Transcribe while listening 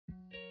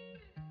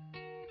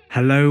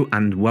Hello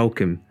and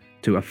welcome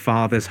to A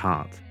Father's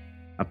Heart,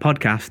 a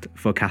podcast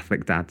for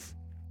Catholic dads,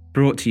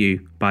 brought to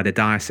you by the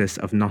Diocese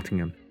of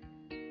Nottingham.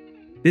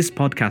 This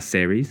podcast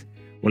series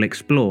will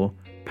explore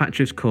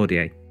Patris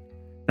Corde,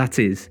 that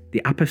is,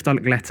 the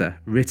apostolic letter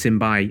written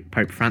by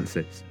Pope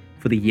Francis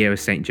for the year of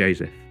St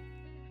Joseph.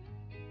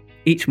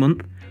 Each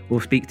month, we'll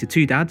speak to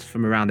two dads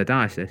from around the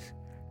diocese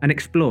and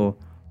explore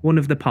one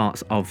of the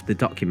parts of the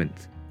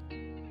document.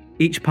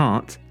 Each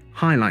part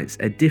highlights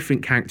a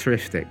different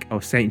characteristic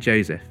of St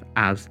Joseph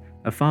as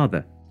a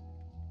father.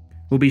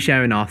 We'll be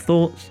sharing our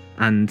thoughts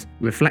and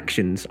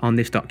reflections on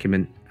this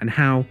document and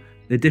how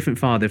the different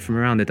fathers from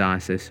around the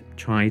diocese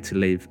try to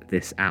live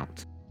this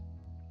out.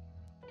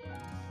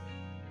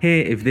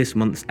 Here is this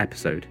month's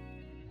episode.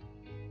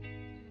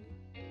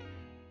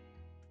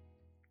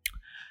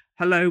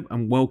 Hello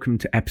and welcome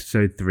to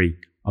episode 3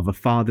 of A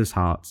Father's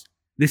Heart.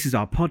 This is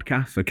our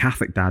podcast for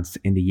Catholic dads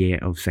in the year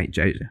of St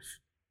Joseph.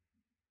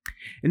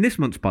 In this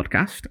month's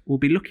podcast, we'll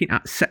be looking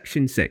at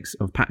section 6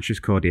 of Patris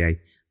Corde,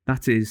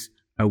 that is,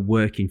 a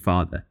working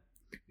father,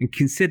 and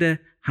consider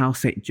how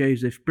St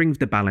Joseph brings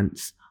the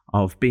balance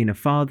of being a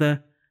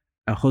father,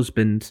 a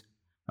husband,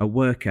 a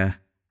worker,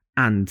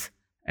 and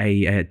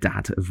a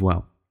dad as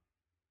well.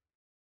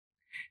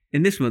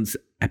 In this month's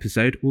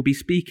episode, we'll be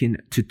speaking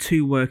to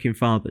two working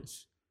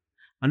fathers,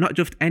 and not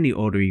just any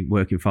ordinary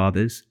working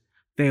fathers,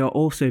 they are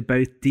also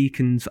both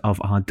deacons of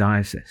our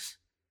diocese.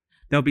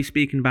 They'll be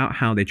speaking about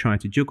how they try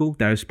to juggle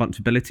their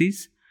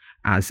responsibilities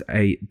as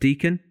a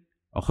deacon,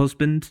 a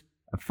husband,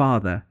 a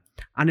father,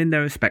 and in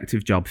their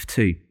respective jobs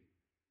too.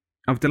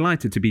 I'm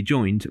delighted to be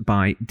joined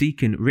by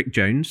Deacon Rick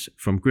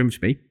from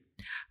Grimsby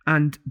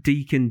and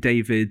Deacon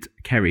David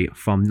Kerry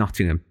from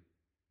Nottingham.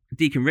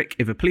 Deacon Rick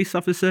is a police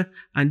officer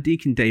and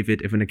Deacon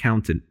David is an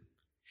accountant.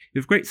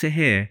 It's great to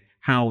hear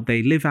how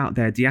they live out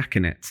their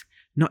diaconate,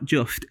 not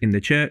just in the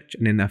church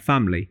and in their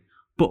family,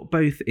 but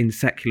both in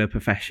secular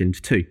professions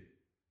too.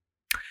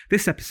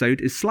 This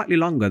episode is slightly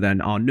longer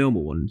than our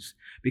normal ones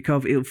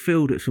because it was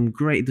filled with some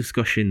great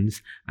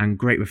discussions and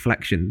great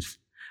reflections,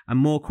 and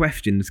more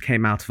questions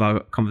came out of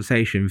our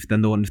conversations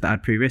than the ones that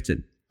I'd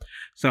pre-written.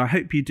 So I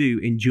hope you do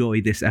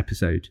enjoy this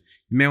episode.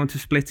 You may want to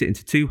split it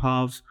into two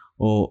halves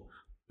or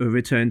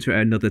return to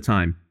it another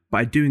time, but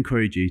I do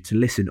encourage you to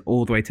listen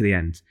all the way to the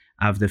end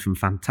as there's some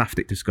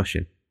fantastic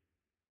discussion.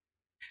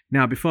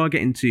 Now, before I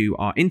get into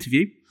our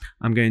interview,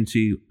 I'm going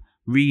to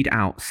read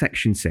out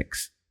section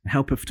 6 and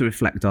help us to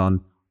reflect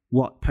on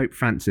what Pope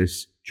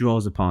Francis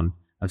draws upon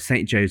of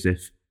St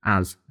Joseph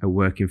as a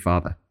working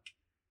father.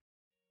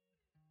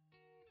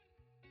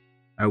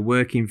 A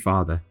working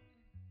father.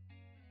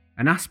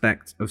 An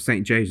aspect of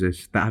St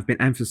Joseph that have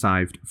been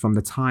emphasised from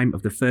the time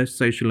of the first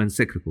social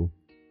encyclical,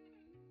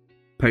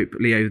 Pope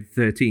Leo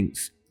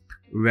XIII's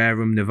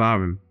Rerum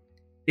Novarum,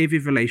 is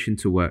in relation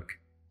to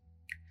work.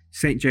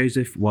 St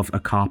Joseph was a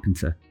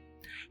carpenter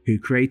who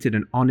created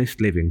an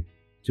honest living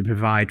to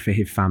provide for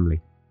his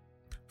family.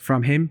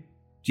 From him,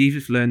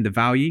 Jesus learned the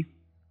value,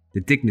 the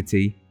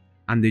dignity,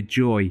 and the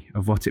joy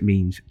of what it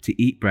means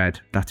to eat bread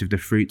that is the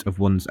fruit of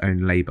one's own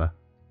labour.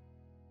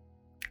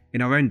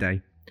 In our own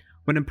day,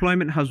 when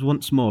employment has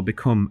once more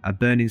become a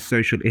burning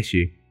social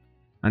issue,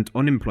 and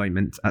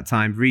unemployment at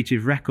times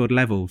reaches record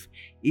levels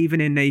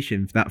even in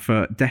nations that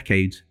for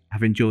decades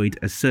have enjoyed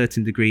a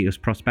certain degree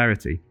of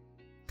prosperity,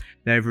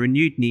 there is a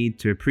renewed need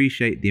to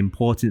appreciate the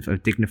importance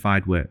of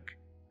dignified work,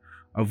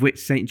 of which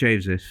St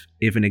Joseph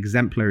is an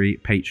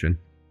exemplary patron.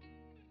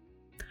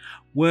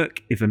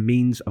 Work is a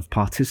means of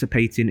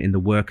participating in the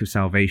work of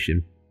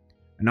salvation,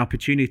 an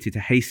opportunity to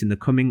hasten the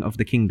coming of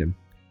the kingdom,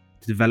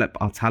 to develop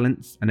our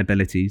talents and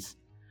abilities,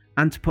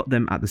 and to put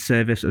them at the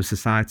service of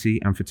society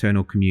and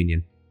fraternal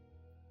communion.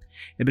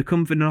 It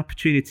becomes an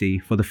opportunity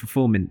for the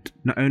fulfilment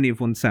not only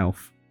of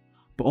oneself,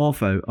 but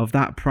also of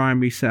that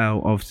primary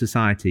cell of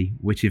society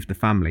which is the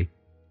family.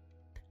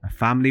 A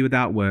family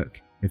without work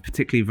is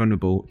particularly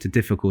vulnerable to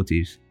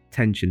difficulties,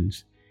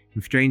 tensions,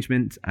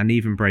 estrangement, and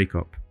even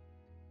breakup.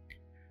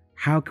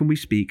 How can we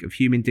speak of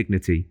human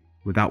dignity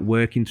without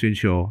working to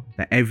ensure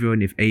that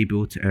everyone is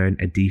able to earn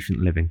a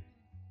decent living?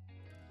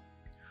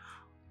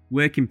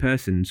 Working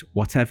persons,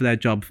 whatever their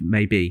job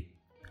may be,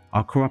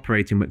 are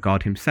cooperating with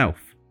God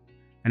Himself,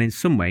 and in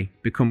some way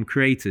become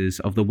creators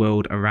of the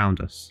world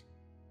around us.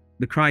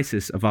 The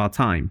crisis of our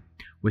time,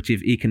 which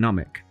is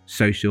economic,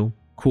 social,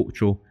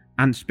 cultural,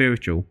 and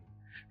spiritual,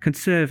 can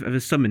serve as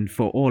a summons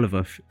for all of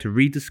us to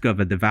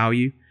rediscover the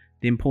value,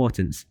 the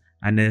importance,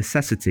 and the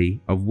necessity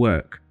of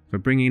work for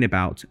bringing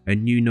about a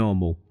new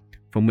normal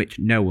from which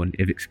no one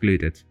is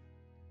excluded.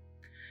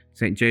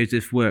 St.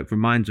 Joseph's work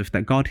reminds us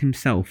that God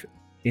Himself,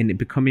 in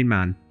becoming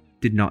man,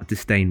 did not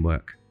disdain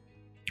work.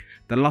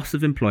 The loss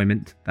of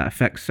employment that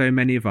affects so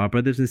many of our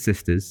brothers and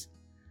sisters,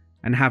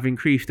 and have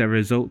increased as a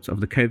result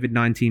of the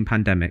COVID-19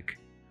 pandemic,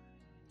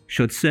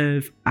 should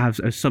serve as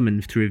a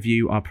summons to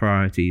review our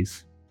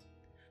priorities.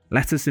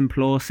 Let us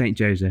implore St.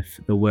 Joseph,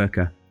 the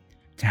worker,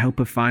 to help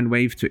us find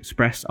ways to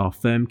express our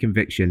firm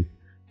conviction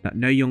that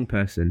no young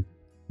person,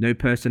 no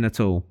person at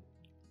all,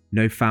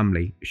 no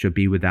family should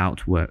be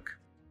without work.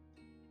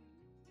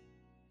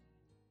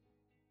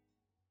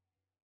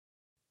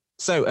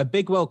 So a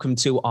big welcome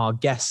to our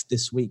guest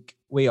this week.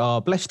 We are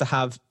blessed to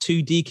have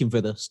two deacons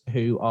with us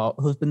who are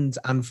husbands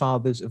and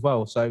fathers as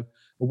well. So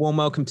a warm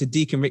welcome to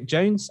Deacon Rick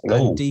Jones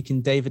and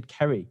Deacon David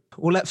Kerry.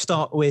 Well, let's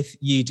start with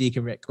you,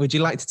 Deacon Rick. Would you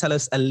like to tell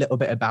us a little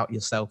bit about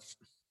yourself?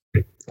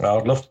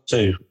 I'd love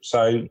to.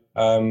 So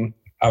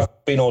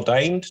I've been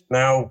ordained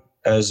now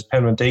as a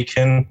permanent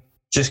deacon,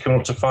 just coming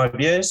up to 5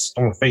 years.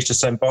 On the feast of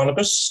St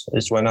Barnabas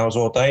is when I was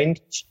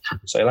ordained.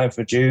 So 11th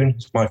of June,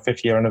 it's my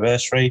 5th year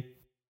anniversary.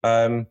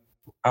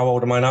 How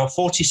old am I now?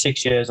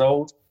 46 years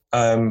old,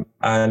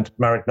 and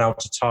married now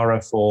to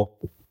Tara for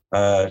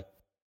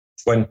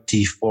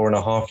 24 and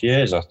a half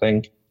years, I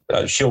think.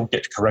 She'll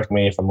get to correct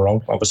me if I'm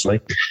wrong, obviously.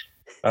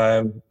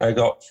 I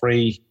got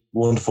 3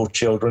 wonderful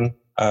children.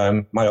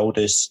 My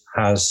oldest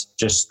has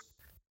just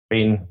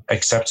been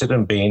accepted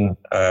and been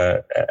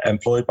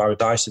employed by the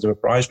diocese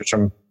of Parish, which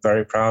I'm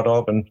very proud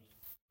of. And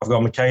I've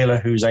got Michaela,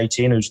 who's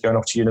 18, who's going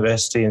off to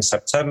university in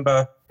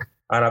September.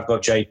 And I've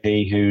got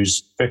JP,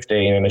 who's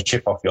 15 and a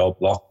chip off the old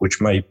block, which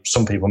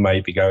some people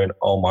may be going,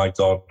 oh my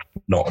God,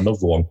 not another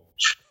one.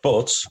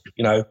 But,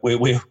 you know,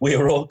 we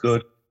are all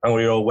good and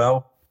we're all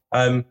well.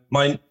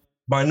 My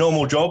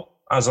normal job,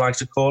 as I like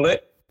to call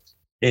it,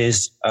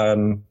 is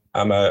I'm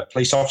a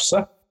police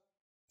officer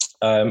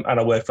and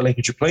I work for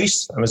Lincolnshire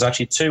Police. And there's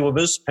actually 2 of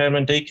us,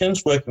 permanent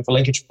deacons, working for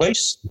Lincolnshire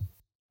Police,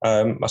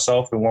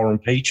 myself and Warren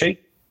Peachy,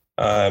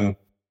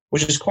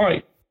 which is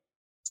quite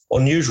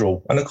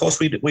unusual. And of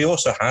course, we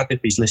also had, if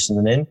he's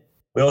listening in,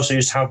 we also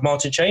used to have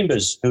Martin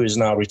Chambers, who is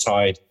now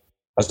retired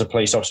as a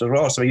police officer as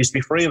well. So there used to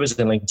be 3 of us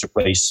in Lincolnshire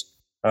Police.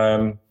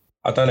 I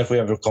don't know if we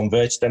ever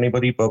converted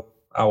anybody, but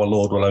our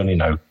Lord will only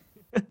know.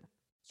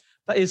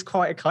 That is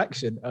quite a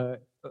collection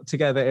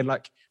together, in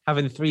like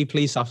having 3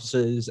 police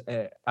officers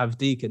as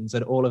deacons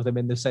and all of them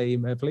in the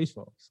same police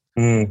force.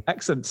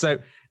 Excellent. So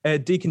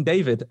Deacon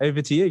David,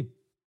 over to you.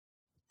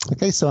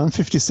 Okay, so I'm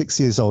 56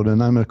 years old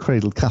and I'm a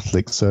cradle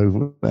Catholic.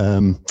 So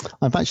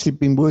I've actually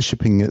been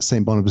worshipping at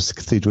St Barnabas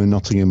Cathedral in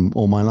Nottingham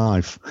all my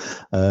life.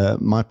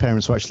 My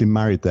parents were actually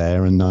married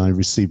there and I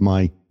received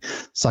my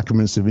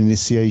sacraments of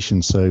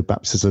initiation, so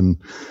baptism,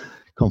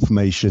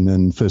 confirmation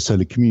and First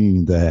Holy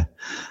Communion there.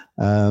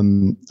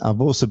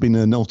 I've also been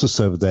an altar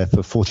server there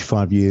for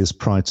 45 years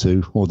prior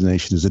to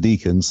ordination as a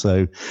deacon.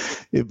 So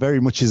it very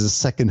much is a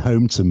second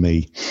home to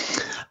me.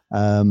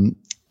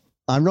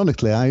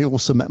 Ironically, I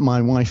also met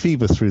my wife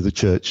Eva through the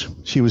church.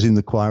 She was in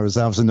the choir as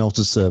I was an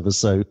altar server.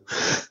 So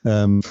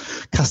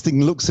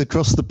casting looks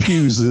across the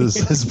pews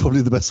is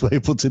probably the best way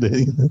of putting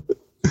it.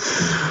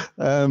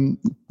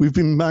 We've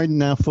been married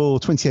now for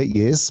 28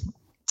 years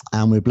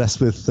and we're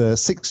blessed with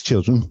 6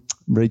 children,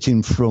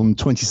 ranging from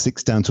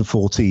 26 down to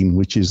 14,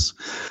 which is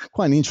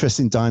quite an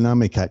interesting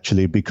dynamic,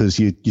 actually, because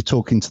you're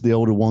talking to the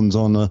older ones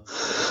on a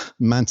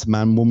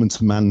man-to-man,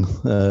 woman-to-man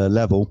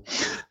level,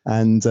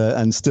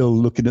 and still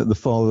looking at the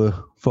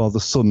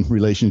father-son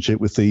relationship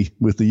with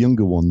the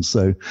younger ones.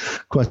 So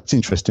quite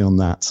interesting on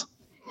that.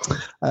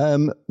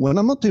 When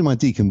I'm not doing my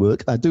deacon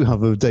work, I do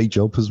have a day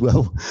job as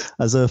well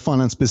as a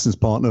finance business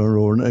partner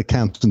or an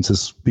accountant,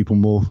 as people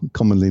more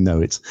commonly know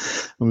it.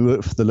 And we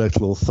work for the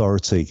local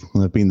authority.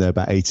 And I've been there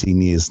about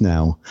 18 years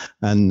now.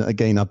 And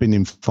again, I've been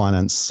in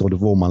finance sort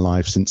of all my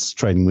life since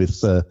training with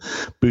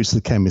Boots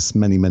the Chemist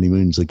many, many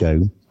moons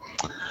ago.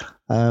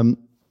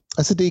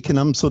 As a deacon,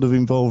 I'm sort of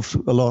involved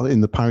a lot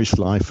in the parish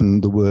life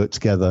and the work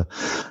together,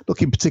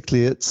 looking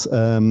particularly at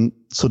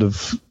sort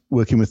of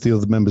working with the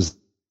other members,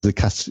 the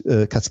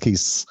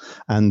catechists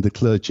and the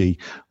clergy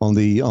on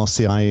the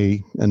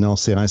RCIA and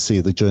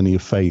RCIC, the Journey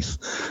of Faith,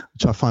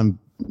 which I find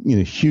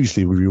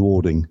hugely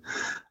rewarding,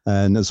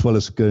 and as well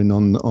as going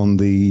on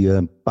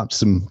the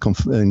baptism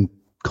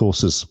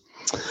courses.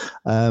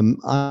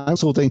 I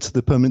was ordained to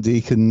the permanent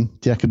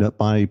diaconate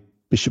by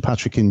Bishop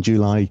Patris in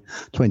July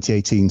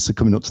 2018, so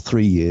coming up to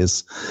 3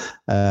 years.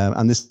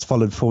 And this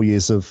followed 4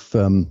 years of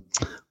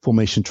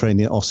formation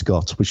training at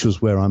Oscott, which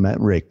was where I met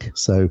Rick.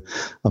 So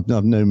I've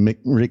known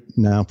Rick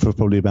now for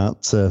probably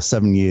about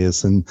 7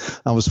 years. And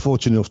I was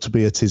fortunate enough to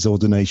be at his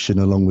ordination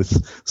along with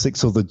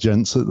 6 other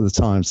gents at the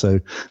time. So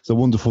it's a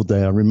wonderful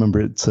day. I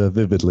remember it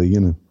vividly,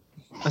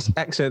 That's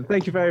excellent.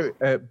 Thank you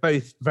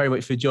both very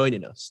much for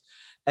joining us.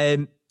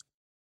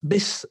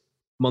 This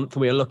month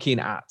we are looking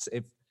at,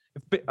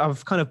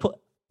 I've kind of put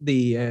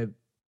the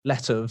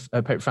letter of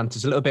Pope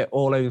Francis a little bit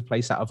all over the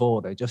place out of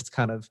order, just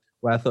kind of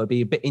where I thought it'd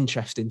be a bit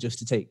interesting just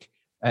to take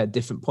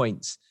different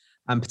points.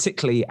 And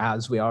particularly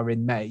as we are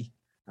in May,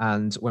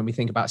 and when we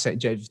think about St.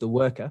 Joseph the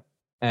Worker,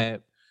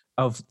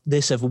 of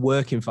a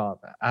working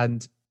father.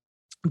 And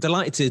I'm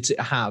delighted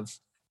to have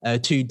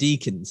 2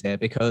 deacons here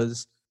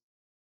because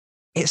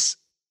it's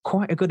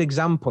quite a good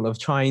example of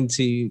trying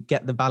to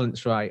get the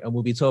balance right. And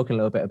we'll be talking a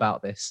little bit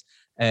about this,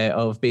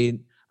 of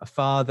being a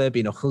father,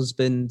 being a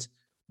husband,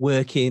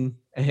 working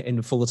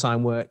in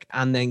full-time work,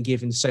 and then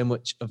giving so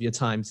much of your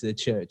time to the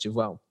church as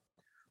well.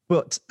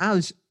 But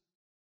as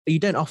you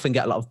don't often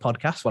get a lot of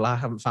podcasts, well, I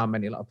haven't found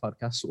a lot of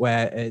podcasts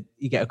where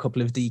you get a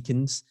couple of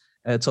deacons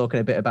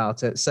talking a bit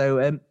about it.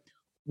 So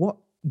what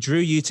drew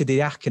you to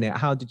diaconate?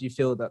 How did you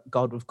feel that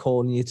God was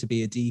calling you to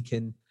be a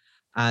deacon?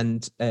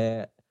 And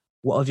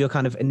what are your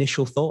kind of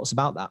initial thoughts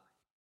about that?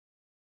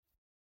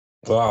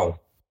 Wow.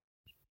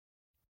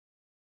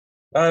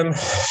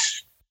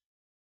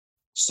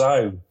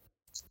 So,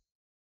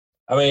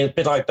 I mean, a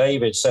bit like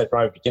David said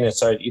right at the beginning,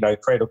 so, being a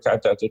cradle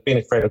Catholic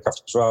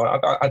as well,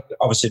 I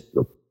obviously,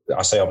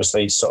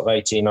 sort of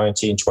 18,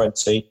 19,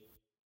 20,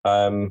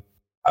 I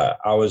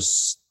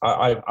thought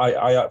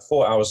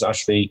I was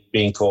actually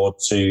being called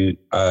to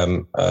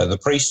the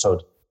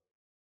priesthood.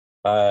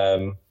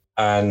 And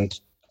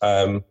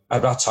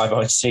at that time,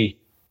 I see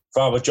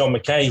Father John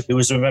McKay, who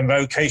was the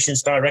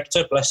vocations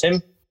director, bless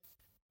him.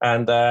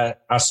 And I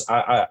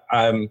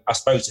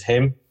spoke to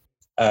him,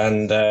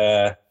 and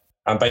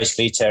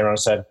basically he turned around and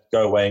said,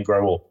 "Go away and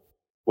grow up,"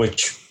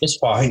 which is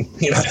fine,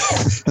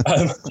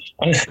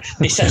 and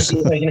he says,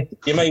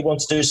 you may want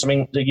to do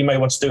something. You may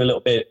want to do a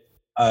little bit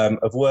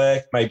of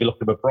work, maybe look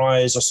at the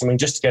briars or something,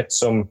 just to get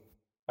some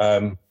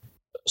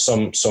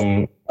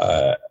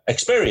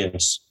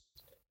experience.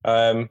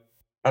 And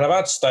at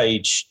that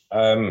stage,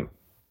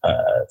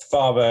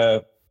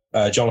 Father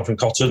Jonathan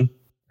Cotton,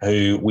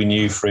 who we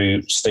knew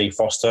through Steve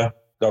Foster,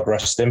 God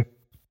rest him,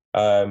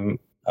 I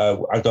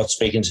got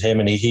speaking to him,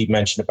 and he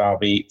mentioned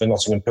about the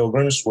Nottingham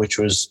Pilgrims, which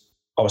was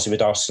obviously the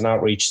diocesan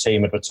outreach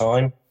team at the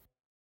time.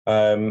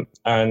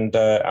 And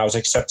I was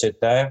accepted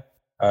there,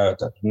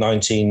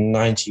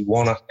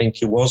 1991, I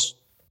think it was.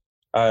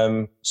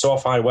 So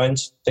off I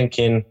went,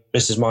 thinking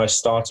this is my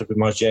start of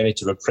my journey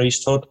to the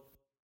priesthood.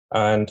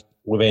 And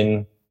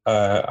within,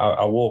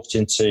 I walked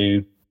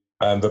into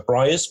the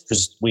Briars,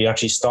 because we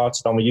actually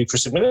started on the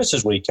Eucharistic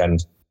Ministers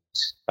weekend.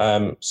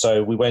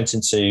 So we went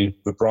into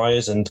the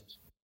Briars, and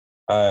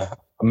I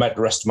met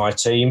the rest of my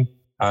team,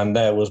 and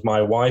there was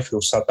my wife, who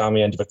sat down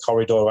the end of the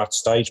corridor at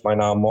stage, my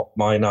now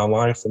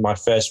wife, and my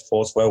first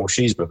thought, well,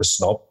 she's a bit of a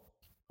snob,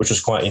 which was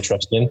quite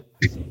interesting.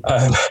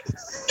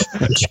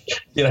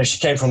 She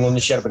came from London,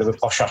 she had a bit of a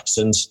posh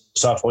accent,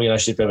 so I thought,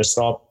 she's a bit of a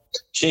snob.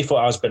 She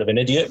thought I was a bit of an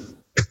idiot,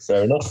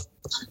 fair enough.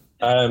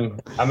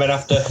 And then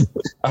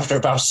after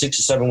about 6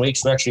 or 7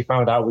 weeks, we actually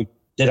found out we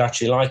did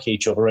actually like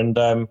each other, and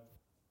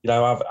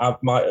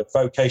my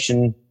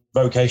vocation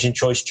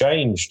choice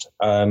changed.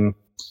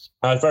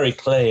 I was very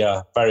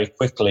clear very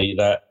quickly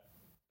that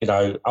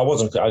I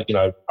wasn't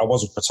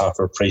cut out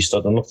for a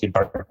priesthood, and looking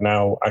back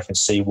now, I can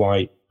see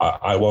why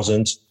I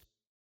wasn't.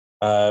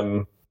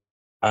 And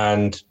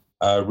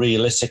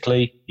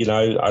realistically,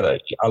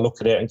 I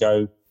look at it and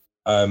go,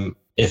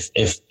 if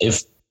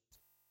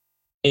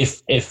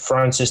Pope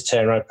Francis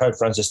turned around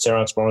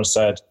tomorrow and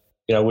said,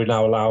 we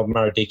now allow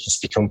married deacons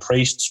to become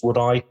priests, would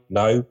I?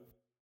 No.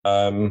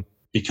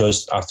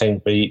 Because I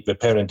think the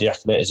permanent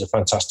diaconate is a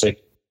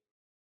fantastic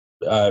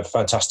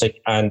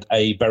and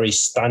a very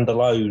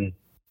standalone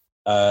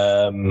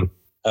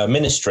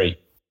ministry.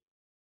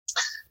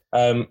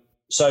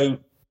 So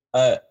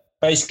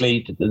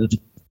basically,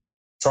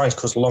 trying to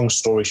cut a long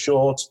story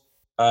short,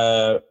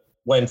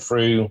 went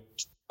through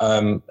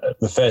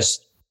the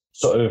first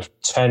sort of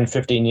 10,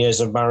 15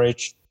 years of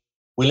marriage.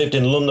 We lived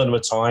in London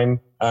at the time,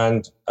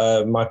 and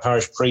my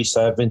parish priest,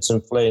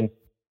 Vincent Flynn,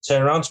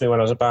 turned around to me when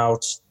I was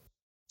about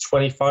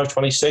 25,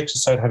 26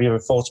 and said, "Have you ever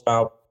thought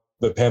about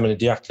the permanent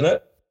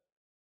diaconate?"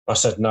 I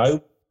said,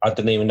 "No, I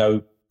didn't even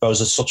know there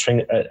was such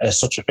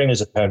a thing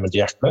as a permanent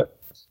diaconate."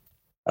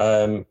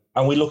 And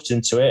we looked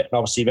into it, and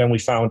obviously then we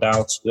found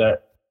out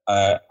that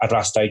at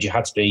that stage you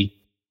had to be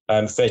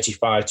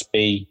 35 to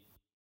be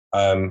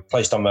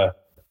placed on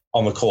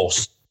the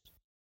course.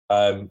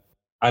 And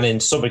in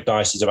some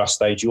dioceses of our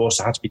stage, you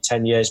also had to be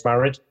 10 years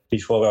married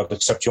before they would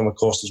accept you on the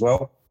course as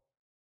well.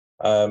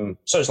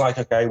 So it's like,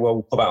 okay, well,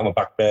 we'll put that on the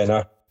back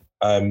burner.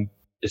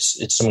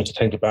 It's something to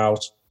think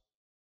about.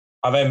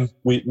 I then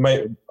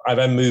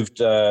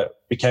moved,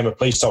 became a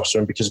police officer,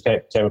 and because I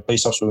became a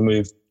police officer, we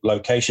moved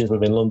locations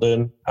within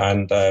London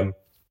and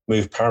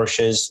moved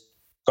parishes.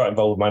 Got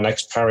involved with my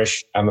next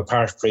parish, and the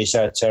parish priest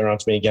turned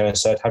around to me again and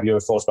said, "Have you ever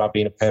thought about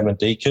being a permanent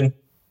deacon?"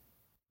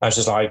 I was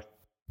just like,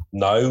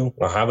 "No,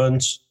 I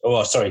haven't."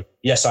 Oh, sorry,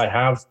 yes, I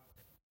have.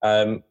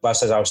 But I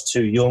said I was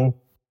too young,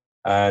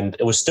 and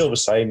it was still the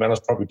same. And I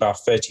was probably about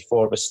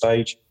 34 at this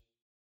stage.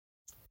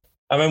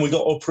 And then we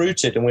got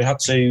uprooted, and we had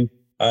to.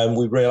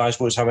 We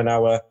realised we was having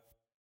our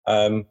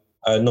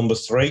number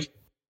 3,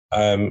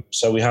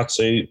 so we had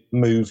to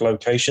move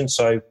location.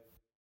 So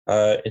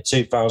in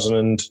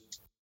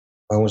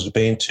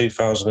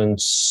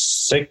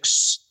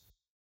 2006,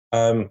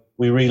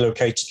 we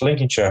relocated to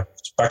Lincolnshire,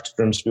 back to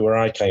Grimsby, where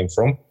I came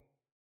from.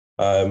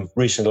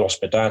 Recently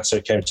lost my dad, so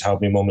he came to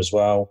help my mum as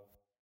well.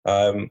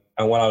 And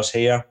while I was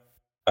here,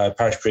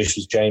 parish priest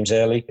was James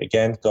Early,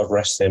 again, God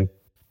rest him.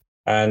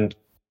 And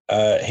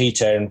he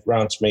turned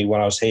round to me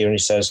when I was here and he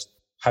says,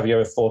 "Have you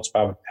ever thought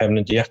about a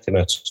permanent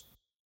diaconate?"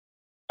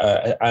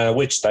 And at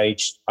which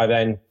stage I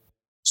then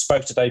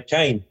spoke to Dave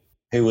Kane,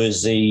 who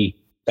was the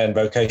then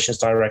vocations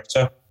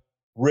director,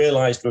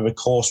 realised that the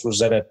course was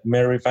then at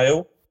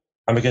Maryvale.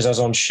 And because I was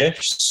on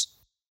shifts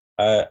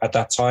at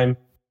that time,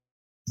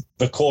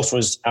 the course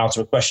was out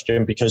of the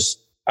question,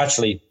 because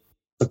actually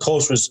the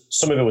course was,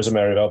 some of it was a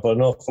Maryvale, but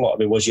an awful lot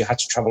of it was you had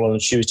to travel on a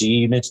Tuesday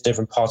evening to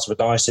different parts of a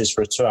diocese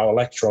for a 2-hour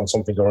lecture on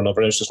something or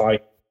another. It was just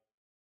like,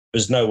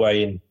 there's no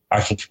way I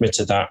can commit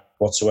to that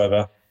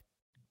whatsoever.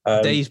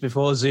 Days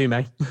before Zoom,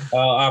 eh?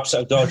 Oh,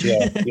 absolutely. God,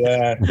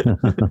 yeah.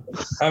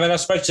 I mean, I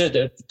spoke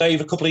to Dave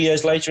a couple of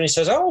years later and he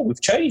says, oh,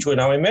 we've changed. We're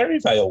now in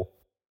Maryvale.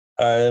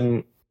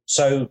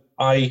 So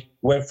I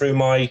went through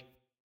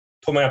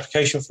put my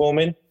application form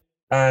in,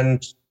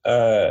 and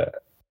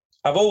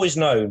I've always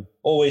known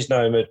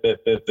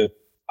that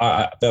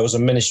there was a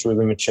ministry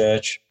within the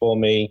church for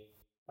me.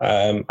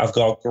 I've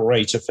got a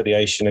great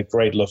affiliation, a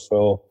great love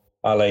for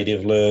Our Lady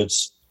of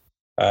Lourdes.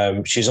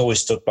 She's always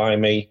stood by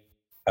me.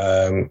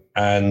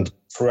 And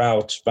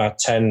throughout about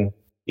 10,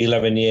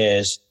 11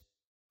 years,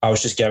 I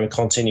was just getting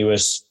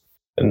continuous,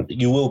 and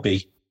you will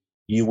be,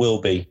 you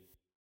will be.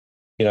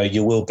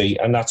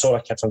 And that's all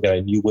I kept on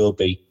getting, you will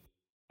be.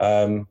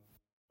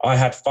 I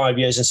had 5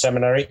 years in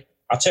seminary.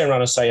 I turn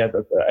around and say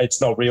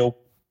it's not real,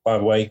 by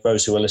the way,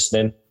 those who are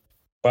listening.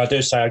 But I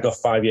do say I got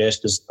 5 years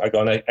because I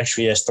got an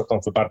extra year stuck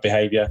on for bad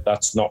behaviour.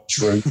 That's not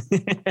true.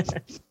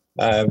 It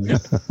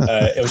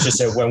was just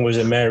that when we was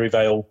in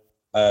Maryvale,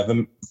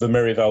 the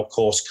Maryvale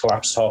course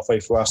collapsed halfway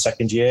through our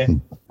second year.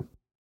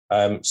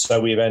 So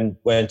we then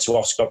went to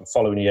Oscott the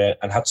following year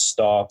and had to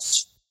start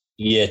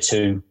year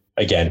 2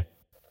 again.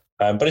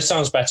 But it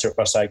sounds better if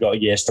I say I got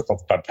a year stuck on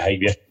for bad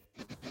behaviour.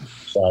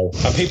 So,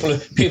 and people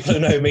who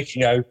know me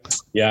can go,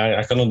 yeah,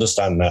 I can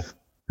understand that.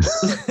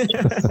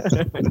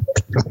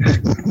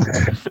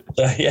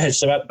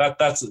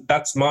 So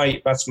that's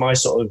my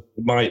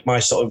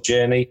sort of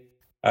journey.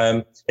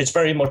 It's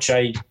very much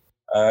and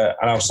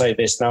I'll say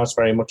this now, it's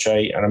very much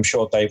and I'm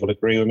sure Dave will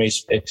agree with me.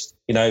 It's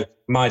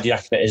my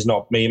diaconate is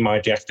not me. My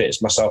diaconate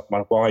is myself,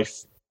 my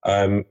wife.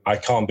 I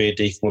can't be a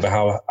deacon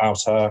without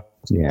her.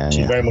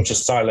 She's very much a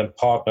silent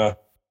partner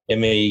in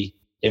me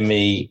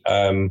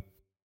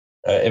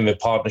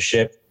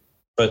partnership,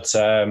 but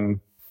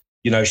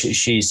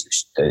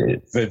she's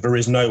there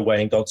is no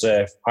way in God's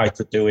earth I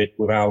could do it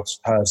without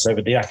her. So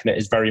the diaconate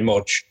is very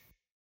much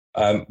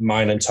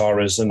mine and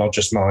Tara's, and not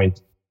just mine.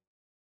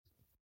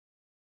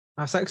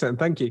 That's excellent,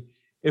 thank you.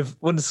 It's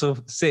wonderful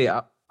to see.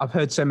 I've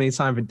heard so many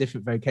times in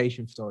different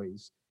vocation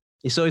stories,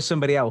 it's always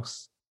somebody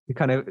else who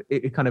kind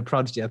of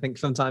prods you. I think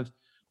sometimes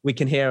we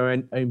can hear our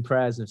own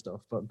prayers and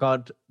stuff, but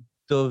God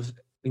does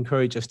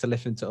encourage us to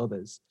listen to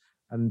others.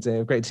 And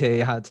great to hear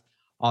you had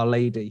Our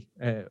Lady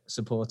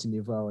supporting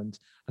you as well. And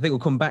I think we'll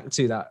come back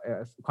to that.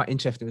 Quite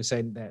interesting, we were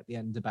saying there at the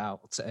end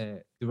about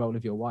the role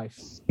of your wife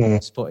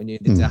supporting you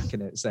in the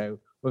diaconate. So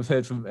we've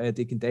heard from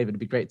Deacon David. It'd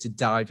be great to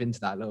dive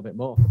into that a little bit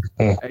more.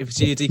 Over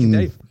to you, Deacon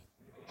David.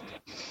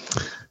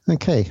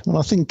 Okay, well,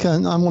 I think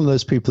I'm one of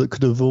those people that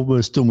could have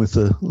almost done with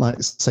the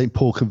St.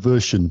 Paul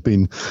conversion,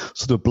 been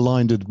sort of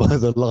blinded by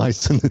the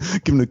light and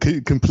given a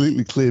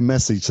completely clear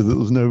message so that there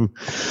was no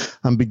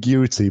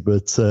ambiguity,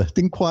 but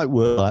didn't quite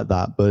work like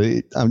that. But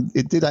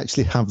it did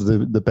actually have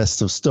the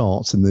best of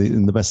starts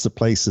in the best of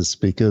places,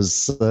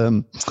 because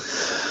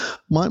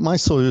my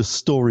sort of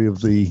story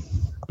of the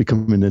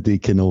becoming a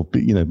deacon or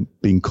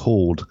being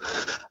called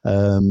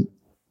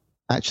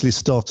actually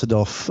started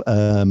off.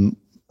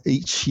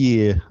 Each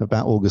year,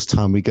 about August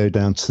time, we go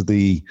down to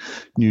the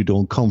New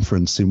Dawn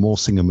Conference in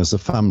Walsingham as a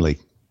family,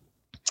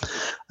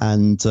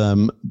 and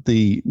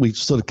we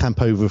sort of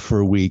camp over for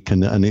a week,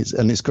 and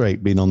it's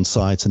great being on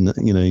site and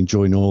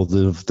enjoying all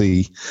of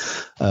the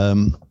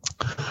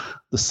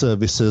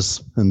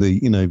services and the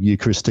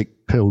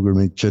Eucharistic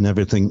pilgrimage and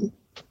everything,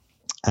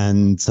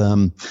 and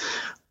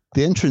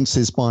the entrance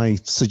is by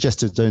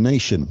suggested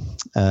donation,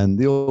 and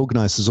the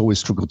organisers always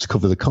struggle to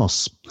cover the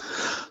costs.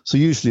 So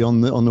usually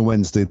on the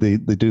Wednesday, they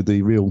do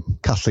the real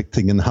Catholic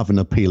thing and have an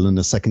appeal and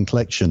a second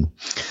collection.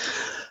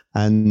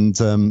 And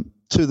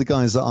two of the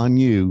guys that I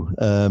knew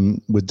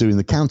were doing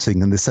the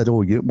counting, and they said,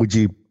 "Oh, would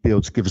you be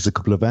able to give us a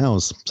couple of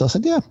hours?" So I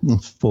said, "Yeah,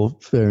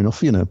 fair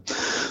enough.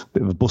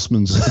 Bit of a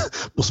busman's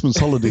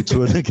holiday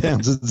to an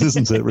accountant,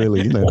 isn't it?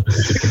 Really,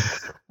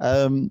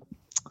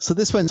 So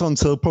this went on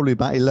till probably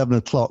about 11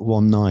 o'clock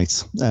one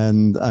night,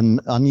 and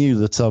I knew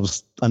that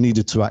I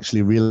needed to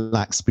actually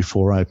relax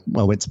before I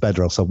went to bed,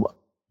 or else I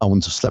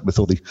wouldn't have slept with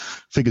all the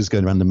figures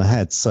going around in my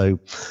head. So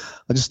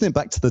I just went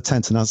back to the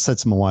tent, and I said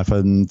to my wife,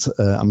 and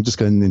I'm just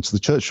going into the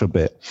church for a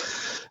bit.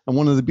 And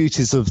one of the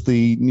beauties of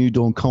the New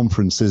Dawn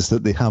Conference is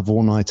that they have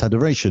all-night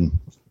adoration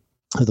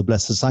of the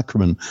Blessed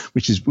Sacrament,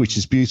 which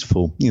is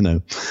beautiful,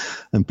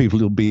 and people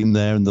will be in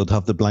there and they'll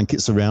have the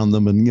blankets around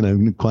them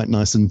and, quite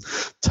nice and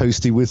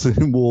toasty with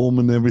warm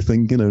and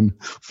everything, and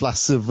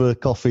flasks of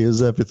coffee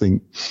as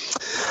everything.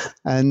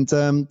 And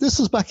this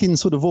was back in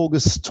sort of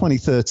August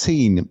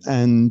 2013.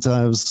 And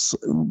I was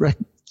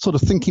sort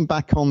of thinking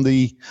back on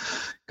the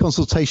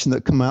consultation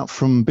that come out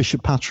from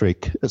Bishop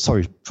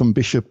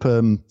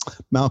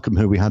Malcolm,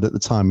 who we had at the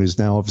time, who's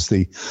now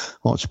obviously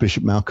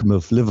Archbishop Malcolm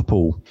of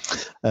Liverpool,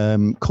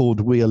 called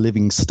 "We Are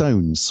Living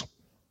Stones."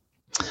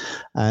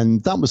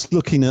 And that was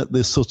looking at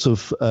the sort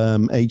of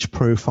age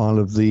profile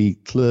of the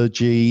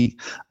clergy,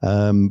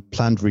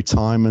 planned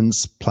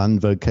retirements,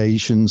 planned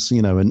vocations,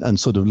 and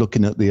sort of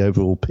looking at the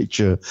overall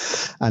picture.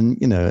 And,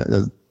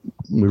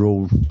 we're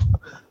all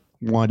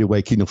wide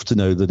awake enough to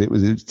know that it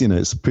was,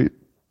 it's pretty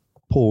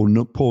poor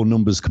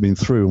numbers coming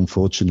through,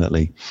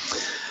 unfortunately.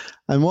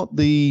 And what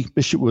the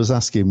bishop was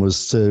asking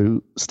was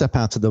to step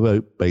out of the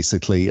boat,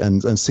 basically,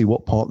 and see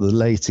what part of the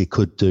laity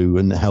could do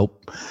and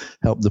help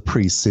the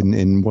priests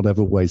in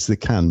whatever ways they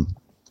can.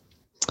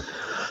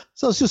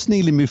 So I was just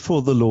kneeling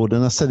before the Lord,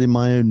 and I said in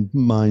my own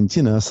mind,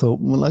 I thought,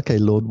 well, okay,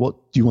 Lord,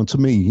 what do you want of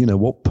me?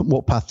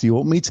 What path do you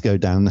want me to go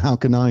down? How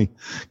can I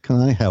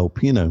help?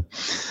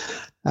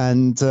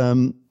 And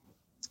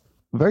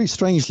very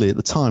strangely, at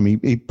the time,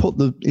 he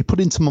put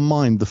into my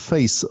mind the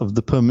face of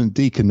the permanent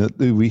deacon that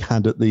we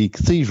had at the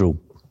cathedral.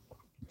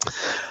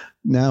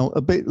 Now,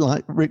 a bit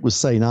like Rick was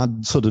saying,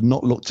 I'd sort of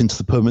not looked into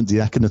the permanent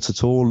diaconate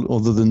at all,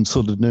 other than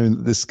sort of knowing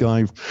that this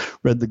guy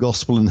read the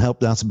gospel and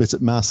helped out a bit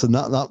at mass, and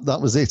that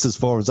was it as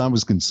far as I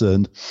was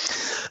concerned.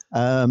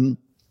 So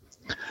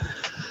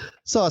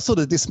I sort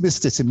of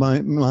dismissed it in my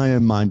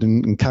own mind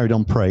and carried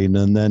on praying,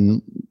 and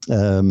then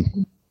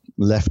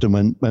left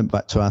and went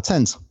back to our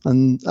tent.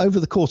 And over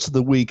the course of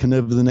the week and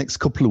over the next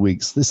couple of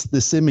weeks,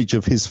 this image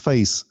of his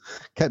face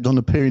kept on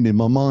appearing in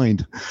my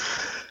mind.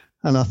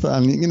 And I thought,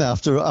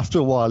 after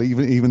a while,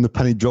 even the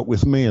penny dropped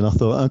with me, and I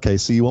thought, okay,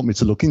 so you want me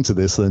to look into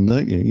this, then,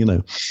 don't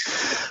you?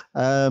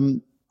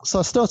 So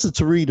I started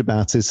to read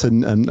about it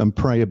and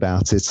pray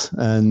about it,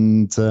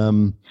 and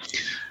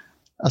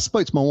I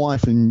spoke to my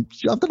wife, and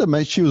I've got to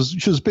admit, she was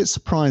a bit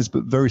surprised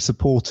but very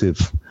supportive.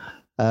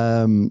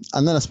 And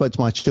then I spoke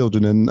to my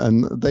children,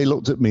 and they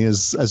looked at me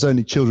as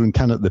only children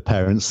can at their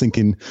parents,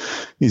 thinking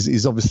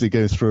he's obviously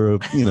going through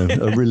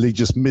a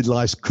religious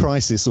midlife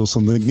crisis or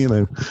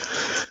something,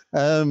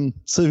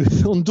 So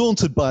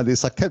undaunted by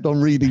this, I kept on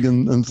reading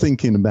and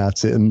thinking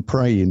about it and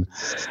praying.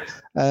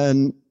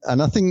 And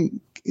I think,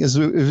 as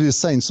we were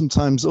saying,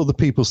 sometimes other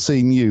people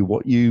seeing you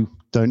what you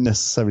don't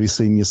necessarily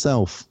see in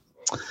yourself.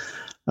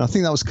 And I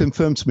think that was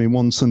confirmed to me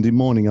one Sunday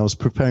morning. I was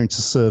preparing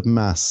to serve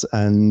Mass,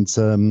 and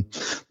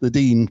the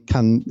Dean,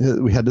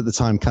 we had at the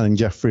time, Canon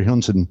Geoffrey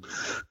Hunton,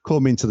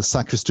 called me into the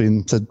sacristy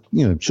and said,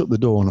 shut the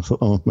door. And I thought,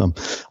 oh,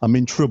 I'm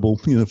in trouble,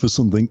 for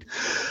something.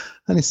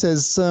 And he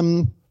says,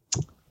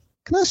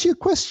 can I ask you a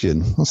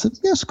question? I said,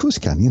 yes, of course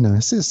you can.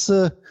 He says,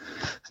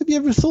 have you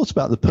ever thought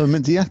about the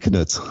permanent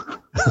diaconate?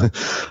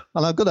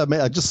 And I've got to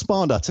admit, I just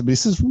smiled at him. He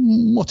says,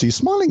 what are you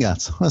smiling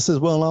at? I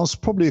said, well, I was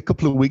probably a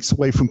couple of weeks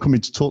away from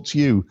coming to talk to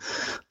you,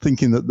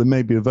 thinking that there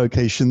may be a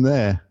vocation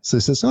there. So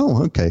he says,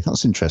 oh, okay,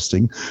 that's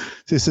interesting.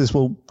 So he says,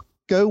 well,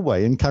 go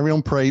away and carry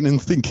on praying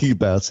and thinking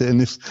about it.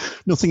 And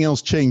if nothing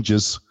else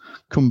changes,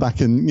 come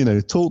back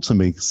and, talk to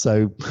me.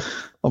 So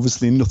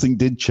obviously nothing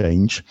did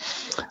change.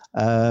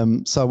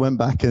 So I went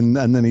back and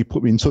then he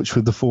put me in touch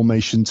with the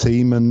formation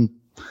team and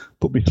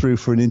put me through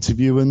for an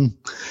interview. And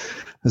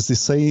as they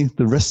say,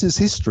 the rest is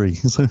history.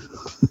 So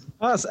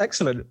that's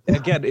excellent.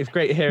 Again, it's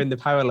great hearing the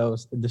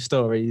parallels in the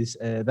stories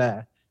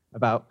there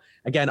about,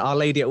 again, Our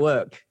Lady at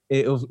work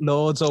of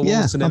Lords or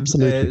Walton.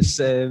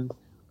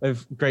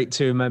 It's great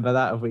to remember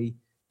that if we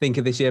think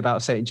of this year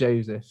about St.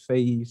 Joseph.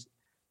 He's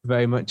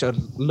very much, I'd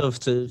love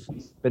to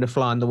have been a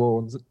fly on the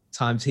wall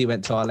times he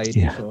went to Our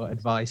Lady for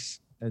advice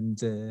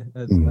and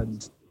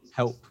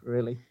help,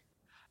 really.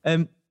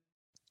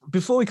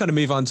 Before we kind of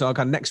move on to our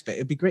kind of next bit,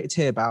 it'd be great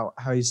to hear about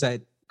how you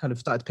said, kind of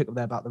started to pick up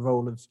there about the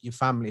role of your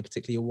family,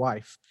 particularly your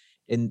wife,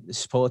 in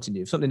supporting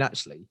you. Something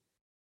actually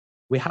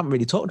we haven't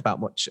really talked about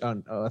much.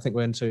 I think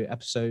we're into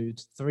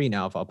episode 3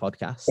 now of our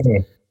podcast,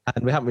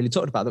 and we haven't really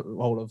talked about the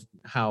role of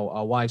how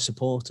our wives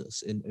support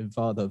us in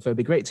fatherhood. So it'd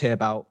be great to hear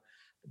about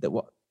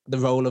the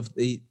role of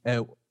the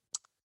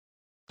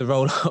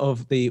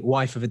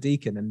wife of a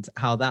deacon and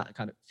how that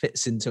kind of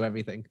fits into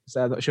everything.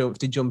 So I'm not sure if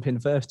to jump in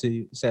first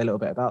to say a little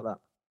bit about that.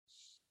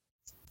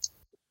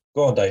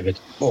 Go on, David.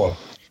 Go on.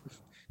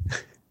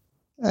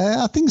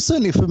 I think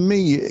certainly for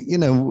me,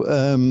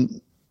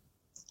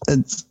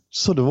 it's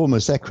sort of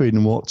almost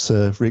echoing what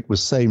Rick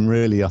was saying,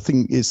 really. I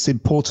think it's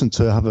important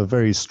to have a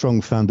very strong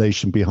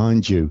foundation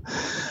behind you.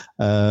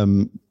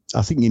 I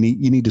think you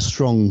need a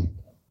strong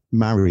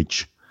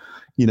marriage,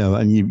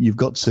 and you've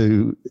got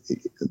to,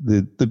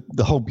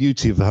 the whole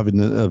beauty of having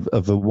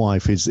of a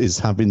wife is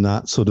having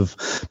that sort of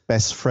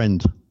best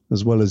friend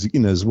as well as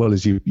your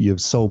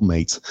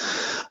soulmate.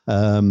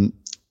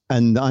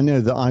 And I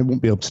know that I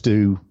won't be able to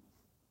do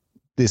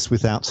this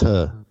without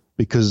her,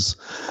 because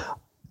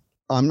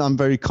I'm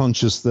very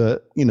conscious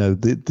that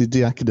the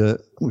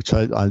diaconate, which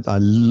I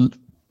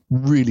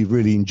really,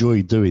 really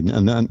enjoy doing,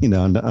 and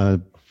I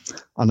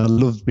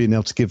love being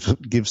able to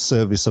give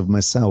service of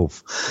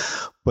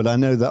myself, but I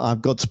know that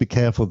I've got to be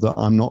careful that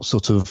I'm not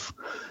sort of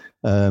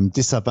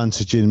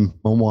disadvantaging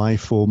my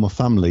wife or my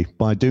family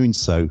by doing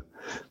so,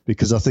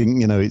 because I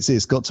think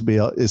it's got to be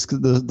it's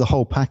the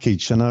whole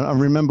package. And I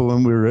remember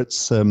when we were at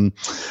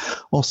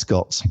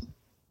Oscott,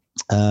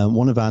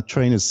 one of our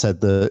trainers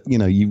said that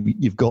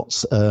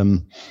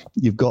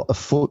you've got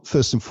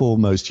first and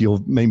foremost, your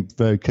main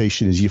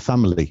vocation is your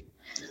family,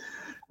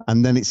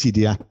 and then it's your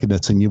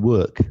diaconate and your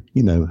work,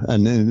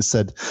 and then it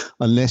said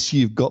unless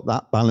you've got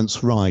that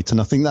balance right, and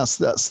I think that's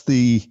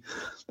the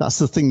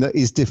thing that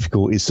is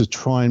difficult, is to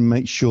try and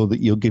make sure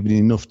that you're giving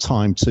enough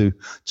time to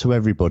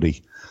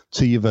everybody,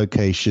 to your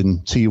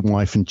vocation, to your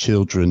wife and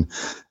children,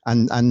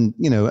 and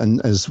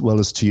as well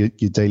as to your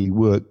daily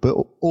work. But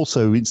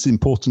also it's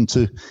important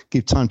to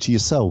give time to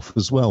yourself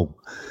as well,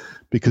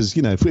 because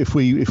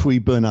if we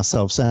burn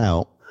ourselves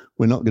out,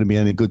 we're not going to be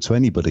any good to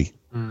anybody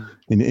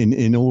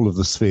in all of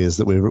the spheres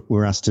that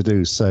we're asked to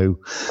do. So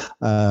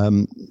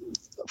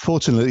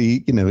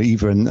fortunately,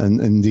 Eva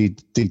and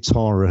indeed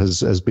Tara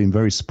has been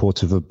very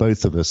supportive of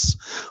both of us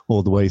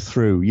all the way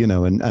through,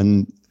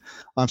 and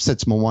I've said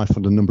to my wife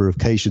on a number of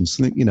occasions,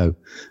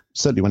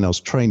 certainly when I was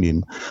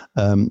training,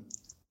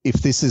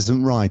 if this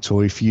isn't right,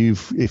 or if you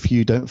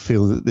don't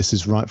feel that this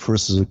is right for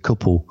us as a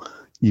couple,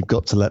 you've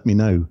got to let me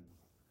know,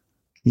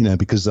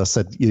 because I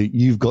said,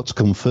 you've got to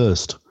come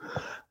first.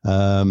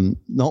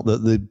 Not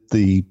that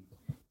the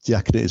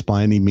diaconate is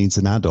by any means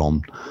an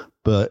add-on,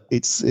 but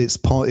it's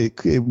part.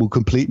 It will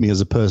complete me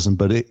as a person,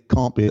 but it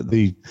can't be at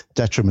the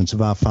detriment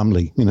of our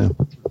family.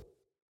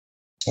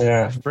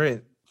 Yeah,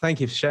 brilliant.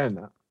 Thank you for sharing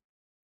that.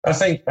 I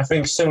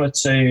think similar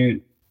to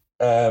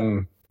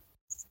David.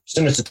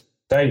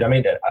 I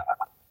mean,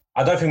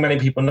 I don't think many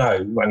people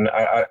know, and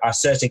I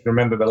certainly can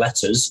remember the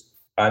letters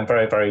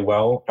very, very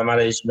well. And that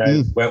is,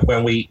 when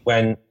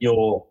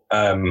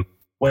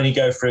you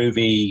go through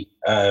the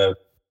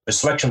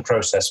selection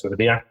process with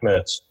the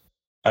diaconate,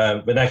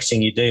 the next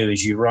thing you do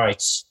is you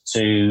write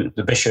to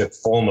the bishop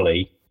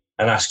formally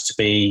and ask to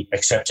be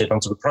accepted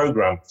onto the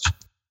programme.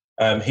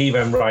 He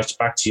then writes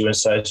back to you and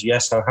says,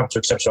 yes, I'm happy to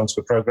accept you onto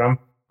the programme.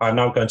 I'm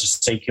now going to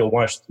seek your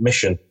wife's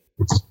permission.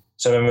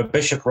 So then the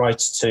bishop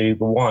writes to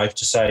the wife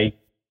to say,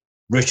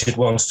 Richard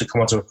wants to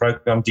come onto the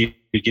programme, do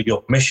you give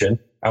your permission?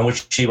 And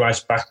which she writes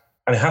back,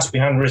 and it has to be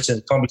handwritten,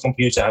 it can't be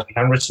computer, it has to be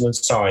handwritten and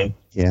signed.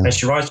 Yeah. And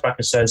she writes back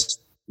and says,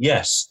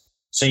 yes.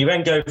 So you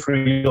then go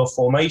through your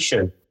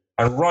formation,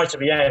 and right at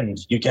the end,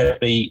 you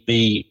get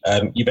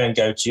you then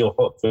go to your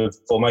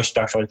formation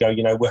dashboard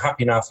and go, we're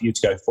happy now for you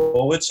to go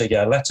forward. So you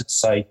get a letter to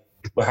say,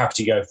 we're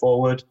happy to go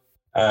forward.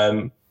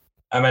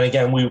 And then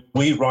again,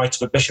 we write to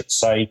the bishop to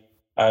say,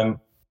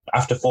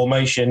 after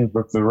formation,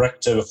 the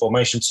rector, the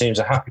formation teams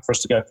are happy for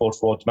us to go forward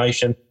for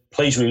ordination.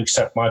 Please will you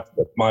accept my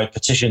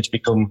petition to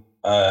become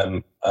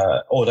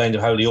ordained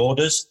of holy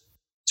orders?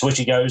 To which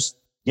he goes,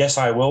 yes,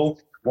 I will,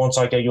 once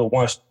I get your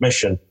wife's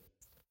permission.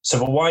 So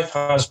the wife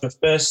has the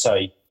first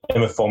say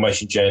in the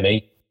formation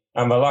journey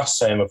and the last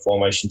say in the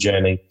formation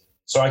journey.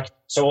 So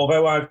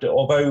although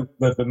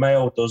the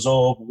male does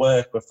all the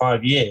work for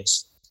 5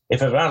 years,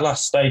 if at that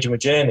last stage of the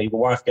journey, the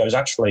wife goes,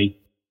 actually,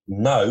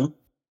 no,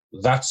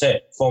 that's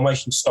it.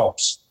 Formation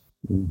stops.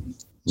 Mm-hmm.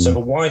 So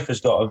the wife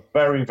has got a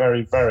very,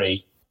 very,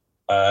 very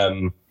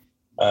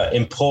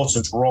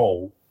important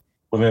role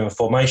within the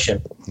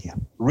formation. Yeah.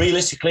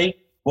 Realistically,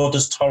 what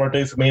does Tara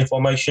do for me in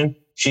formation?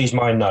 She's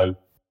my no.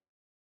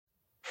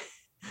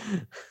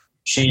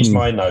 She's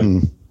my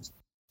no.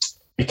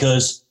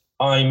 Because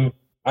I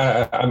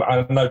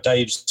know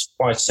Dave's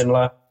quite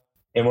similar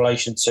in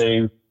relation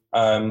to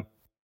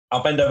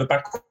I'll bend over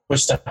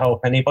backwards to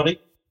help anybody.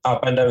 I'll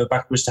bend over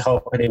backwards to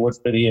help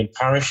anybody in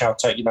parish. I'll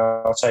take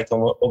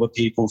on other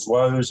people's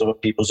woes, other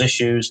people's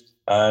issues.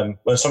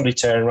 When somebody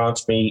turned around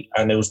to me,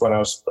 and it was when I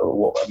was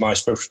my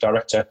spiritual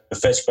director, the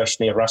first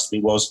question he ever asked me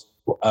was,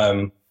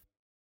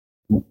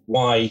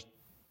 "Why?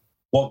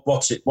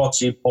 What's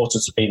the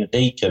importance of being a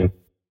deacon?"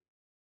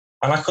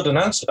 And I couldn't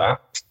answer that.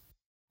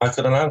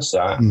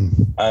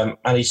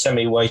 And he sent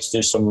me away to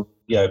do some,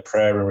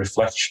 prayer and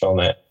reflection on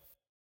it.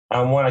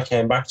 And when I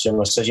came back to him,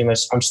 I said,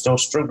 I'm still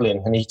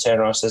struggling. And he turned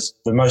around and says,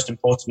 the most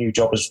important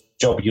job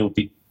you'll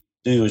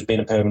do as being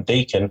a permanent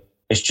deacon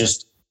is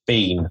just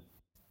being.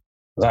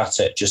 That's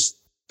it, just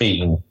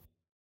being.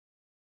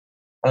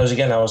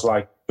 And I was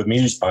like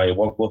bemused by it.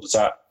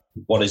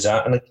 What is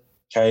that? And I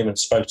came and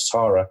spoke to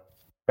Tara.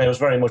 And it was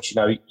very much,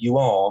 you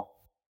are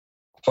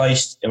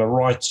placed in the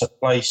right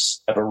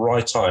place at the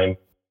right time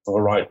for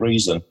the right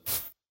reason,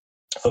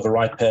 for the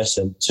right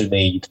person to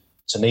need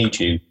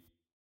you.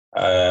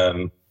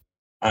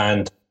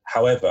 And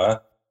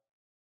however,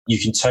 you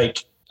can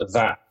take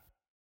that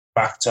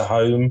back to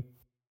home,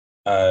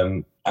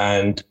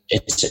 and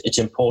it's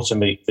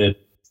important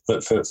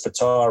for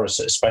Tara,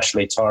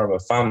 especially Tara and her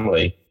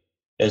family,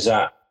 is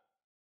that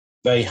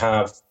they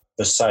have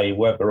the say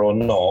whether or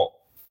not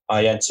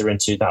I enter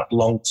into that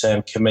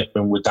long-term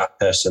commitment with that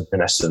person,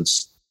 in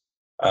essence,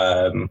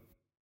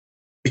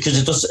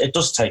 because it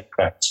does take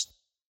effect.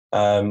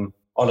 On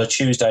a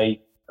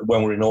Tuesday,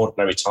 when we're in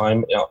ordinary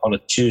time, on a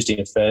Tuesday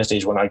and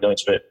Thursdays when I go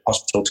into the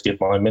hospital to give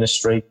my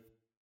ministry,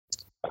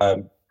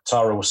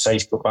 Tara will say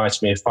goodbye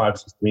to me at 5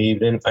 o'clock in the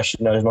evening, and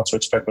she knows not to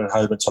expect me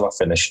home until I've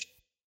finished.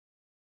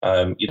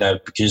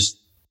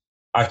 Because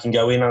I can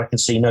go in and I can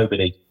see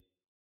nobody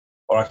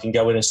or I can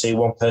go in and see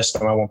one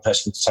person, and that one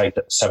person can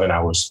take 7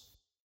 hours.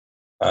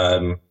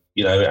 And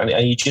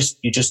you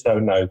just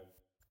don't know.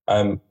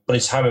 But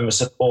it's having the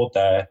support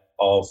there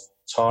of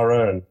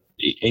Tara and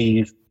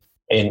Eve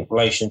in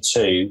relation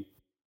to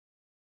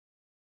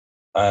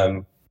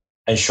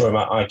ensuring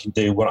that I can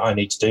do what I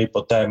need to do,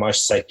 but they're my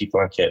safety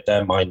blanket,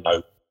 they're my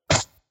no.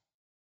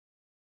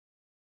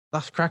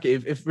 That's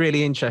cracking. It's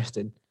really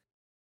interesting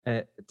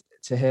to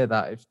hear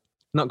that. It's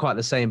not quite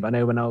the same, but I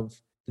know when the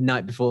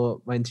night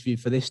before my interview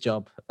for this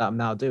job that I'm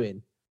now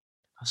doing,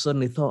 I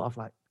suddenly thought of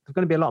there's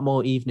going to be a lot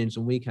more evenings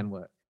and weekend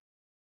work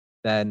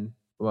than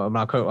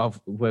I've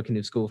working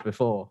in schools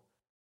before.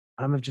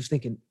 And I'm just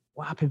thinking,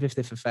 what happens if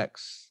this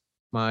affects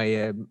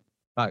my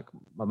my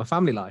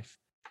family life?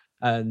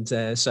 And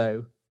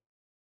so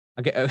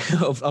I get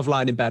of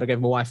lying in bed. I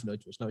gave my wife a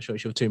nudge, which I'm not sure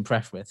she was too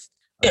impressed with.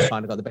 I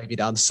finally got the baby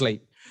down to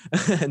sleep,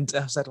 and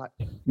I said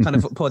kind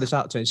of pour this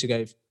out to her, and she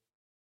gave,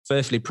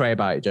 firstly, pray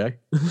about it, Joe,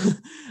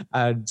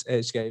 and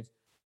she gave,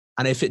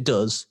 and if it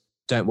does,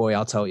 don't worry,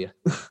 I'll tell you.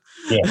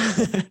 Yeah.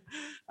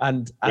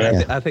 and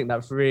I think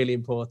that's really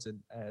important.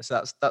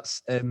 So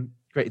that's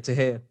great to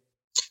hear.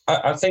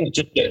 I think,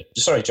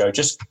 sorry, Joe,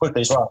 just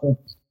quickly as well, I think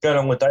going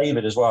on with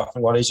David as well, I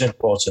think what is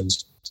important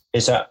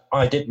is that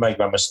I did make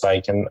that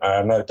mistake, and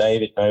I know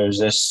David knows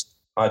this.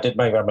 I did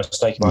make that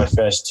mistake in my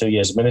first 2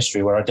 years of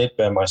ministry where I did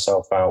burn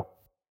myself out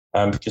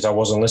because I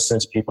wasn't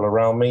listening to people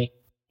around me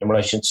in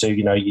relation to,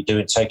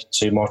 you're taking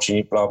too much and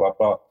you blah, blah,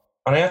 blah.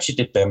 And I actually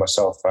did burn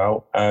myself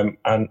out and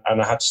I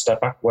had to step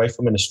back away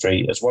from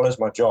ministry as well as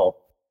my job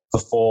for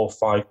 4 or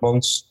 5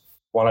 months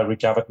while I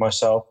regathered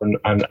myself and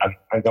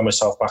got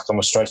myself back on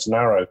the straight and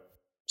narrow.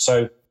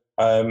 So,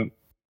 and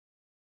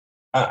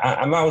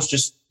that was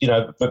just,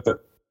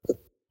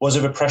 was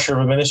it the pressure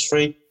of a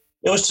ministry?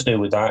 It was to do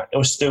with that. It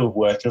was to do with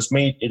work. It was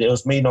me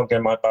not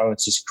getting my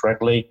balances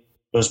correctly.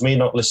 It was me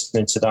not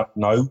listening to that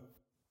no.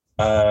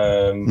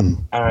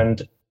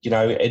 And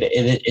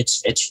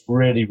it's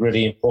really,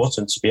 really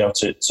important to be able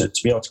to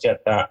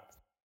get that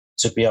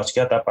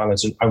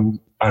balance and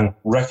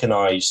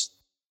recognize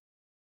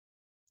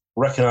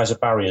the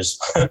barriers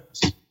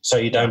so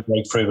you don't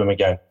break through them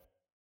again.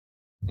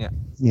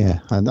 Yeah,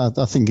 and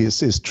I think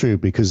it's true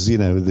because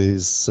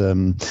there's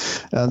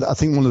I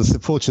think one of the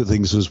fortunate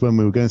things was when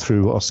we were going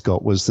through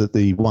Oscott was that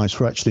the wives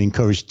were actually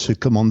encouraged to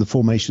come on the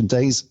formation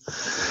days,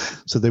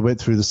 so they went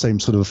through the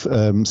same sort of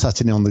sat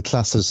in on the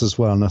classes as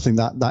well, and I think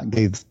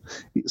that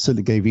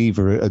certainly gave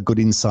Eva a good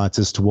insight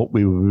as to what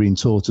we were being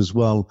taught as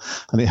well,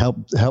 and it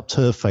helped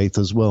her faith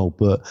as well.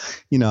 But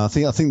I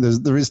think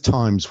there is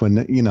times when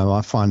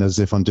I find as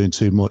if I'm doing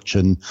too much,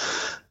 and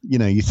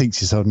you think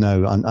to yourself,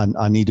 no,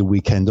 I need a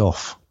weekend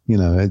off. We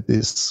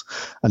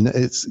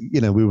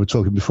were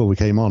talking before we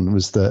came on,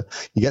 was that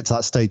you get to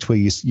that stage where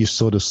you're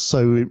sort of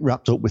so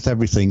wrapped up with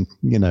everything,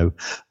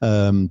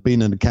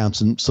 being an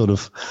accountant, sort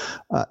of,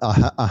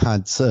 I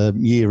had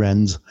year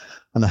end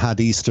and I had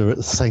Easter at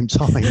the same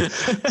time.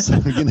 So,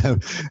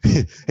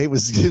 it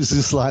was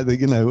just like,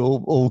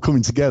 all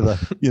coming together,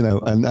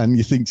 and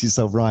you think to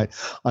yourself, right,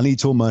 I need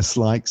to almost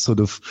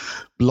sort of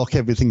block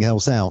everything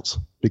else out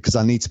because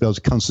I need to be able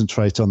to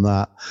concentrate on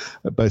that,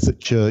 both at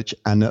church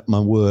and at my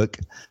work,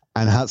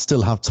 and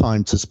still have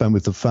time to spend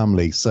with the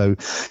family. So,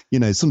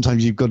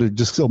 sometimes you've got to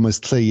just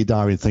almost clear your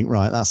diary and think,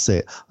 right, that's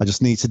it. I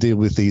just need to deal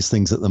with these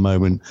things at the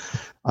moment.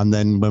 And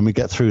then when we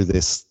get through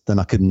this, then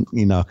I can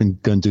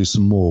go and do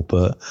some more.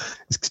 But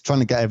it's trying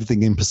to get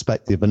everything in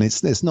perspective, and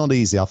it's not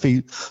easy. I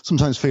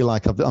sometimes feel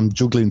like I'm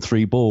juggling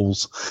 3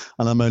 balls,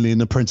 and I'm only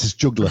an apprentice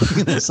juggler.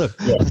 So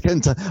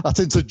I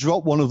tend to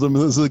drop one of them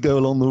as I go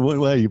along the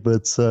way.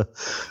 But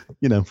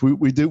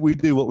we do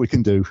what we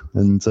can do,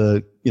 and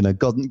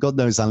God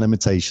knows our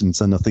limitations,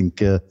 and I think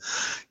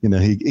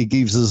He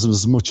gives us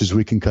as much as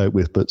we can cope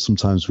with. But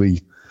sometimes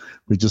we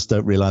just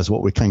don't realise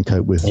what we can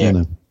cope with.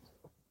 Yeah.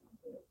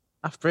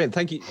 That's brilliant.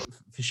 Thank you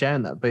for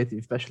sharing that, both of you,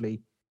 especially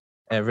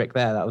Rick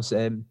there. That was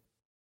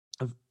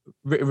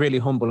really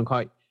humble and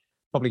quite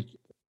probably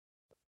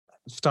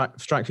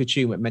strikes a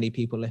tune with many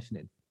people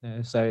listening.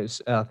 So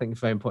it's, I think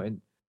it's very important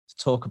to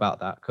talk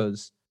about that,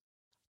 because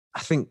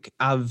I think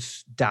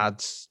as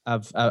dads,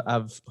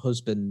 as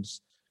husbands,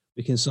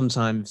 we can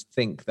sometimes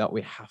think that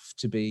we have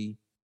to be,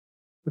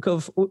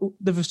 because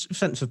there's a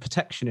sense of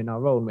protection in our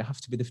role, and we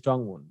have to be the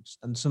strong ones.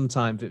 And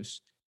sometimes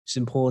it's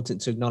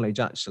important to acknowledge,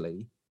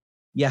 actually,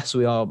 yes,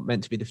 we are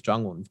meant to be the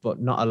strong ones,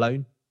 but not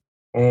alone.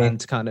 And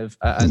to kind of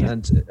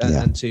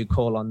and to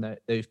call on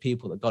those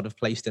people that God have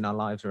placed in our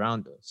lives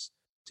around us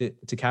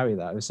to carry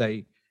that. I would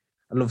say,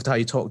 I loved how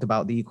you talked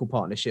about the equal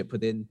partnership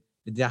within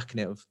the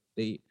diaconate of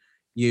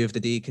you of the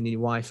deacon and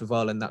your wife as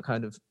well, and that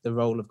kind of the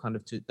role of kind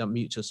of that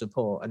mutual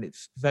support. And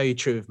it's very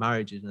true of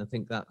marriages, and I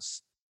think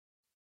that's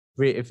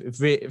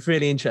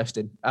really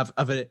interesting. I've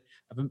a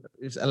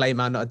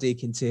layman, not a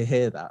deacon, to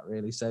hear that,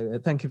 really. So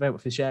thank you very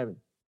much for sharing.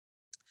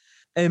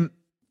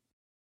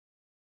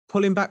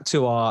 Pulling back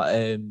to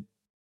our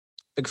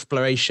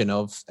exploration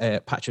of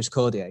Patris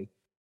Corde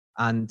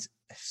and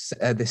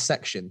this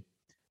section,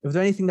 was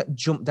there anything that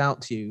jumped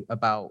out to you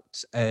about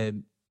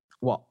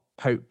what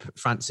Pope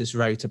Francis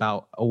wrote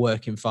about a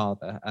working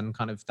father and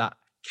kind of that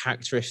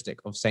characteristic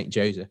of St.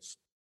 Joseph?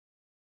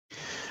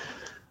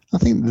 I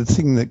think the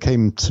thing that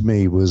came to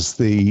me was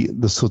the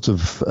sort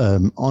of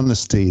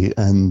honesty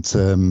and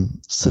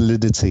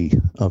solidity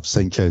of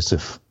St.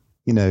 Joseph.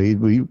 You know,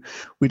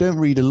 we don't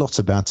read a lot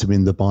about him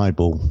in the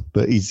Bible,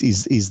 but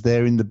he's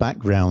there in the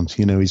background.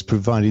 You know, he's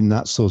providing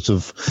that sort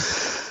of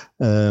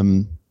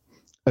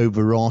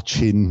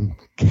overarching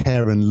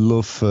care and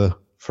love for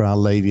Our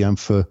Lady and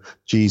for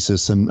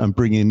Jesus, and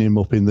bringing him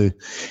up in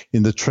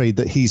the trade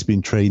that he's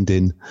been trained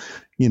in.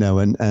 You know,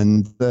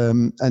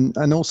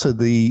 and also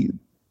the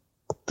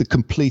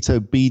complete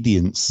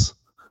obedience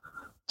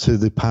to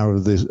the power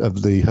of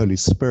the Holy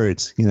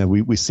Spirit. You know,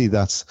 we see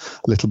that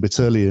a little bit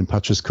earlier in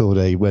Patris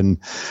Corde when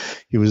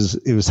he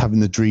was having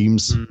the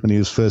dreams when he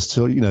was first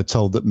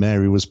told that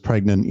Mary was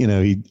pregnant. You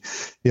know,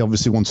 he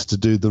obviously wanted to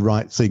do the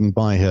right thing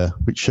by her,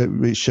 which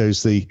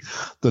shows the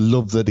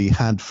love that he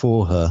had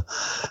for her,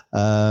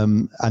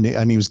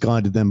 and he was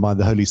guided then by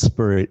the Holy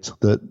Spirit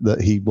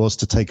that he was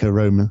to take her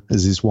home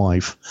as his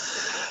wife.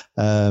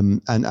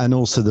 And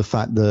also the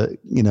fact that,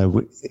 you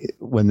know,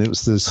 when it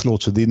was the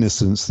slaughter of the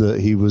innocents, that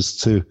he was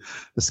to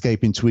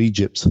escape into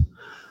Egypt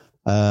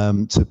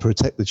to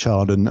protect the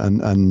child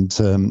and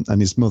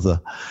his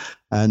mother.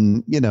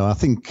 And, you know, I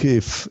think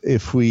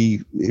if we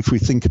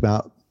think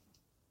about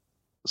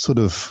sort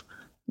of,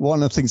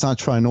 one of the things I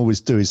try and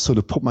always do is sort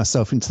of put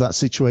myself into that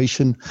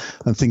situation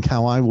and think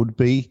how I would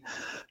be.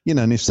 You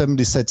know, and if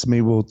somebody said to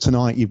me, well,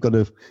 tonight you've got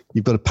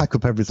to pack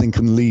up everything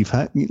and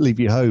leave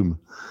your home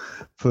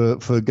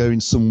for going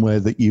somewhere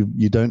that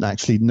you don't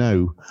actually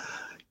know,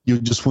 you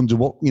just wonder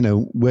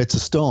where to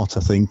start, I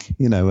think,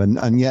 you know,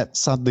 and yet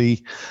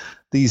sadly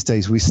these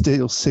days we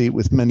still see it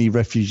with many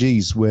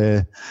refugees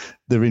where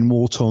they're in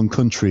war-torn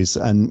countries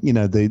and, you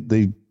know,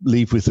 they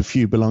leave with a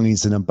few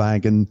belongings in a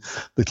bag and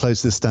the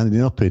clothes they're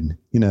standing up in,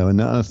 you know,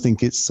 and I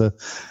think it's a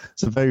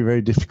very,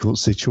 very difficult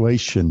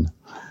situation.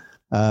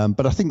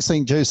 But I think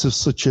St. Joseph's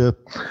such a,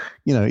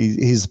 you know,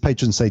 he's a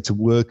patron saint of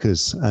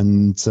workers.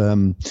 And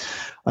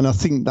I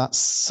think that's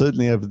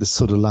certainly over the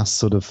sort of last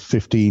sort of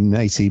 15,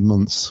 18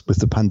 months with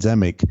the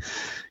pandemic,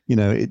 you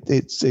know,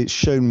 it's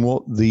shown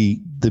what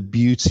the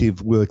beauty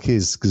of work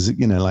is, because,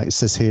 you know, like it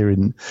says here,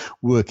 in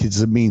work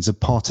is a means of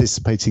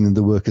participating in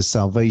the work of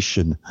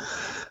salvation,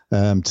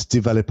 to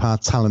develop our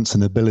talents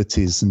and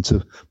abilities and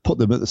to put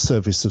them at the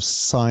service of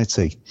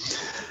society.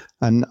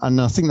 And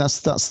I think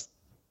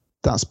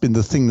that's been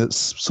the thing that's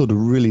sort of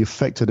really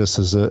affected us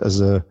as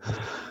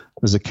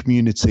a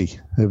community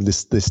over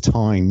this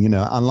time. You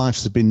know, our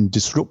lives have been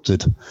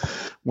disrupted,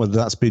 whether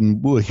that's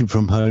been working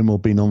from home or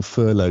being on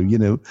furlough. You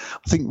know,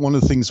 I think one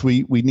of the things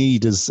we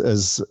need as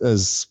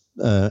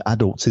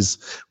adults is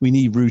we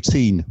need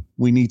routine.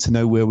 We need to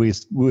know where we're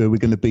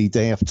going to be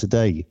day after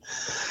day.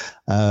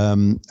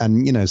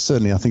 And, you know,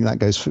 certainly I think that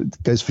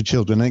goes for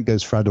children and it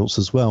goes for adults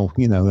as well,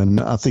 you know, and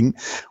I think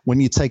when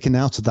you're taken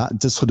out of that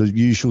just sort of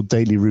usual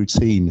daily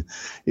routine,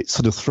 it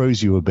sort of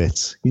throws you a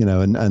bit, you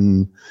know,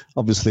 and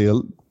obviously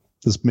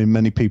there's been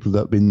many people that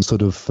have been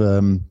sort of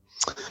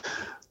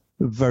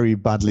very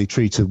badly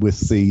treated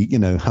with the, you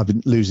know,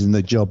 losing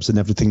their jobs and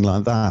everything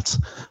like that.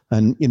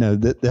 And, you know,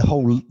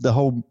 the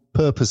whole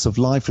purpose of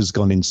life has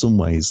gone in some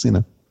ways, you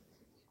know.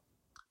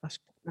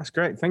 That's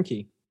great. Thank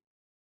you.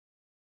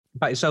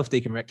 About yourself,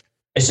 Deacon Rick.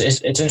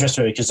 It's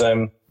interesting because I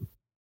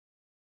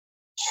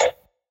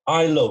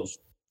love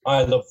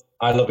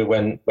it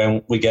when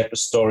we get the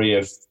story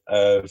of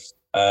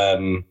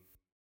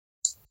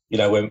you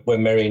know,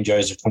 when Mary and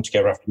Joseph come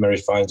together after Mary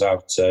finds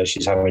out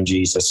she's having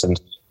Jesus,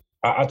 and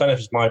I don't know if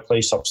it's my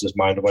police officer's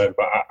mind or whatever,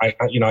 but I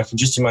can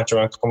just imagine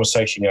our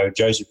conversation. You know,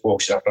 Joseph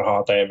walks in after a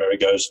hard day and Mary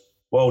goes,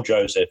 "Well,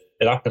 Joseph,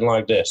 it happened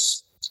like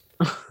this,"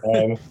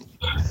 you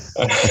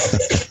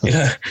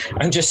know,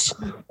 and just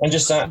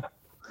that.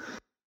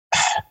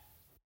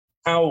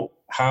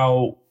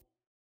 How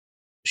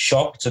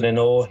shocked and in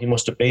awe he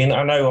must have been.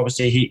 I know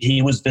obviously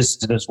he was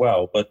visited as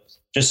well, but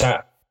just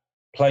that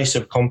place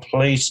of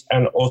complete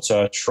and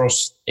utter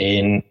trust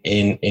in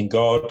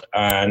God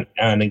and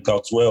in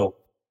God's will.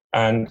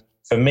 And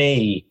for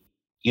me,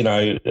 you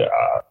know,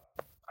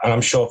 and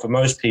I'm sure for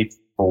most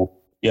people,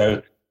 you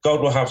know,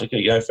 God will have to,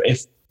 you know,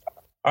 if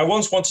I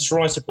once wanted to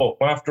write a book,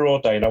 when after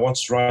ordained, I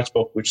wanted to write a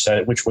book which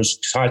was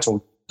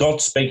titled "God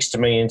Speaks to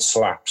Me in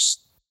Slaps."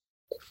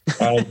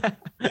 And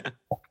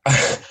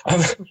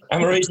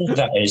the reason for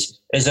that is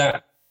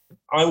that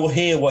I will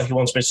hear what he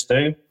wants me to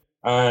do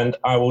and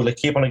I will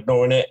keep on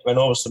ignoring it, and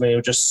all of a sudden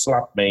he'll just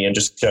slap me and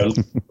just go,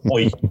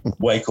 "Oi,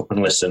 wake up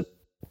and listen."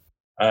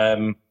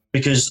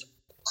 Because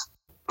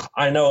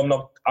I know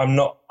I'm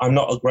not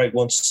a great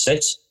one to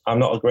sit. I'm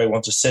not a great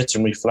one to sit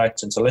and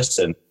reflect and to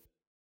listen.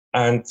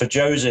 And for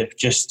Joseph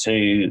just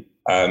to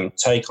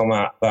take on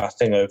that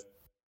thing of,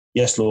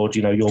 "Yes, Lord,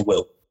 you know, your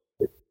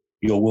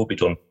will be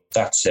done."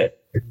 That's it.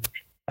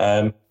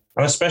 And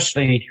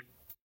especially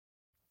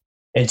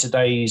in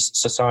today's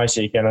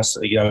society, again, I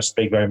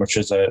speak very much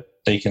as a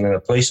deacon and a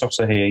police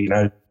officer here, you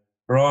know,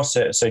 there are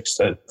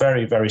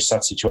very, very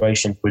sad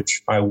situations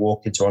which I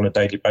walk into on a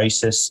daily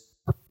basis.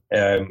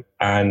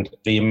 and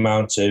the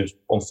amount of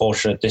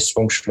unfortunate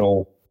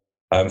dysfunctional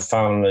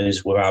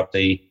families without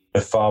the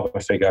father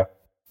figure.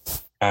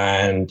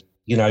 And,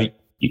 you know,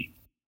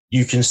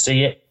 you can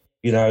see it,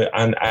 you know,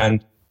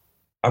 and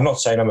I'm not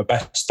saying I'm a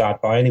best dad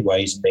by any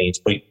ways and means,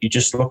 but you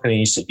just look at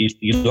these,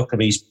 you look at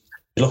these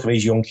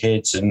young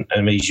kids and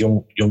these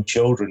young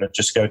children and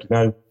just go,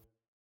 no,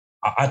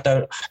 I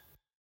don't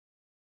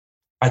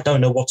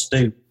know what to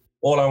do.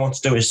 All I want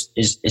to do is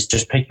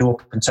just pick you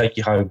up and take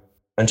you home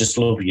and just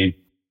love you,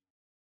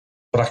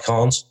 but I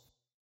can't.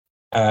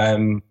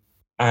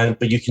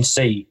 But you can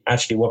see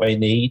actually what they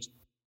need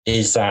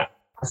is that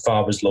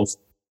father's love,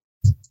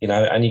 you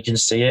know, and you can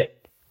see it.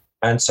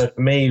 And so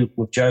for me,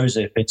 with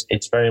Joseph,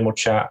 it's very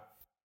much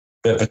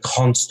the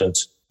constant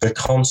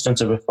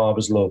of a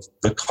father's love,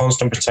 the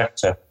constant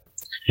protector.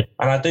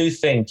 And I do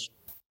think,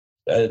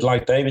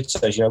 like David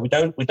says, you know, we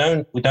don't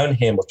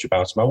hear much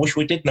about him. I wish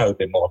we did know a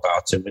bit more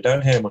about him. We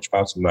don't hear much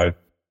about him though.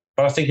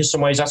 But I think in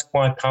some ways that's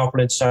quite powerful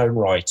in its own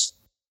right.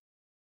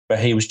 But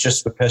he was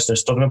just the person who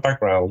stood in the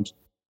background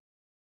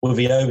with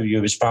the overview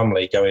of his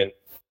family going,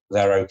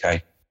 they're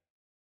okay.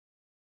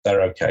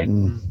 They're okay.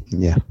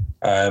 Yeah.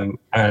 And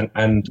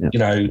you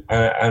know,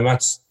 and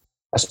that's,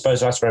 I suppose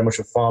that's very much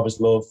a father's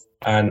love.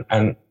 And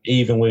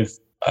even with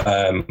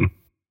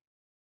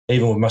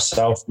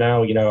myself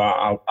now, you know,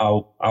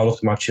 I'll look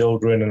at my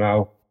children and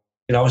I'll,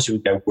 you know, obviously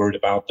we get worried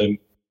about them,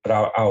 but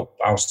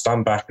I'll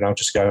stand back and I'll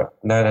just go,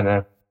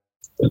 no,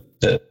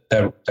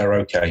 they're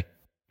okay.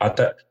 I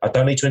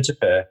don't need to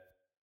interfere.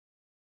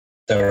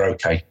 They're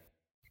okay.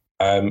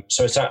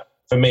 So it's that,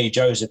 for me,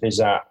 Joseph is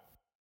that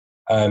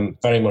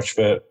very much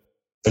the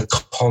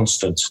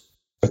constant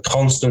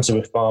of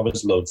a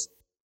father's love.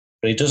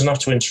 But he doesn't have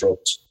to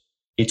interrupt.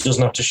 He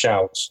doesn't have to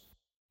shout.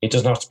 He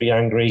doesn't have to be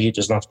angry. He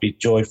doesn't have to be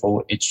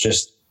joyful. It's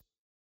just,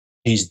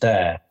 he's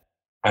there.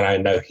 And I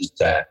know he's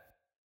there.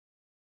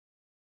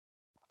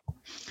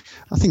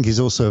 I think he's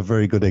also a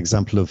very good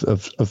example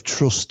of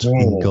trust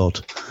in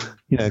God,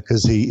 you know,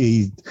 because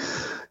he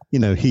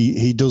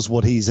does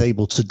what he's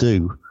able to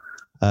do,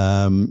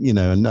 you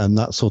know, and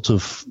that sort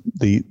of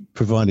the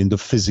providing the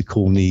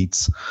physical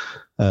needs.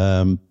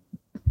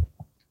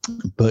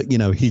 But, you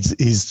know,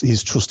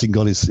 his trust in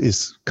God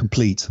is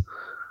complete,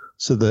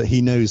 so that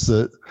he knows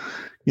that,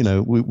 you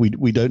know,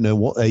 we don't know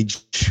what age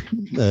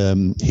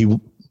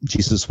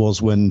Jesus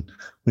was when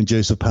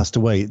Joseph passed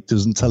away. It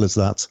doesn't tell us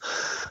that.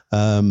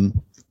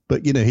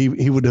 But, you know,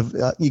 he would have,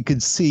 you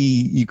could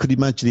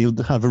imagine he would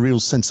have a real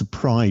sense of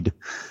pride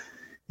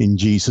in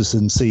Jesus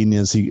and seeing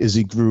as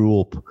he grew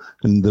up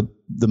and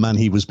the man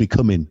he was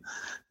becoming,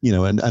 you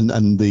know, and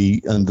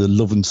the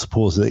love and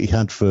support that he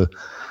had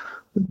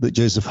that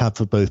Joseph had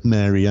for both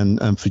Mary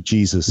and for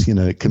Jesus. You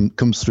know, it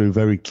comes through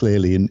very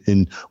clearly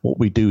in what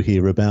we do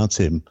hear about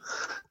him,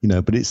 you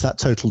know, but it's that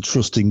total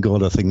trust in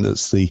God, I think,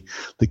 that's the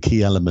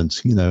key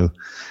element. You know,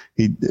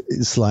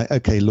 it's like,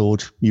 okay,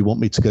 Lord, you want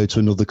me to go to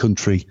another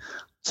country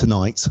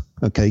tonight?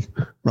 Okay,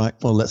 right,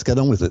 well, let's get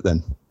on with it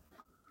then.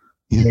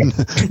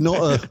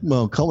 Not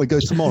well, can't we go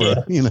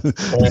tomorrow? You know,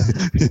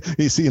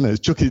 it's, you know,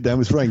 it's chucking it down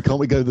with rain. Can't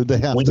we go the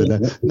day after?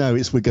 No,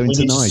 it's we're going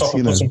tonight. Stop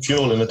and put some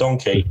fuel in the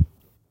donkey.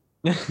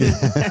 A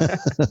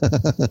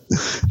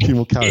few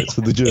more carrots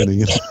for the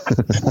journey.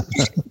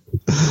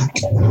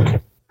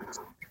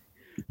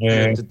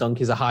 The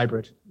donkey's a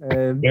hybrid.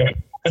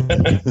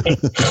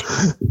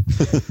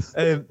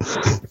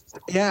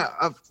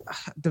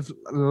 There's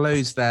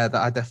loads there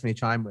that I definitely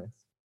chime with,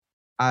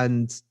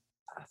 and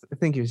I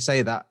think if you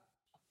say that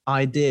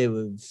idea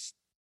of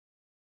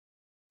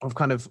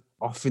kind of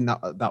offering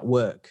that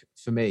work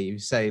for me, you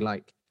say,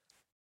 like,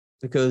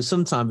 because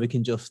sometimes we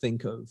can just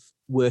think of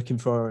working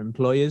for our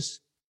employers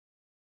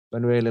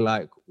when really,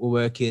 like, we're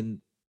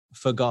working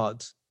for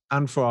God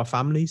and for our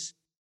families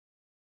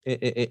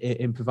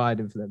in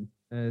providing for them.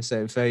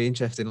 So very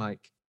interesting,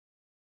 like,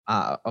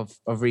 of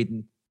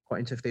reading quite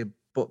interesting a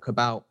book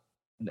about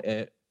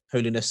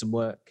holiness and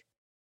work.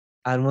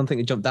 And one thing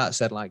that jumped out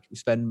said, like, we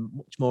spend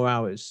much more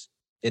hours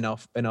in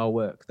our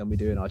work than we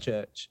do in our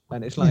church.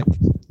 And it's like,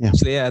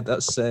 actually,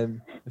 that's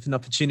it's an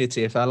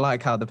opportunity. If I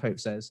like how the Pope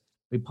says,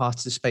 we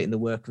participate in the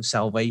work of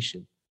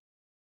salvation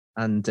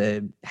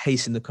and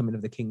hasten the coming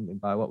of the kingdom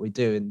by what we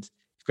do. And it's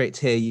great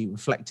to hear you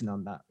reflecting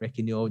on that, Rick,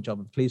 in your job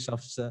of police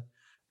officer.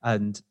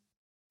 And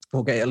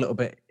we'll get a little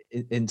bit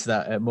into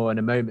that more in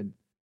a moment.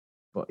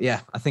 But yeah,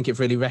 I think it's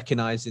really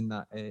recognizing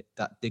that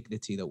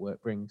dignity that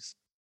work brings.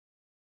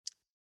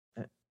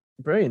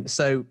 Brilliant.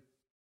 So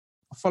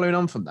following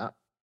on from that,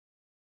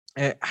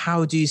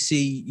 how do you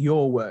see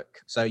your work,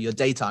 so your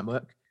daytime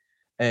work,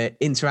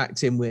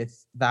 interacting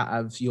with that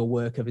of your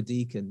work of a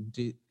deacon?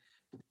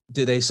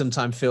 Do they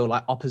sometimes feel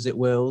like opposite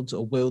worlds,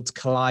 or worlds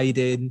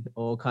colliding,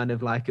 or kind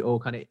of like it all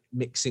kind of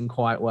mixing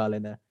quite well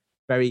in a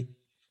very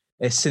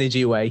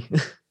synergy way?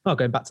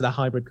 Going back to the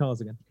hybrid cars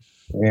again.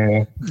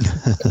 Yeah.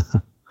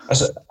 I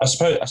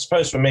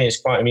suppose for me it's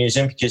quite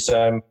amusing because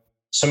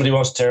somebody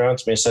once turned around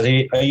to me and said,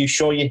 "Are you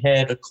sure you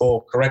heard the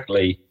call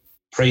correctly?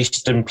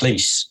 Priest and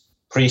police."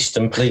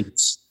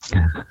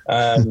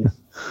 And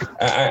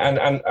And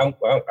I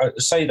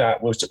say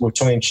that with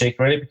tongue in cheek,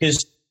 really,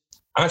 because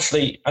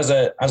actually, as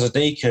a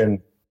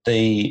deacon,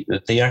 the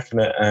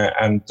diaconate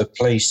and the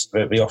police,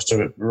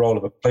 the role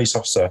of a police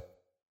officer,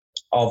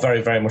 are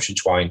very, very much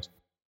entwined.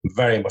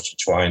 Very much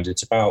entwined.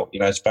 It's about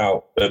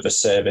the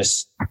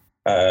service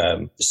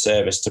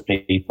to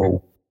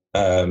people,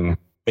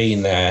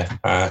 being there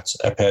at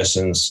a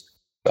person's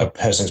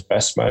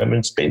best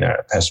moments, being there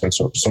at a person's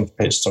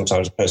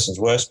sometimes a person's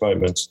worst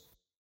moments.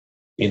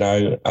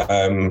 And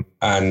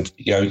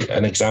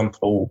an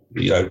example,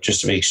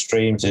 just to be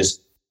extremes, is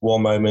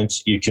one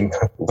moment you can,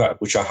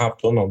 which I have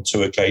done on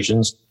 2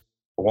 occasions.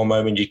 One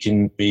moment you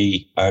can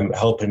be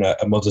helping a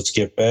mother to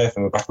give birth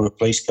in the back of a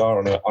police car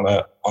on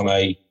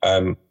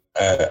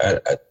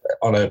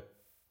a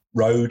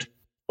road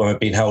when I've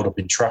been held up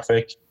in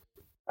traffic,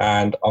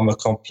 and on the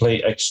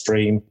complete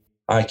extreme,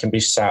 I can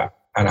be sat,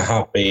 and I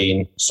have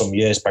been some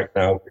years back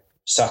now,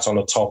 sat on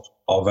the top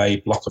of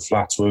a block of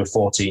flats with a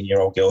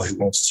 14-year-old girl who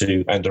wants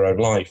to end her own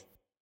life.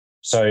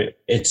 So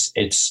it's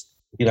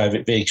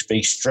the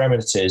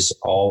extremities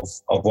of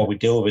what we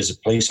deal with as a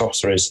police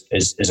officer is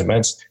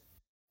immense.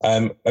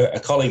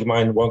 A colleague of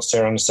mine once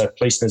turned around and said,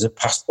 policing is a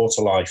passport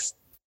to life,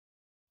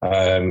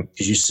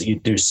 because you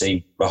do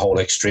see the whole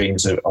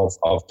extremes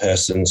of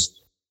persons.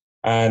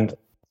 And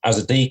as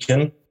a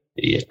deacon,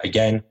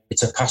 again,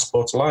 it's a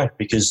passport to life,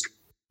 because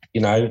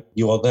you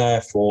are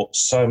there for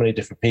so many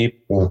different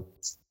people,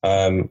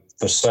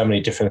 for so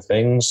many different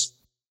things.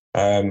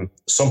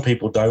 Some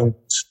people don't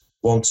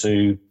want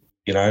to,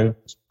 I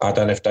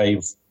don't know if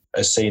Dave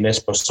has seen this,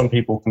 but some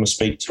people come and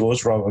speak to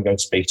us rather than going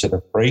to speak to the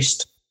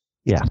priest.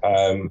 Yeah.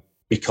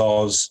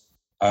 Because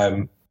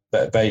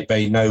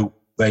they know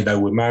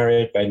we're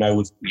married. They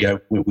know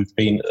we've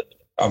been.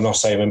 I'm not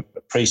saying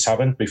priests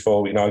haven't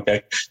before.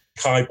 Get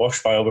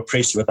kiboshed by other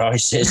priests with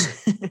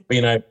diocese.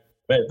 But,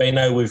 they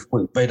know we've.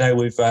 We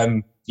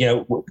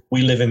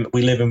live in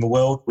the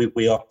world.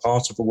 We are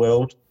part of the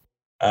world.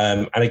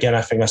 And again,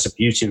 I think that's the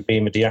beauty of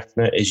being a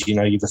diaconate is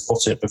you're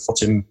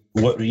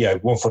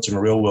one foot in the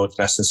real world,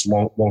 in essence,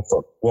 one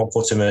foot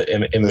in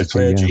the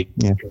clergy.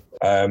 Yeah.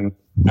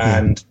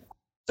 And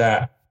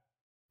that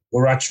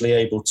we're actually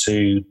able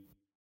to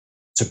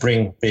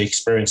bring the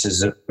experiences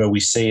that we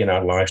see in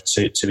our life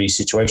to these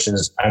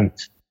situations. And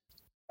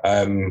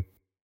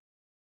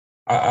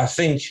I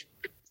think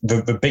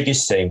the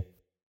biggest thing,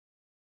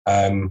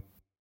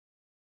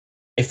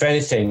 if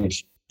anything,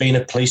 being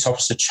a police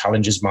officer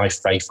challenges my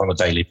faith on a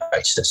daily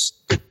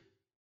basis.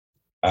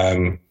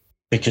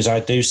 Because I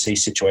do see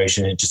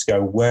situations and just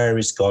go, where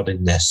is God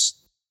in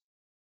this?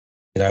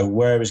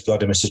 Where is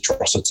God in this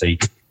atrocity?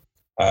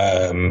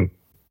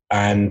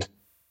 And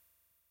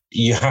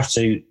you have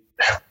to,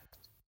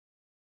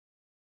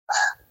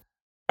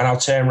 and I'll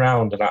turn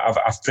around, and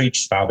I've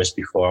preached about this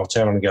before. I'll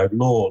turn around and go,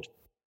 Lord,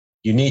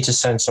 you need to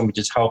send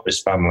somebody to help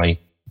this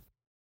family.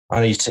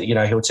 And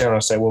he'll turn around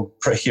and say, well,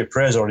 your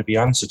prayer's already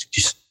been answered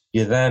because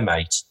you're there,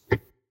 mate.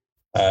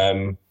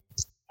 And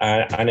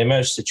in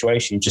most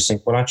situations, you just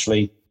think, well,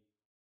 actually,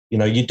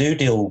 you do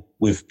deal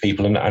with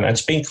people, and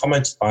it's been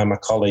commented by my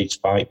colleagues,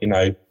 but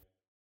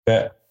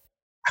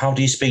how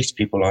do you speak to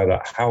people like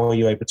that? How are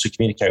you able to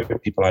communicate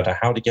with people like that?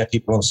 How do you get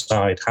people on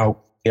side?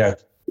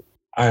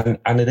 And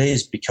it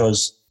is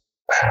because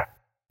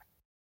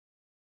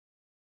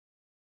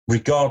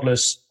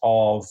regardless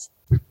of,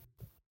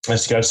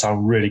 it's going to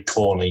sound really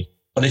corny,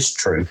 but it's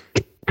true.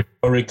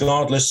 But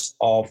regardless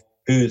of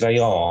who they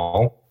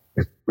are,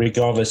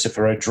 regardless if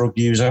they're a drug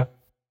user,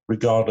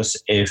 regardless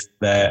if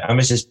they're, and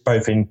this is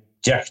both in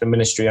diaconate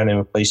ministry and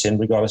in policing,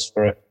 regardless if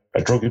they're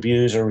a drug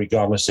abuser,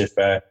 regardless if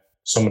they're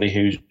somebody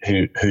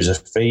who's a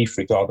thief,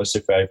 regardless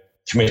if they've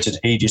committed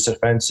hideous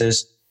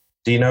offences,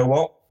 do you know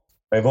what?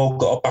 They've all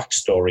got a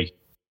backstory.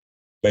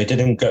 They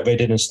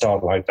didn't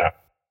start like that.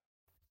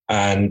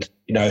 And,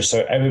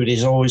 so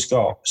everybody's always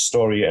got a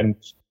story. And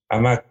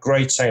that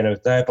great saying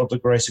of there, but the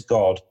grace of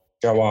God,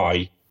 go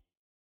I,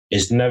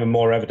 is never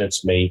more evident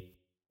to me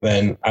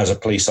than as a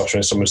police officer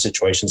in some of the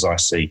situations I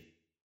see.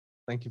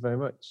 Thank you very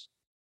much.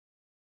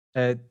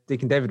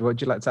 Deacon David, what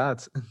would you like to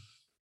add?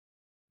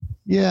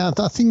 Yeah,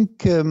 I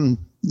think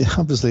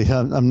obviously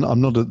I'm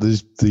not at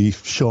the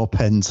sharp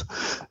end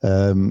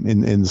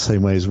in the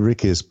same way as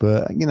Rick is,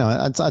 but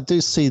I do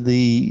see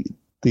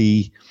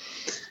the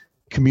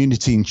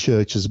community in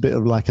church as a bit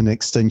of like an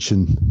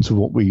extension to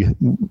what we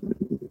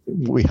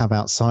have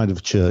outside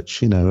of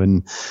church,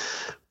 and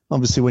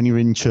obviously when you're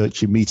in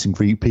church, you meet and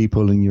greet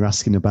people and you're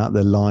asking about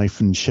their life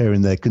and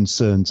sharing their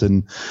concerns.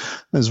 And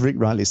as Rick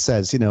rightly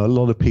says, a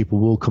lot of people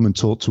will come and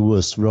talk to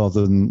us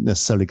rather than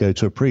necessarily go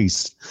to a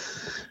priest,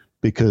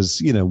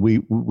 because,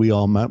 we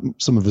are,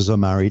 some of us are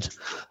married,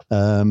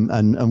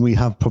 and we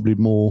have probably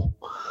more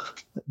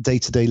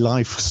day-to-day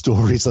life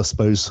stories, I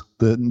suppose,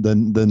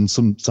 than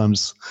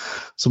sometimes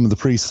some of the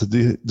priests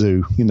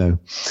do.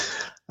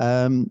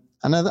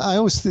 And I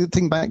always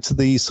think back to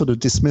the sort of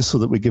dismissal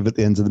that we give at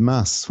the end of the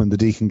Mass when the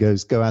deacon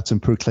goes, go out and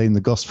proclaim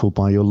the gospel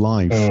by your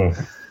life.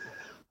 And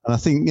I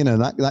think,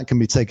 that can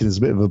be taken as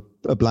a bit of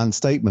a bland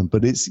statement,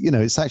 but it's,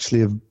 it's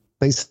actually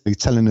basically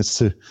telling us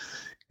to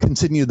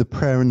continue the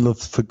prayer and love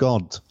for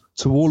God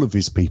to all of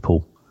his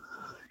people.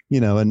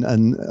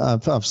 And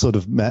I've sort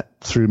of met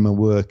through my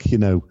work,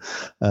 a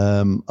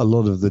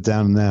lot of the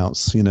down and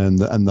outs, and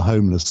the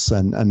homeless,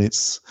 and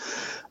it's,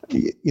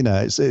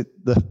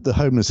 the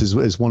homeless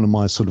is one of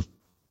my sort of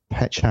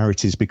pet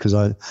charities, because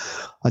I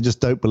just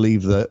don't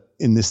believe that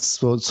in this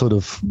sort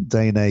of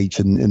day and age,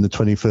 and in the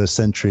 21st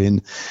century,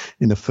 in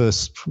a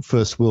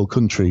first world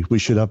country, we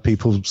should have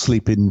people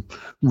sleeping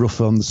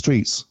rough on the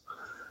streets.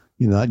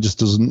 That just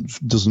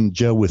doesn't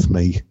gel with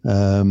me.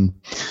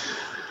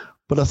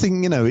 But I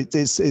think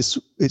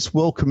it's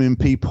welcoming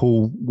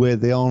people where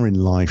they are in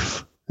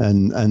life,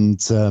 and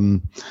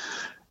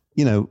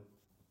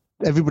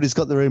everybody's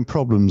got their own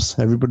problems,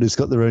 everybody's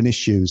got their own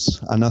issues,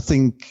 and I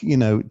think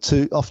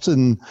too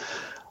often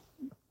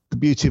the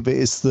beauty of it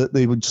is that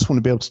they would just want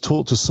to be able to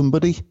talk to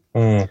somebody,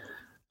 and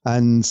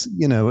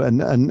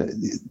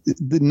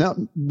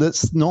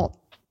that's not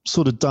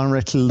sort of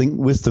directly linked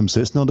with them. So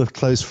it's not a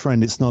close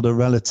friend, it's not a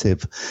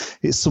relative,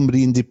 it's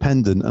somebody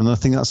independent. And I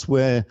think that's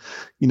where,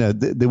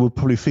 they will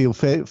probably feel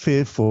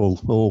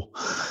fearful, or,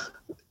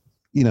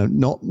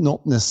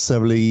 not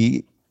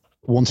necessarily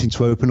wanting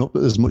to open up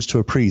as much to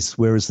a priest,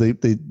 whereas they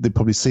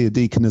probably see a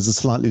deacon as a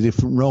slightly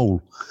different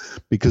role,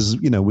 because,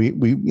 we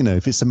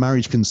if it's a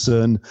marriage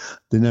concern,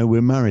 they know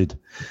we're married.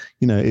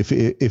 If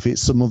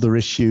it's some other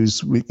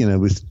issues,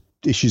 with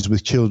issues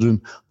with children,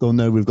 they'll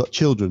know we've got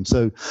children.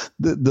 So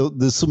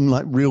there's some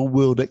like real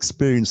world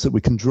experience that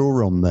we can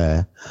draw on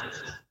there.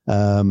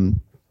 And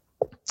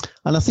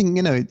I think,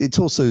 it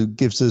also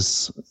gives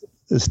us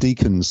as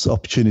deacons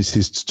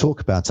opportunities to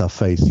talk about our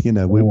faith.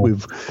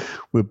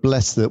 We're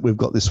blessed that we've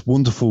got this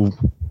wonderful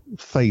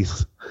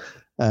faith,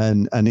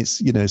 and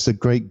it's, it's a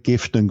great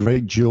gift and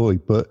great joy,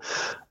 but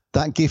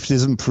that gift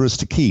isn't for us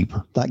to keep.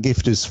 That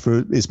gift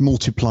is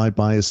multiplied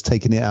by us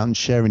taking it out and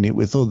sharing it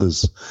with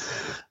others.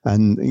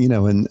 And,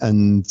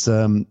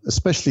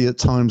 especially at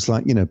times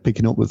like,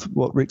 picking up with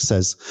what Rick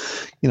says,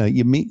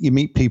 you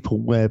meet people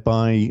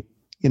whereby,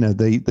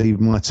 they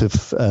might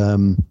have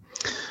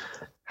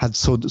had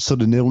sort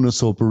of an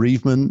illness or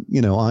bereavement.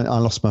 I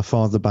lost my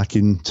father back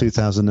in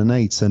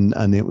 2008,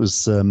 and it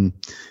was a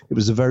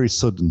very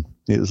sudden.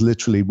 It was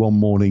literally one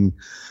morning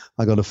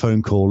I got a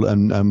phone call,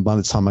 and by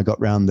the time I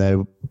got round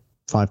there,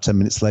 5-10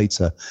 minutes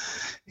later,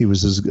 he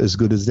was as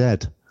good as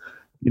dead.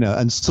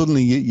 And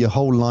suddenly your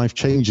whole life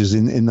changes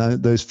in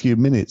those few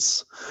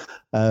minutes.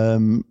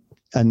 And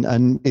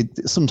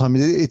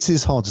sometimes it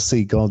is hard to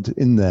see God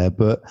in there,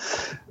 but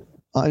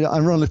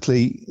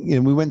ironically,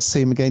 we went to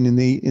see him again in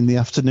the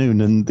afternoon,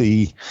 and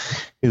it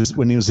was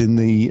when he was in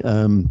the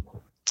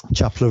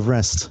chapel of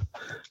rest,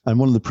 and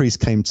one of the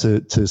priests came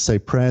to say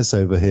prayers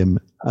over him,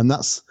 and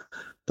that's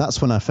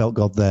when I felt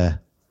God there.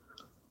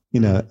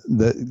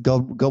 That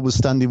God was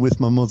standing with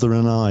my mother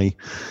and I,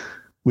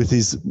 with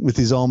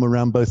his arm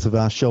around both of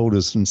our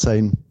shoulders and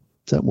saying,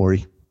 "Don't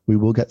worry, we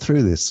will get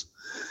through this."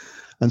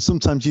 And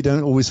sometimes you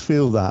don't always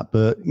feel that,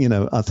 but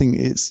I think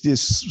it's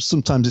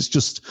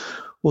just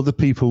other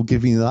people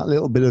giving you that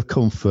little bit of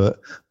comfort,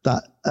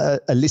 that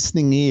a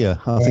listening ear.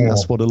 I think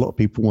that's what a lot of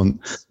people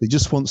want. They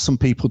just want some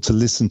people to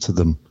listen to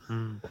them,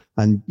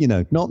 and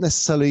not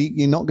necessarily,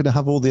 you're not going to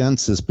have all the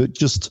answers, but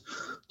just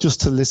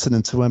to listen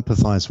and to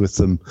empathize with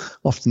them.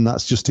 Often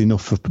that's just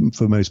enough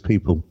for most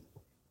people.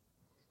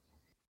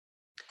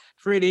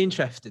 It's really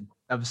interesting.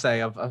 I would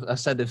say, I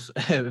said this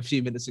a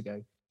few minutes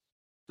ago,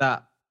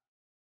 that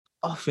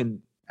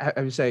often, I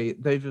would say,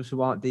 those of us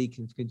who aren't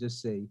deacons can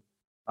just see,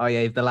 oh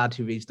yeah, the lad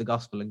who reads the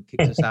gospel and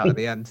kicks us out at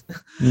the end.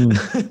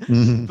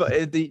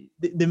 But the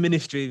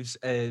ministry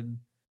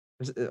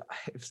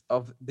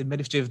of the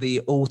ministry of the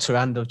altar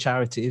and of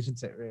charity,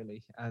 isn't it,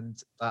 really?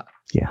 And that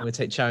we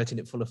take charity in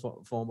its full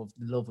form of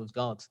the love of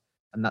God,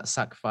 and that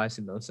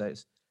sacrificing those. So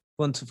it's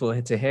wonderful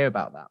to hear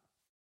about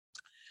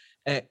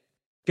that.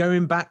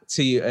 Going back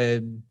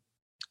to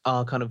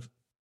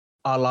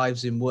our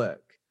lives in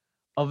work,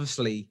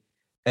 obviously,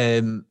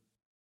 for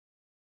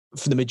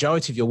the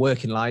majority of your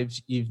working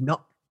lives, you've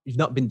not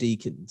been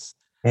deacons.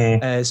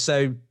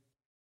 So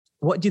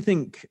what do you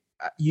think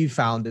you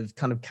found of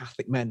kind of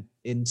Catholic men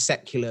in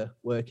secular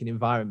working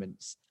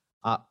environments?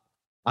 I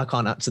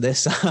can't answer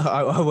this.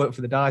 I worked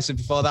for the diocese.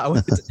 Before that, I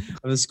was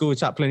a school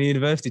chaplain and a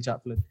university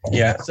chaplain.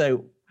 Yeah.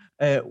 So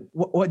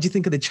what do you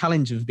think of the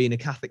challenge of being a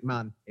Catholic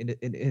man in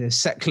a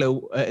secular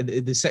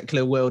in the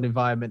secular world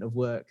environment of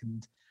work,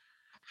 and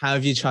how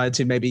have you tried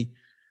to maybe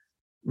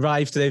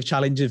rise to those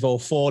challenges, or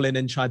fall in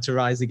and tried to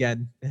rise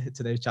again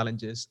to those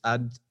challenges?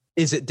 And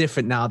is it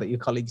different now that your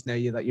colleagues know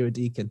you, that you're a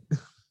deacon?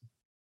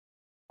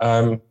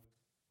 For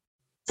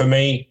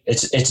me,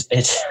 it's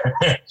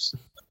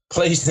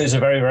Policing is a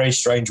very, very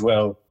strange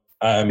world.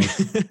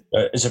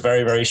 It's a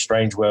very, very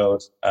strange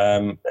world.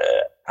 And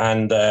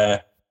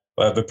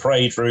the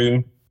parade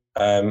room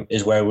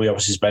is where we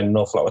obviously spend an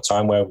awful lot of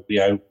time, where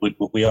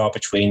we are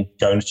between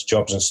going to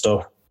jobs and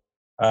stuff.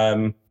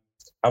 I've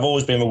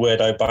always been a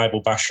weirdo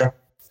Bible basher,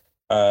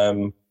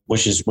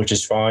 which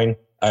is fine.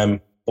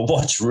 But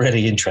what's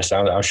really interesting,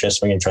 I'll share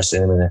something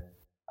interesting in a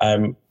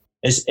minute,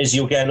 is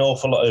you'll get an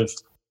awful lot of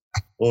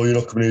oh, you're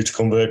not coming here to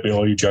convert me,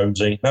 are you,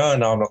 Jonesy? No, I'm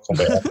not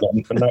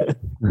converting.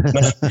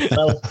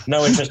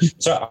 No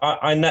interest. So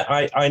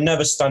I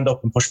never stand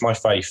up and push my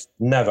faith,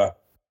 never.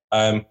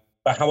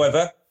 But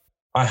however,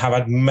 I have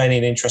had many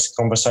an interesting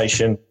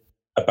conversation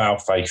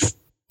about faith,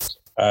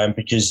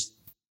 because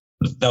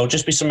there'll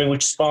just be something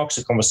which sparks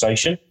a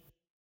conversation,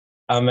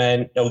 and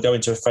then it'll go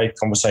into a faith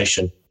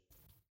conversation.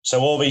 So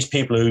all these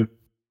people who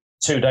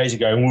 2 days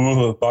ago,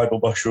 Bible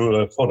bush,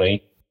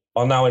 funny,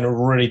 are now in a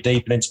really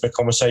deep and intimate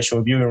conversation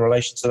with you in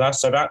relation to that.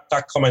 So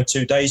that comment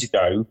 2 days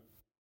ago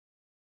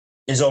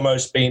is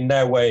almost been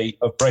their way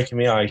of breaking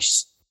the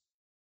ice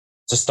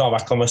to start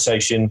that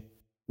conversation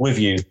with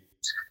you.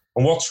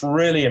 And what's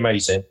really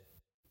amazing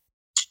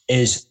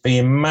is the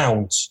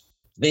amount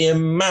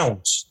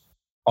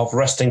of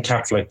resting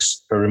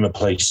Catholics who are in the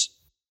police.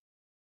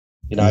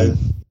 You know,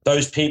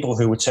 those people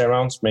who would turn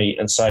around to me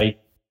and say,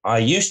 I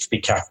used to be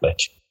Catholic.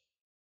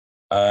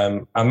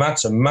 And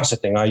that's a massive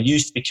thing. I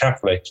used to be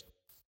Catholic.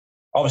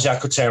 Obviously, I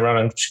could turn around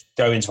and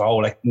go into a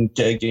whole,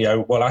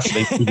 well,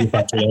 actually,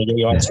 what's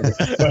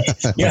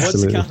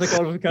Catholic,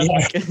 all of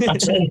Catholic?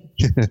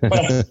 Yeah,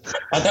 but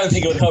I don't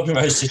think it would help in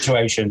those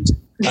situations.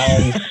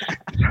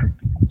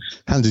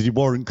 Handed your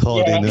warrant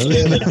card in.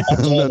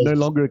 Absolutely. No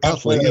longer a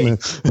Catholic.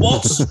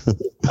 What?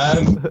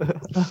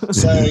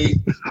 So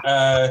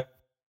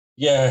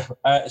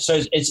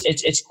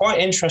it's quite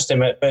interesting,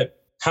 but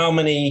how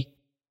many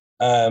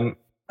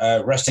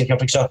resting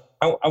Catholics are,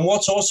 and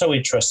what's also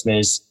interesting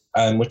is,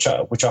 which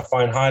I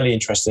find highly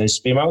interesting, is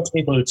the amount of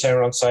people who turn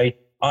around and say,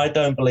 I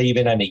don't believe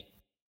in anything.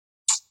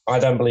 I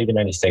don't believe in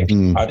anything.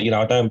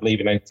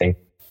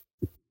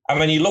 And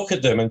when you look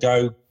at them and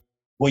go,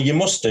 well, you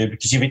must do,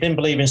 because if you didn't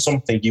believe in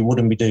something, you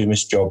wouldn't be doing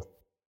this job.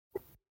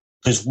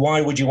 Because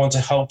why would you want to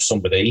help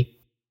somebody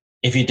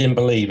if you didn't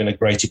believe in a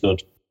greater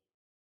good?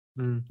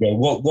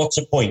 What's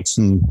the point?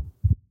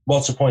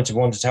 What's the point of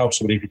wanting to help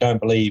somebody if you don't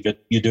believe that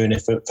you're doing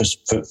it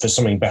for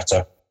something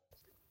better?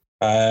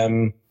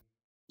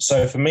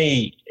 So for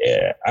me,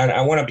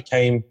 and when I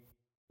became,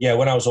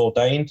 when I was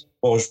ordained,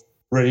 what was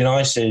really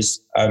nice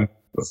is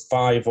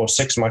 5 or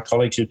 6 of my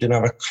colleagues who didn't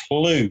have a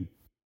clue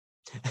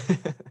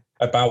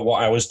about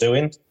what I was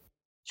doing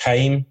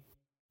came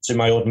to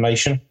my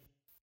ordination.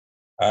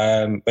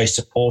 They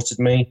supported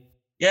me.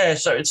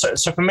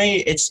 So for me,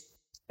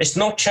 it's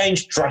not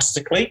changed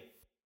drastically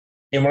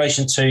in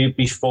relation to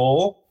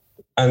before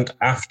and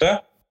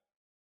after,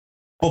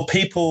 but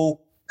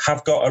people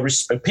have got a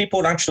respect.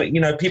 People actually,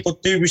 people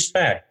do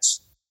respect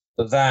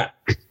that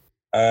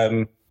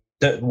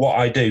what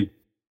I do,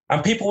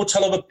 and people will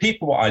tell other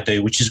people what I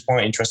do, which is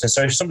quite interesting.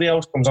 So if somebody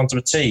else comes onto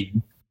a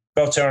team,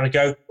 they'll turn around and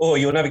go, "Oh,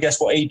 you'll never guess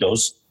what he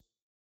does,"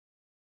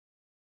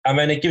 and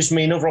then it gives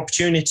me another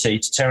opportunity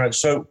to turn around.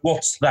 So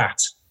what's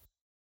that?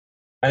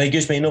 And it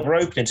gives me another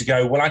opening to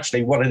go, well,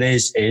 actually, what it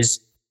is,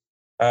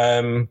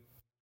 and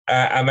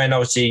then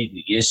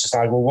obviously it's just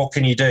like, well, what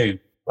can you do?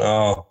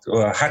 Oh,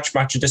 hatch,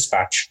 match, and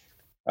dispatch.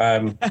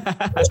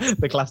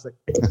 The classic.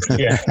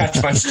 Yeah,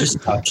 hatch, match,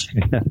 dispatch.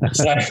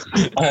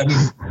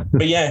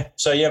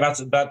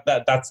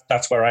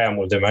 That's where I am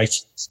with it,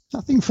 mate.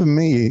 I think for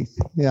me,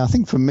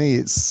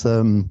 it's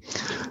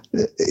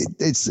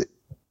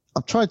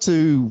I've tried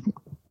to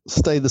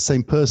stay the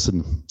same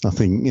person. I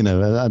think,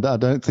 I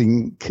don't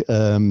think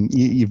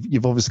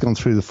you've obviously gone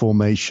through the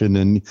formation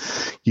and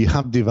you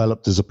have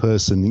developed as a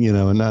person,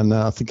 and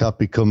I think I've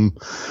become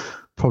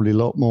probably a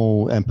lot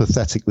more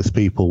empathetic with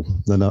people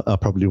than I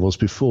probably was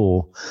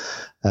before.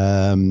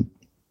 And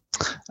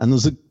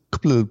there's a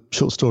couple of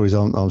short stories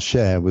I'll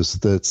share. Was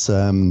that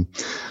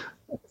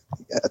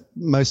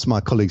most of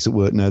my colleagues at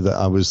work know that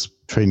I was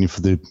training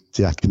for the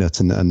diaconate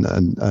and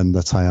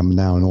that I am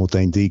now an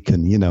ordained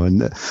deacon,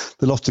 and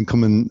they'll often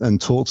come and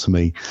talk to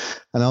me.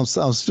 And I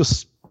was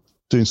just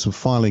doing some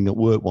filing at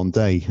work one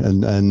day,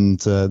 and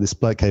this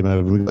bloke came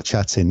over and we got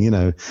chatting,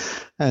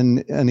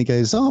 and he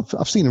goes, "Oh,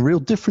 I've seen a real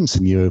difference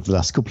in you over the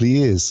last couple of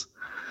years."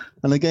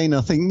 And again,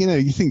 I think, you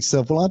think to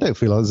yourself, well, I don't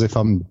feel as if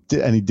I'm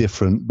any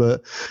different.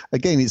 But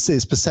again,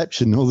 it's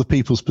perception, other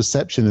people's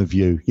perception of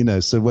you,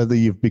 so whether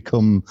you've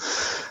become,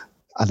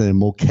 I don't know,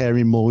 more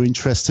caring, more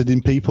interested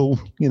in people,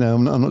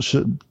 I'm not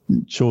sure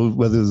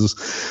whether there's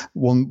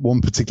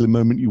one particular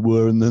moment you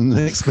were and then the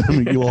next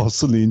moment you are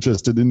suddenly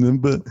interested in them.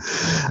 But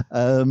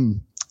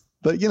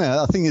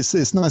I think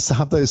it's nice to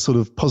have those sort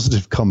of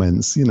positive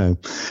comments, and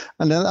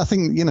I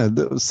think,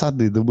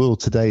 sadly the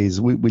world today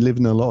is we live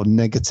in a lot of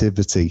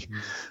negativity,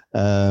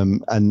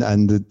 and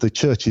the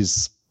church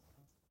is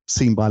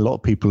seen by a lot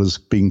of people as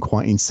being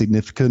quite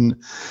insignificant,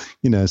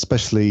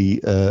 especially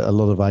a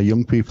lot of our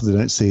young people. They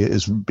don't see it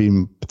as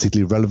being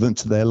particularly relevant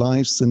to their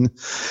lives. And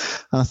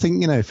I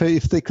think,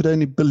 if they could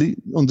only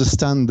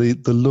understand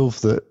the love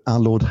that our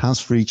Lord has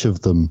for each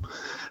of them,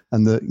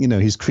 and that,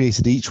 he's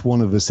created each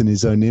one of us in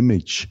his own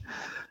image,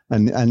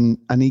 and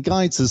he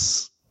guides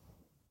us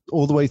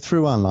all the way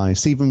through our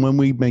lives, even when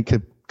we make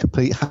a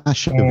complete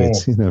hash of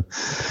it,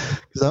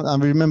 Because I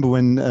remember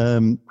when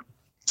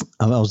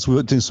I was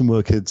doing some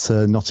work at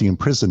Nottingham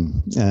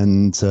prison,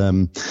 and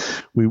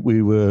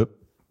we were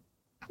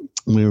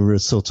we were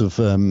sort of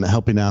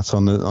helping out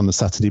on a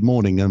Saturday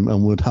morning,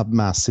 and would have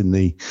mass in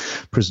the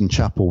prison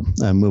chapel,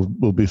 and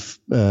we'll be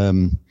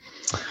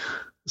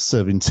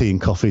serving tea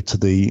and coffee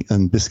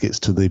and biscuits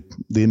to the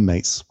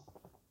inmates.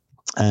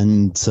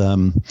 And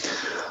there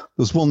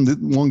was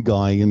one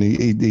guy, and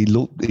he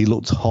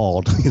looked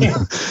hard, you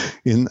know,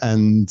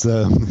 and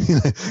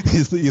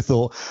you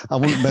thought, I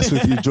wouldn't mess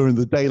with you during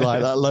the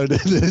daylight, that alone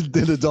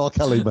in a dark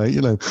alley, mate,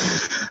 you know.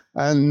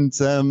 And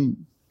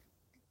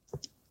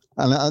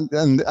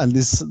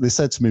they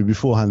said to me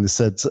beforehand, they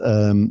said,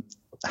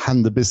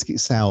 hand the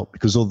biscuits out,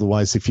 because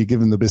otherwise, if you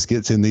give them the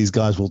biscuits in, these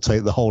guys will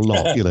take the whole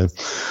lot, you know.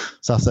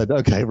 So I said,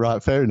 okay,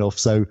 right, fair enough.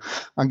 So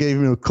I gave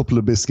him a couple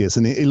of biscuits,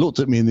 and he looked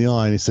at me in the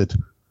eye and he said,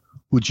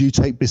 would you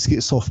take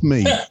biscuits off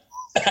me? It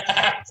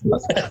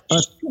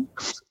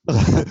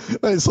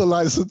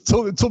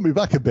took me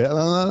back a bit,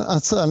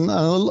 and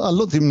I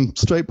looked him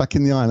straight back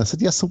in the eye and I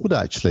said, yes, I would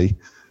actually.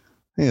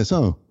 He goes,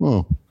 oh.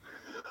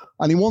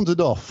 And he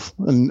wandered off,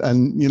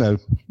 and you know,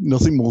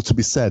 nothing more to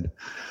be said.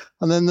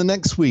 And then the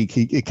next week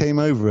he came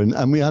over,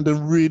 and we had a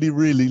really,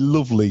 really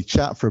lovely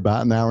chat for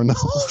about an hour and a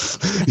half.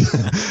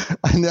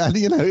 and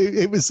you know,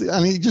 it was,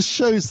 and it just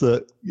shows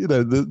that, you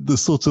know, the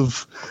sort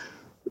of,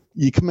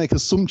 you can make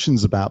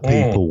assumptions about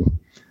people,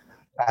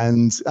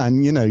 and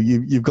you know,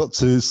 you've got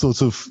to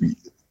sort of,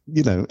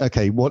 you know,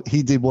 okay, what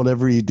he did,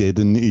 whatever he did,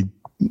 and he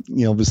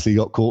obviously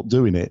got caught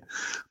doing it,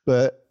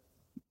 but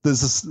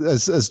there's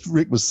as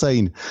Rick was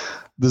saying,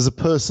 there's a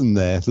person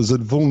there, there's a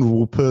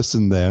vulnerable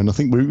person there, and I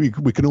think we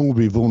can all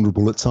be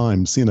vulnerable at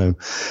times, you know,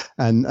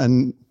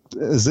 and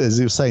as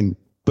he was saying,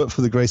 but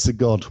for the grace of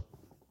God,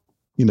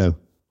 you know,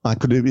 that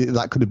could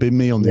have been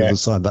me on the other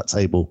side of that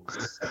table,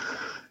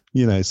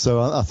 you know.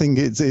 So I think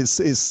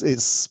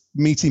it's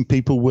meeting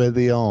people where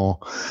they are,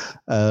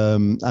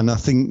 and I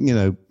think, you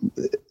know,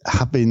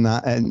 having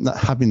that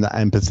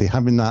empathy,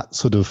 having that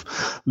sort of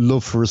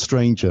love for a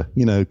stranger,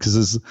 you know,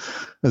 because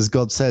as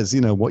God says,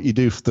 you know, what you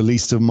do for the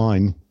least of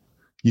mine,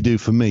 you do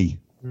for me.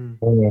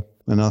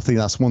 And I think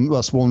that's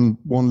one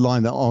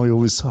line that I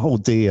always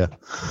hold dear,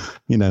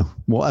 you know,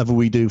 whatever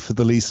we do for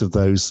the least of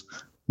those,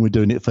 we're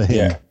doing it for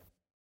him.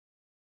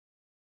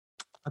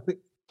 I think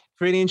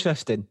it's really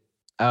interesting.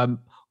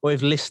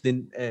 Always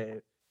listening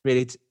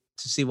really to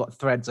see what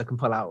threads I can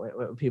pull out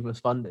where people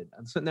responded.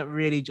 And something that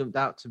really jumped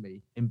out to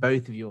me in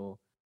both of your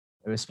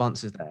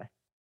responses there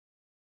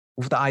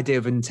was the idea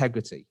of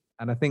integrity.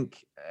 And I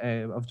think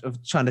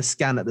of trying to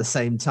scan at the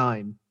same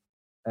time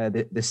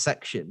this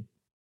section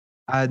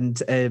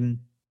and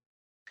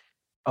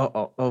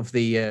of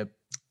the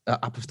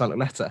apostolic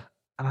letter.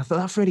 And I thought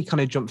that really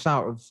kind of jumps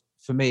out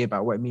for me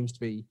about what it means to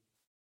be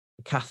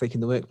a Catholic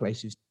in the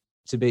workplace, is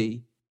to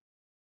be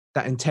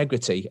that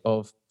integrity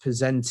of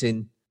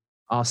presenting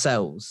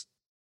ourselves,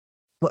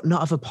 but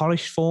not of a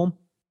polished form,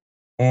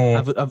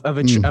 of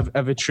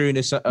a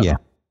trueness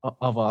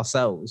of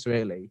ourselves,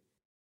 really.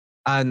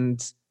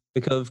 And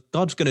because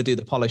God's going to do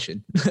the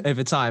polishing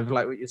over time,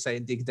 like what you're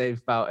saying, Deacon David,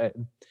 about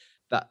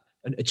that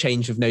a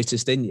change we've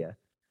noticed in you,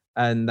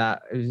 and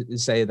that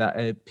say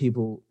that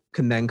people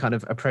can then kind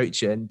of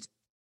approach you and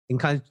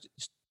kind of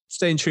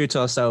staying true to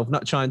ourselves,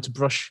 not trying to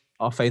brush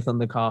our faith on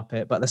the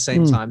carpet, but at the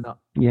same time not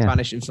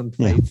vanishing from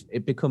faith.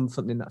 It becomes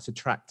something that's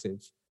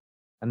attractive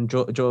and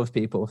draws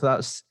people.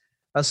 So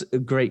that's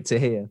great to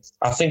hear.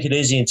 I think it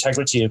is the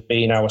integrity of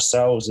being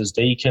ourselves as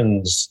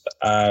deacons,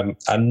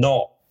 and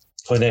not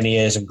putting any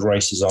airs and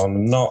graces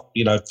on, not,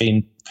 you know,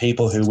 being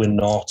people who we're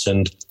not,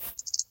 and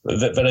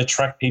that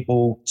attract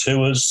people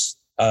to us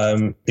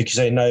because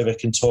they know they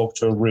can talk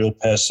to a real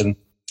person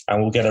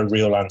and we'll get a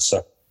real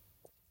answer.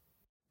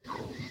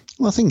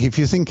 Well, I think if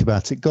you think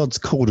about it, God's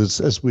called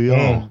us as we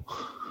are.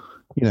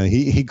 You know,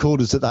 he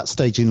called us at that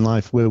stage in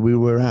life where we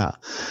were at.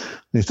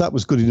 And if that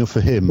was good enough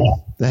for him,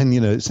 then, you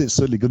know, it's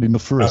certainly good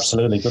enough for us.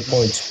 Absolutely, good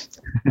point.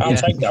 I'll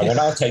take that one.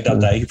 I'll take that,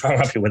 Dave. I'm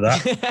happy with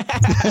that.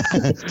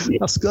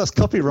 That's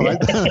copyright.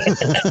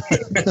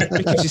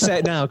 Because you say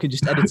it now, I can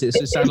just edit it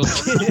so it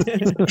sounds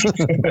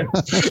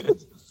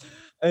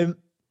like...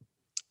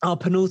 Our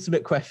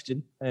penultimate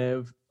question.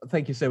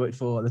 Thank you so much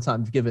for the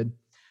time you've given.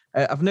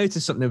 I've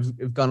noticed something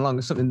we've gone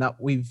along, something that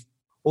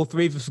all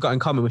three of us have got in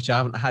common, which I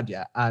haven't had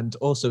yet, and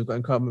also we've got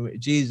in common with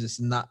Jesus,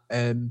 and that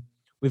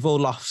we've all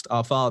lost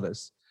our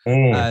fathers.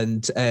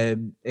 And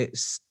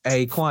it's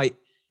a quite,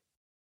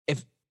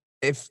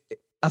 if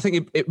I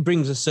think it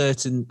brings a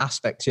certain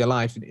aspect to your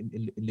life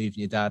in losing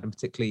your dad, and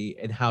particularly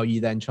in how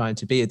you then trying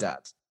to be a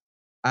dad.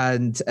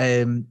 And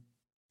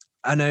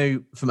I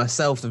know for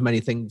myself, there's many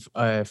things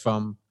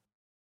from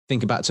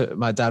thinking back to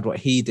my dad, what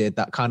he did,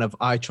 that kind of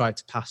I tried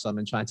to pass on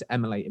and trying to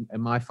emulate in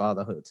my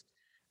fatherhood.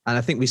 And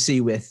I think we see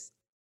with,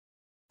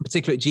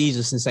 particularly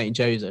Jesus and St.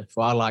 Joseph,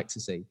 what I like to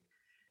see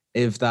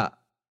is that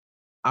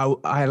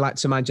I like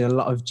to imagine a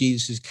lot of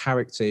Jesus'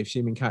 character, his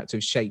human character,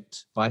 is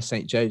shaped by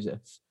St.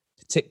 Joseph,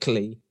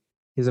 particularly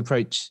his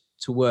approach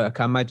to work.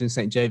 I imagine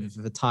St. Joseph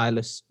as a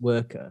tireless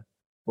worker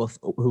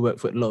who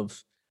worked with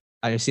love.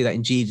 And you see that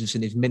in Jesus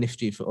in his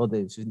ministry for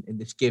others, in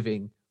this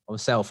giving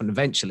of self, and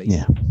eventually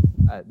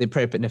the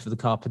appropriateness of the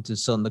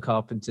carpenter's son. The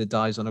carpenter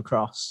dies on a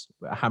cross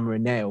with a hammer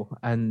and nail,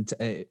 and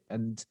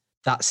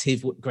that's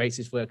his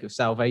greatest work of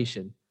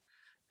salvation.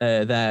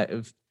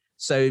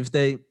 So if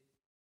there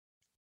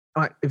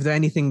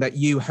anything that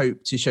you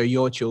hope to show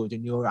your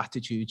children, your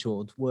attitude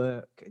towards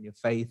work and your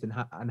faith,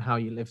 and how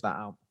you live that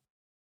out?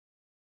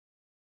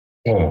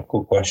 Oh,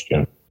 good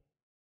question.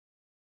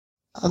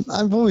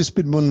 I've always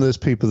been one of those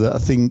people that I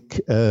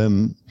think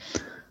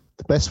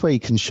the best way you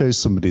can show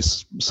somebody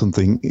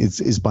something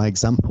is by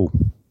example.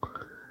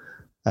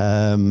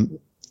 And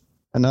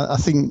I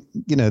think,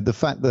 the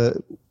fact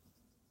that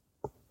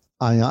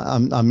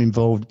I'm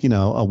involved,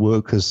 I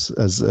work as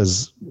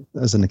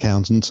an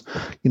accountant,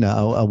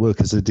 I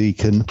work as a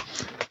deacon,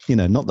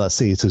 not that I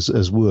see it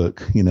as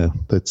work,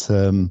 but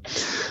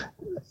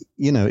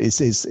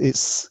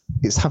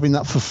it's having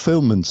that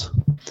fulfillment.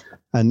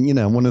 And,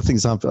 one of the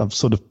things I've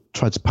sort of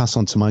tried to pass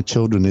on to my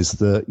children is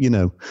that,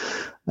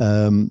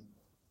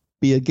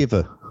 be a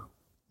giver,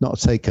 not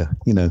a taker,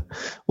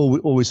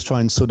 always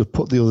try and sort of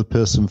put the other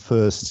person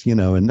first,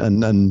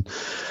 and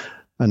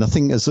I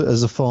think as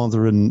a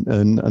father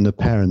and a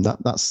parent,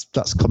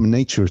 that's common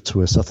nature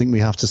to us. I think we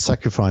have to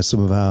sacrifice some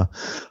of our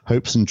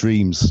hopes and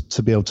dreams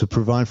to be able to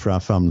provide for our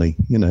family,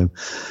 and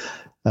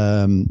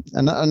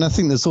I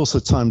think there's also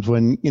times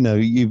when,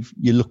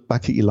 you look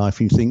back at your life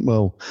and you think,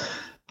 well,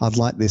 I'd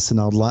like this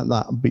and I'd like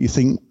that, but you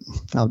think,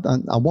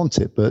 I want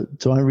it, but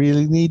do I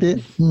really need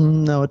it?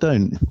 No, I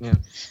don't. Yeah.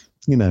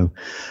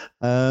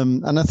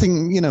 And I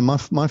think,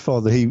 my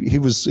father, he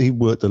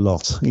worked a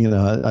lot.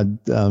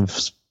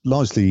 I've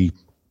largely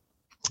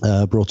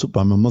brought up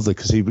by my mother,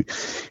 because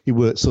he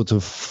worked sort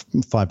of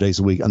 5 days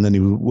a week, and then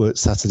he worked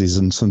Saturdays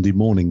and Sunday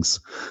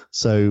mornings.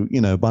 So,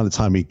 by the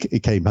time he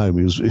came home,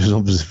 he was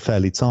obviously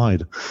fairly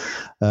tired.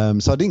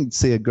 So I didn't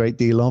see a great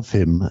deal of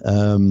him.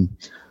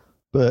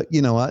 But,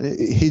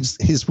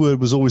 his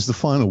word was always the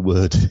final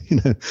word,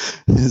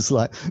 It's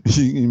like,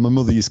 my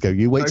mother used to go,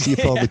 you wait till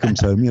your father comes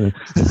home,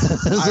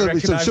 So,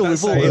 which I'm sure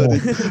we've all heard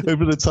it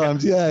over the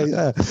times.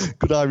 Yeah.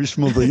 Good Irish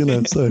mother,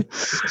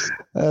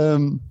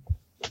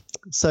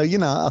 So,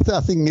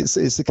 I think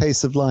it's a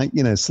case of like,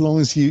 so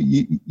long as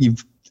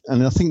you've,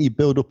 and I think you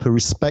build up a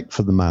respect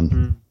for the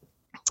man,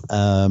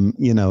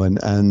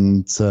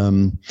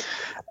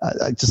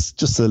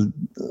 just a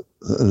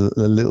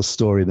little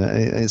story that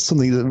it's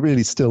something that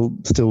really still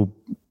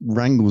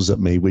wrangles at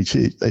me, which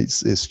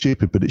it's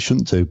stupid, but it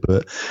shouldn't do.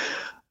 But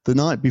the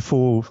night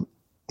before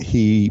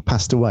he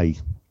passed away,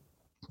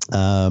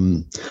 I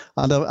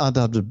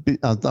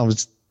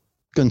was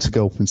going to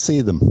go up and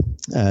see them,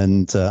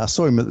 and I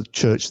saw him at the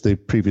church the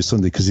previous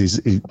Sunday, because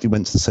he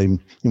went to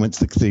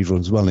the cathedral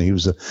as well, and he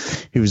was a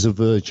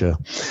verger.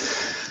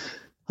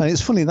 And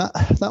it's funny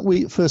that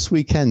week, first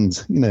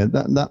weekend,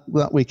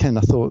 that weekend,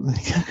 I thought,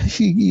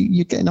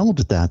 you're getting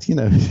older, Dad.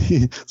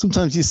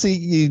 Sometimes you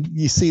see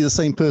the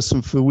same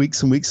person for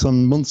weeks and weeks,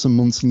 on months and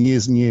months and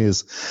years,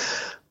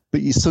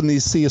 but you suddenly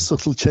see a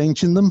subtle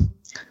change in them.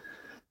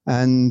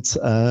 And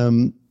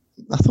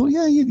I thought,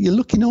 yeah, you're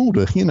looking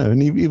older,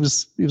 And he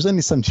was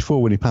only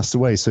 74 when he passed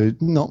away, so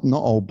not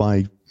old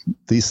by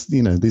these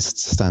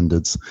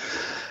standards.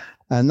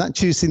 And that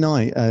Tuesday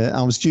night,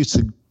 I was due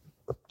to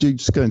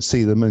just go and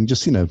see them, and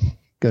just go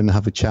and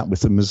have a chat with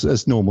them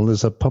as normal,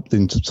 as I popped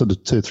in sort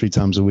of 2 or 3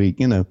 times a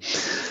week, And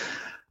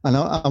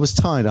I was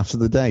tired after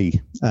the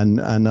day, and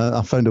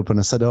I phoned up and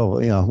I said, oh,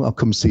 I'll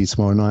come see you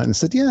tomorrow night. And I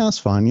said, yeah, that's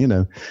fine,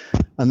 And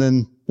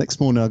then next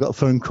morning I got a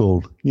phone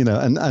call,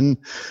 and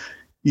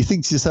you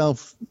think to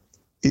yourself,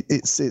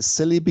 it's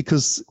silly,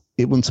 because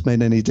it wouldn't have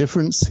made any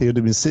difference. He would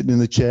have been sitting in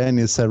the chair and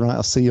he'd say, right,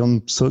 I'll see you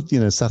on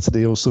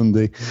Saturday or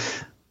Sunday,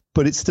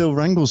 but it still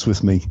wrangles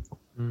with me.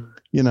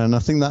 And I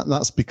think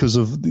that's because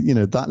of,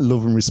 that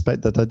love and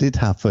respect that I did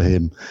have for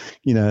him,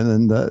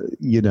 and that,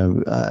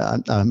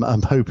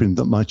 I'm hoping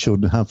that my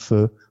children have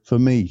for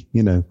me,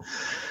 because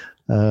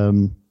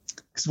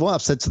what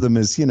I've said to them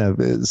is,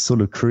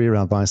 sort of career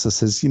advice. I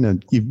says,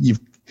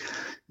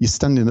 you're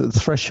standing at the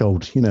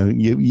threshold,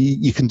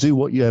 you can do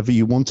whatever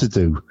you want to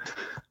do.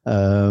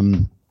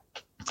 When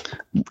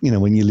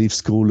you leave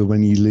school or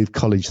when you leave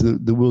college,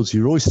 the world's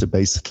your oyster,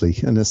 basically.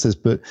 And it says,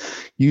 but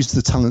use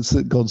the talents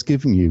that God's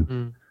given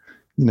you.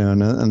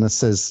 And it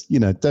says,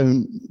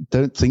 don't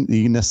think that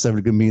you're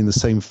necessarily going to be in the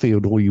same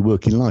field all your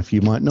working life.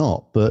 You might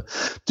not, but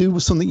do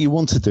something you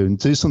want to do, and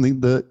do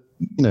something that,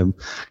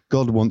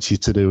 God wants you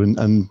to do,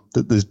 and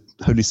that the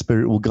Holy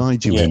Spirit will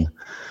guide you in.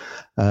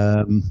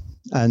 And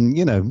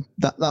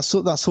that's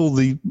all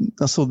the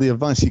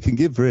advice you can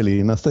give, really.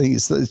 And I think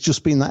it's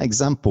just being that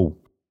example.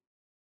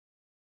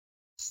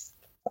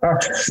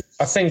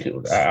 I think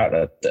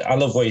I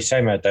love what you're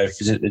saying, Dave,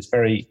 because it's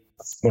very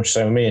much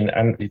so me.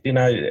 And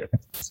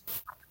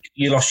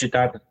you lost your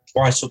dad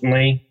quite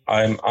suddenly.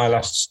 I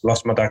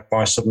lost my dad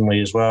quite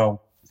suddenly as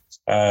well.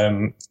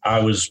 I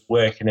was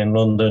working in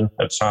London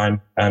at the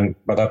time, and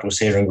my dad was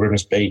here in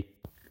Grimsby.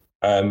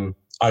 I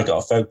got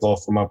a phone call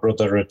from my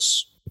brother.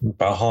 It's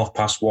about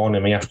 1:30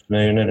 in the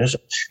afternoon,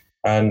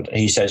 and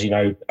he says,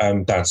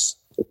 Dad's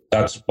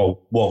Dad's,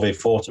 well, World War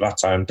IV at that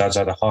time, Dad's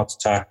had a heart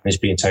attack and he's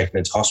being taken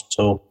into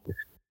hospital.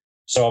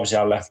 So obviously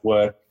I left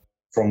work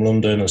from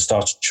London and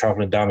started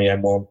travelling down the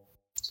M1.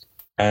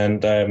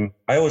 And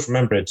I always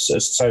remember it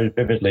so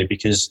vividly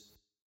because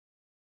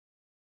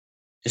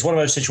it's one of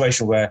those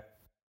situations where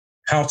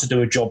how to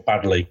do a job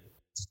badly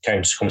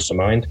comes to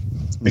mind.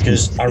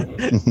 Because I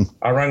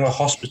rang the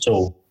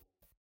hospital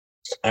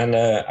and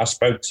I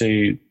spoke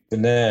to the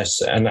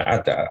nurse, and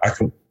I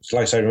can,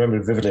 like I say, remember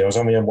it vividly. I was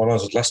on the M1, I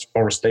was at Leicester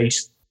Forest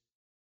East.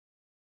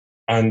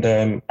 And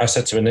I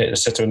said to a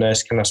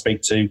nurse, can I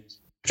speak to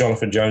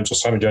Jonathan Jones or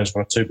Simon Jones,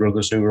 my two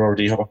brothers who were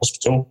already in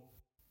hospital?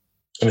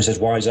 And he says,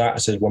 why is that? I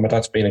said, well, my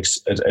dad's been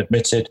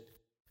admitted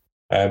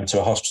to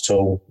a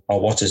hospital. Oh,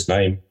 what's his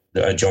name?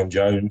 John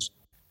Jones.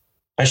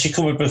 And she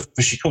covered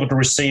the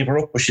receiver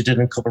up, but she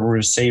didn't cover the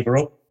receiver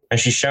up. And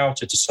she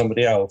shouted to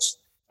somebody else,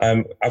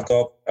 I've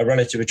got a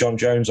relative of John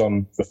Jones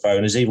on the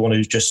phone. Is he the one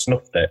who's just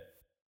snuffed it?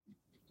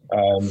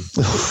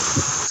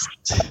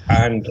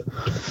 And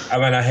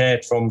when I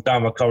heard from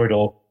down the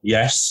corridor,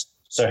 yes.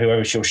 So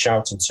whoever she was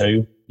shouting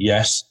to,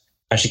 yes.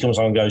 And she comes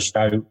on and goes,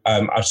 no,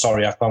 I'm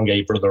sorry, I can't get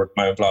your brother at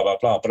the moment, blah, blah,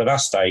 blah. But at that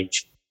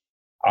stage,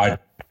 I'd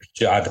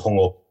hung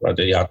up. I'd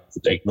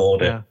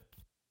ignored it.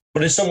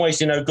 But in some ways,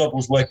 God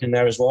was working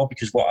there as well,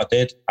 because what I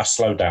did, I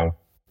slowed down.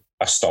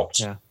 I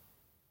stopped. Yeah.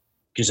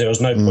 Because there was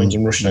no point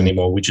in rushing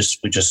anymore. We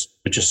just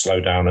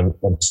slowed down and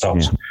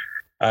stopped.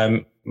 Yeah.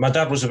 My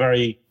dad was a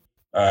very,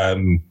 I'll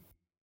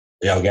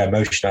get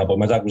emotional, but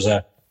my dad was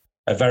a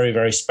very,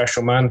 very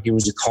special man. He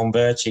was a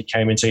convert. He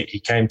came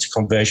to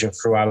conversion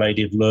through Our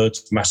Lady of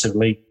Lourdes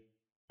massively.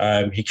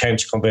 He came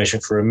to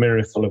conversion through a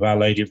miracle of Our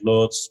Lady of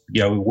Lourdes.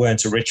 We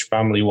weren't a rich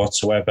family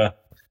whatsoever.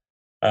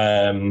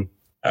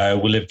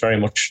 We lived very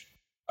much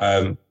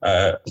hand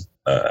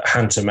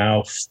to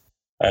mouth,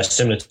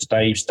 similar to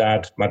Dave's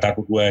dad. My dad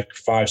would work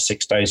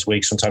 5-6 days a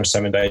week, sometimes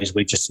 7 days a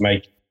week, just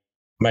to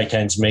make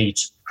ends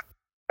meet.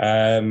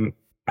 And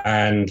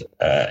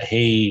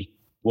he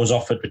was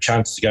offered the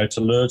chance to go to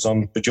Lourdes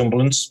on the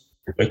Jumblans,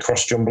 the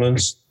cross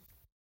Jumblans.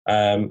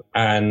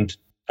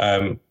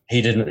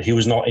 He didn't. He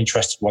was not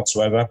interested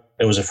whatsoever.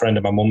 There was a friend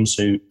of my mum's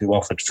who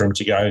offered for him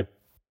to go.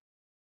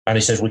 And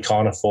he says, we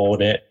can't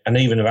afford it. And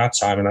even at that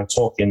time, and I'm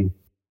talking,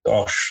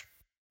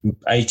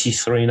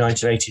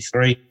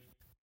 1983,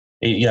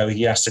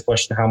 he asked the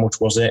question, how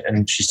much was it?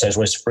 And she says,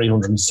 well, it's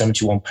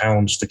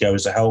 £371 to go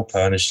as a helper.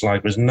 And it's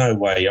like, there's no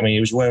way. I mean, he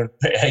was earning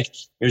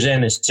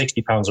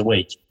 £60 a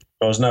week.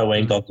 There was no way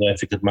in God's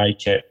earth he could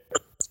make it.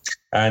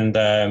 And,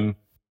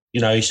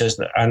 he says,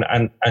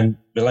 and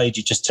the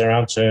lady just turned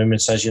around to him and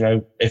says,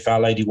 if Our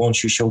Lady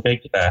wants you, she'll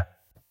get you there.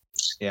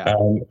 Yeah.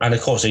 And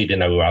of course, he didn't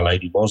know who Our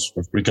Lady was,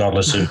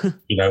 regardless of,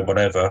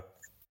 whatever.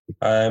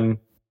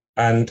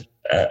 And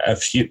a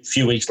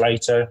few weeks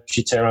later,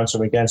 she turned around to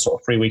him again,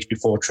 sort of 3 weeks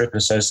before a trip,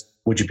 and says,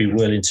 would you be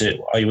willing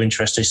to, are you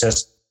interested? He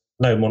says,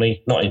 no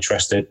money, not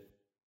interested.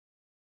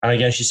 And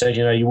again, she said,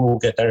 you will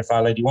get there if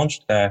Our Lady wants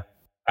you there.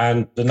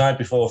 And the night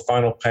before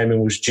final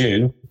payment was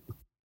due,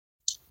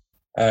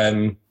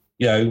 the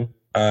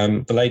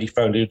lady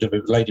phoned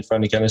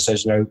again and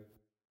says,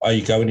 are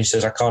you going? He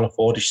says, I can't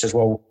afford it. She says,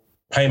 well,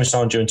 payments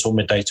aren't due until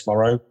midday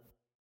tomorrow.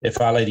 If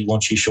Our Lady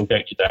wants you, she'll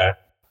get you there.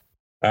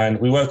 And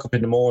we woke up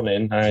in the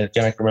morning, and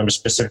again, I can remember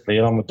specifically,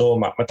 and on the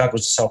doormat, my dad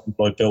was a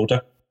self-employed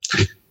builder,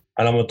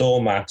 and on the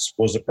doormat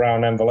was a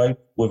brown envelope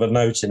with a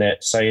note in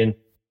it saying,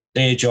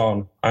 Dear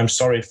John, I'm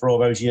sorry for all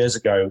those years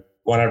ago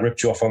when I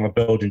ripped you off on a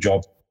building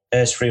job.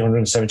 Here's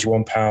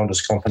 £371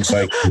 as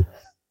compensation.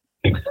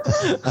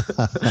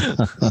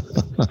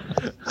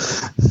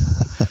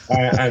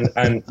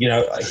 and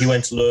he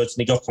went to Lourdes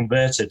and he got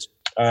converted.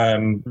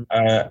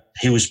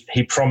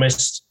 He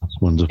promised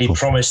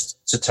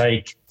to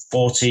take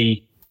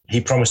 40. He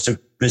promised to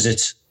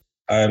visit.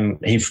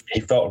 He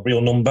felt a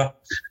real number,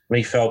 and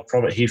he felt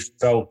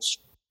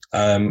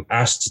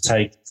asked to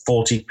take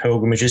 40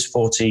 pilgrimages,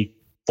 40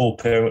 full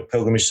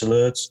pilgrimage to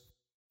Lourdes.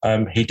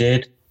 He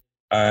did,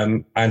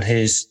 and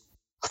his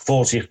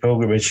 40th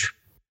pilgrimage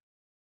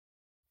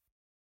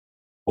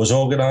was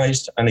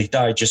organised, and he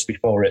died just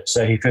before it.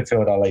 So he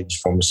fulfilled Our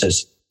Lady's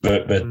promises,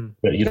 but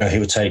he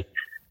would take.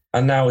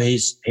 And now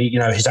his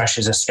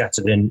ashes are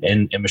scattered in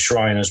the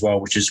shrine as well,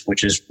 which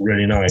is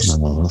really nice.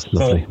 Oh, that's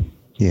lovely.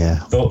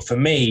 But for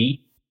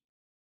me,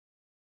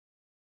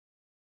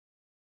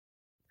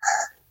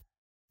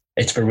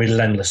 it's the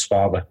relentless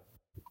Father.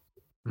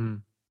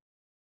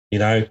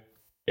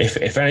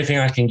 If anything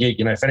I can give,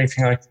 if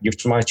anything I can give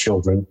to my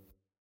children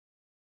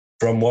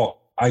from what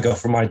I got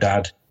from my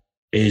dad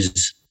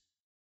is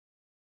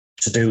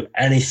to do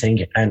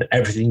anything and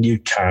everything you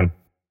can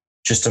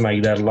just to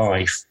make their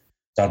life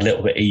that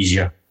little bit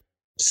easier.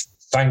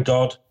 Thank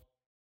God,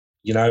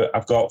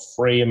 I've got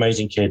 3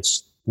 amazing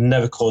kids,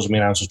 never caused me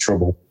an ounce of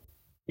trouble,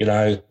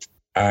 and,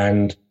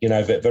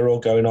 they're all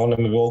going on,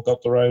 and we've all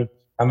got their own,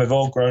 and we've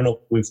all grown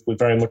up with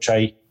very much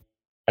an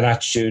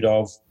attitude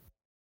of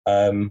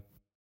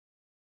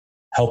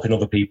helping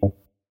other people,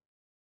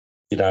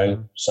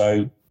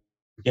 so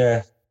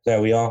yeah,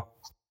 there we are.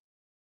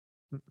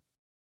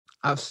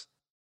 I've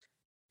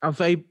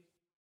very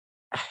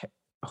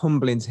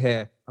humbling to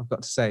hear, I've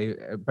got to say,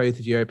 both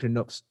of you opening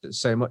up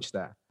so much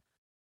there.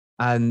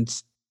 And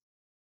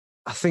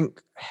I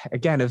think,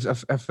 again,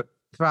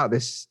 throughout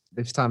this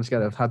time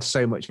together, I've had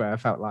so much where I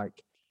felt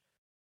like,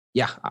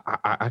 yeah,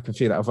 I can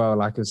feel that as well.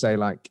 Like I say,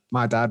 like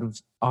my dad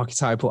was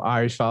archetypal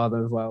Irish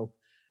father as well,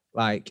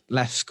 like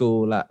left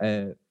school at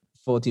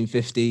 14,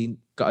 15,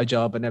 got a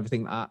job and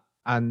everything like that.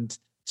 And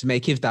to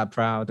make his dad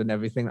proud and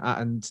everything like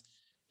that. And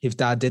his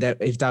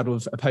dad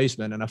was a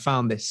postman. And I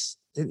found this,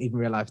 didn't even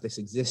realize this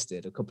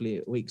existed a couple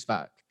of weeks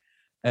back.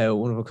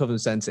 One of our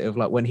covenant centre of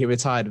like when he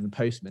retired as a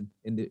postman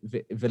in the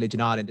village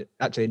in Ireland,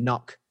 actually in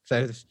Knock.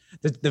 So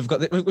we've got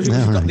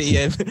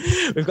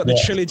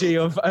the trilogy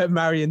of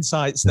Marian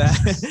sites there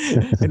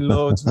in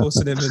Lords,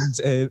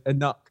 Wolstenham and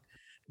Knock,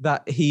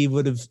 that he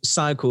would have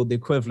cycled the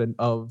equivalent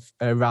of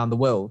around the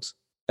world,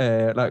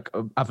 like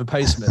as a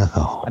postman.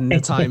 And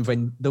the time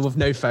when there was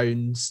no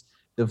phones,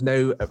 there was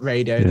no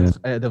radio,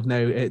 there was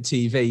no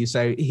TV.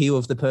 So he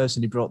was the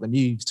person who brought the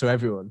news to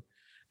everyone.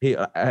 He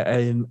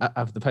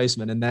as the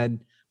postman, and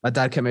then my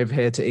dad came over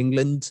here to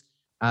England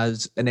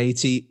as an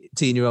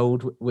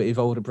 18-year-old with his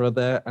older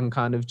brother and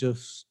kind of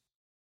just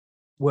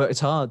worked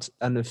hard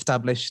and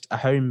established a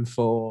home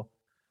for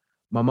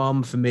my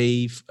mom, for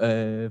me,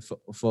 for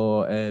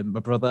my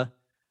brother.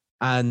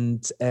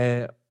 And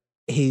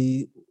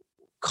he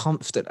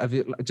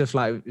just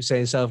like saying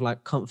himself,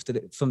 like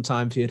confident,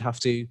 sometimes he'd have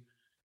to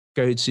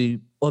go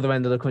to other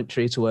end of the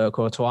country to work,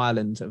 or to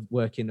Ireland,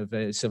 working as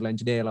a civil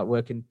engineer, like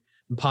working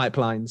in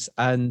pipelines.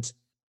 And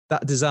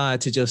that desire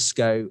to just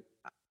go,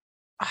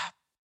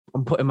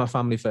 I'm putting my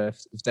family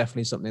first, is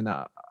definitely something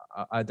that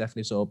I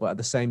definitely saw. But at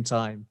the same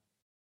time,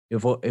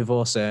 you've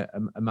also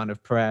a man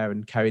of prayer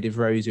and carried his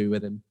rosary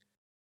with him.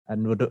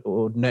 And would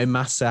no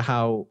matter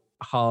how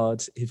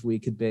hard his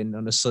week had been,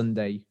 on a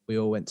Sunday, we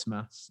all went to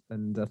Mass.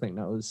 And I think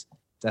that was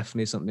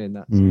definitely something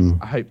that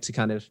I hope to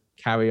kind of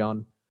carry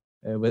on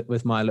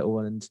with my little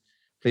one. And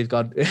please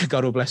God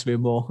will bless me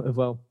more as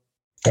well.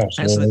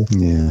 Absolutely. Excellent.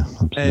 Yeah.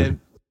 Absolutely.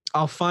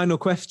 Our final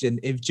question,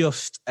 if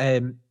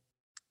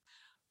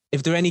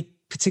there are any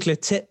particular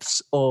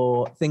tips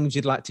or things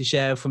you'd like to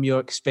share from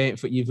your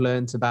experience, what you've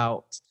learned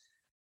about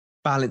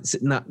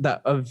balancing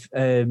that of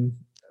I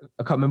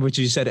can't remember what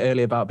you said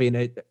earlier about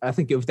being I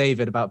think it was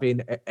David, about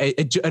being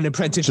an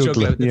apprentice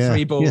juggler with the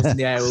three balls in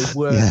the air of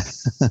work,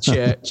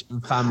 church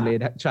and family,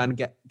 and trying to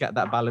get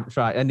that balance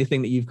right.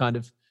 Anything that you've kind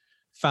of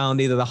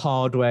found either the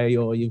hard way,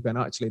 or you've gone,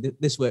 actually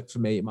this worked for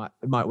me, it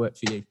might work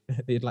for you,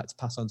 that you'd like to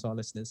pass on to our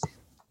listeners?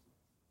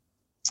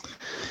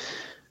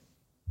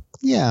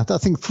 Yeah, I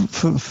think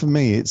for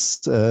me,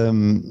 it's,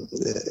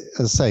 as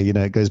I say,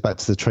 it goes back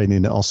to the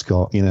training at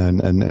Oscott,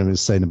 and I was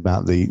saying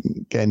about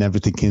getting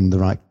everything in the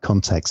right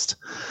context.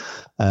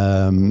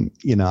 I'm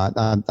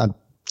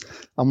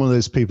one of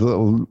those people that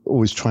will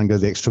always try and go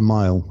the extra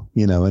mile,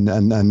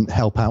 and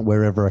help out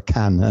wherever I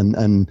can.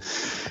 And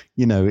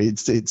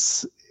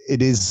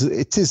it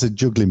is a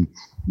juggling.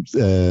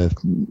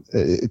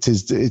 It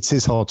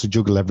is hard to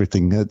juggle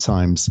everything at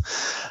times.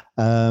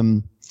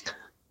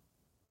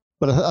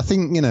 But I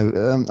think,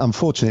 I'm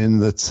fortunate in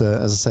that,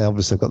 as I say,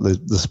 obviously I've got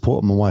the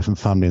support of my wife and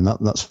family, and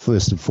that's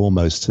first and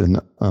foremost, and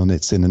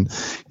that's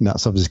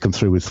obviously come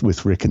through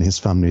with Rick and his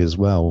family as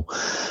well.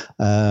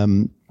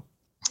 And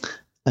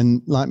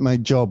like my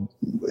job,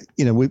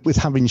 with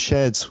having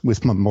shared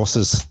with my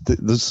bosses,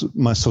 there's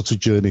my sort of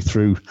journey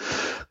through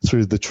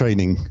the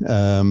training.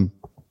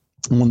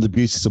 One of the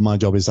beauties of my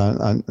job is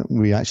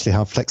we actually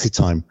have flexi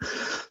time,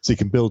 so you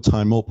can build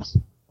time up,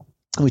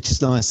 which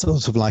is nice.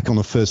 Sort of like on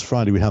the first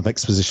Friday, we have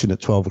exposition at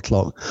 12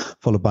 o'clock,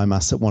 followed by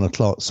Mass at 1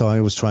 o'clock. So I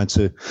always try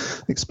to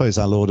expose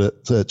our Lord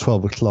at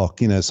 12 o'clock,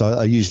 so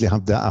I usually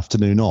have that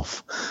afternoon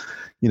off,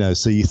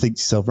 so you think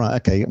to yourself, right,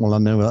 okay, well, I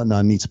know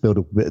I need to build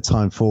up a bit of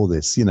time for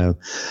this,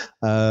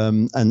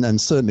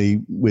 and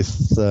certainly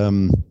with,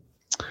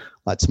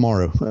 like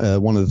tomorrow,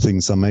 one of the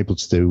things I'm able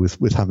to do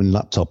with having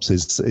laptops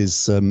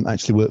is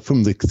actually work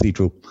from the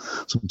cathedral.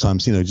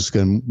 Sometimes, just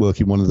go and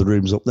work in one of the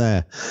rooms up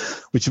there,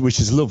 which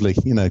is lovely,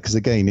 because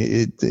again,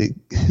 it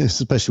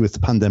especially with the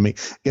pandemic,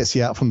 gets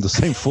you out from the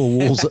same four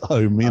walls at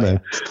home,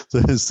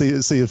 to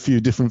see a few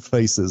different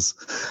faces.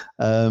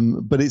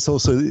 But it's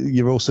also,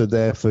 you're also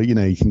there for, you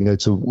can go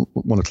to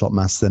 1 o'clock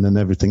Mass then and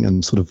everything,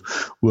 and sort of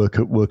work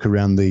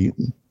around the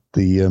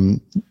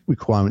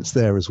requirements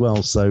there as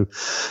well. So,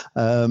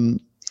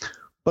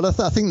 but I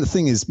think the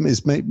thing is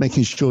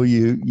making sure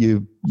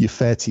you're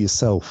fair to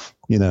yourself.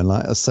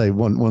 Like I say,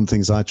 one of the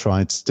things I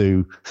try to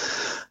do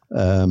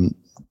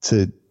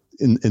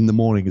in the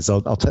morning is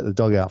I'll take the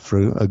dog out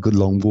for a good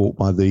long walk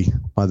by the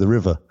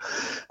river,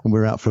 and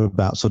we're out for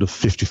about sort of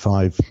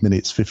 55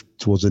 minutes,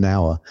 towards an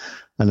hour.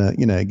 And,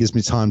 it gives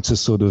me time to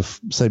sort of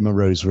say my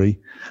rosary.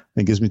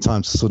 It gives me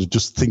time to sort of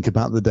just think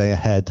about the day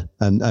ahead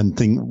and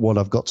think what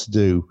I've got to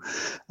do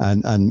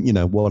and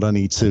what I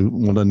need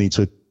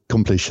to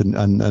accomplish,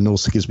 and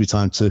also gives me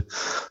time to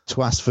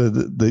ask for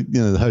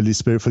the Holy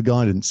Spirit for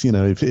guidance.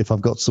 If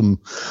I've got some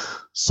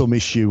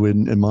issue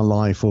in my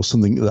life, or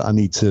something that I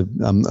need to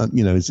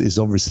is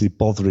obviously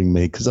bothering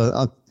me, because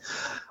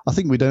I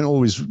think we don't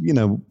always,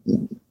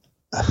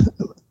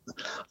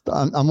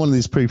 I'm one of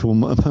these people.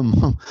 My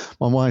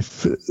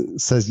wife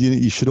says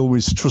you should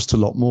always trust a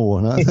lot more,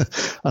 and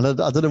I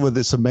don't know whether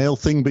it's a male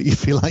thing, but you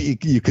feel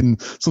like you can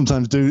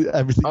sometimes do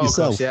everything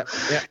yourself.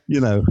 Gosh,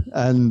 yeah.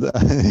 And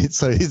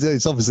it's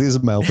obviously is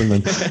a male thing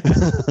then.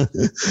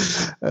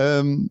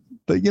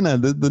 But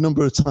the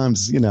number of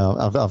times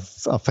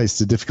I've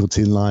faced a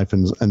difficulty in life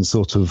and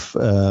sort of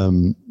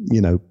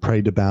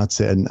prayed about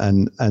it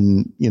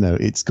and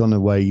it's gone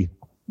away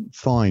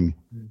fine,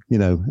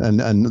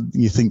 and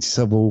you think to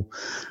yourself, well,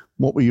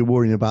 what were you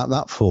worrying about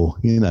that for,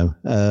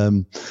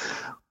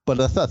 but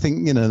I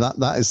think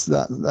that is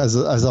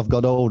as I've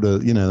got older,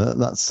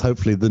 that's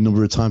hopefully the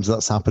number of times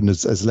that's happened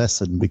has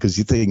lessened, because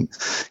you think,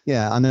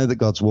 I know that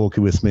God's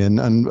walking with me, and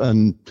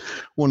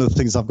one of the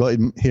things I've got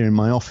here in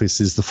my office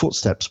is the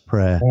footsteps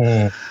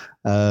prayer.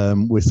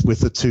 With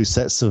the two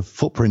sets of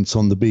footprints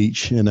on the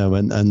beach, and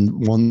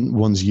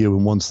one's you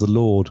and one's the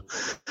Lord,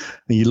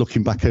 and you're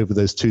looking back over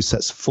those two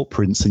sets of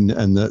footprints and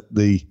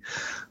the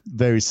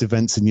various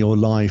events in your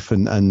life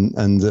and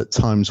at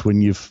times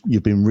when you've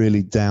been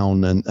really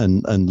down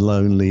and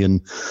lonely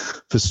and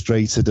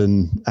frustrated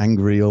and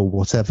angry or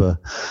whatever,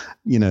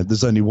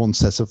 there's only one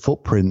set of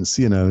footprints,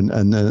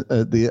 and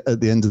at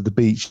the end of the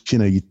beach,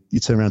 you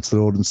turn around to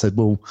the Lord and said,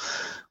 well,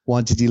 why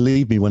did you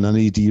leave me when I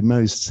needed you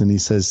most? And he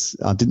says,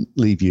 I didn't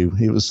leave you.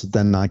 It was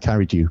then I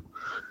carried you.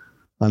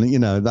 And,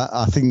 that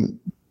I think,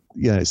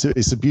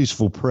 it's a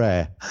beautiful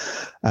prayer.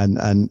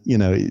 And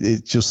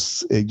it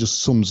just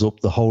sums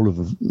up the whole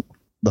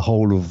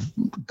of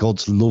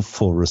God's love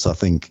for us, I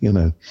think,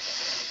 Excellent.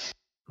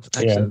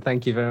 Yeah.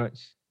 Thank you very much.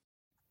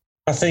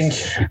 I think,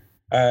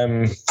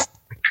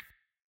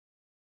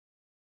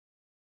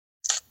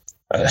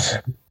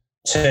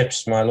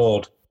 tips, my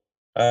Lord.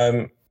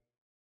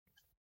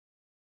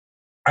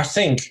 I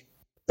think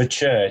the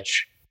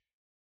church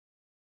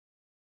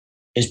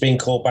is being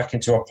called back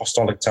into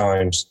apostolic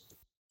times.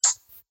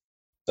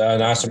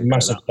 And that's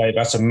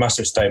a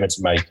massive statement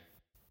to make.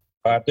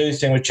 But I do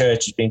think the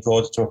church is being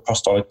called into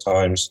apostolic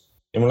times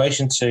in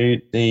relation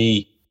to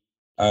the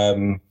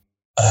whether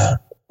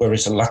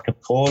it's a lack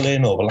of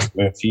calling or the lack of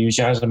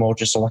enthusiasm or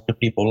just a lack of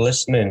people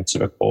listening to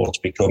the call to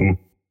become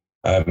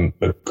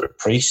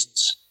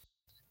priests.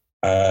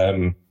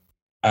 And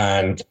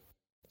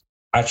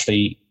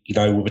actually,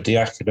 with the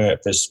diaconate,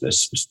 there's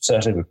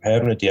certainly the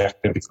permanent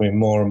diaconate becoming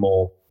more and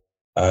more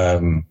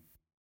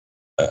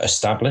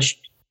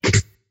established.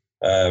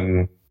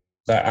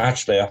 That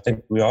actually, I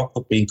think we are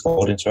being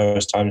called into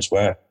those times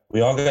where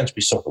we are going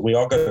to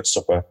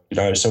suffer.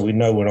 So we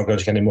know we're not going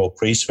to get any more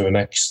priests for the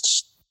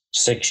next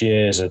 6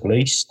 years at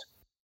least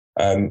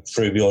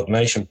through the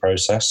ordination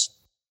process.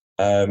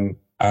 And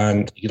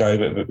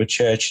the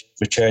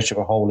church of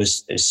a whole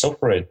is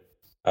suffering.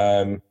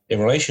 In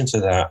relation to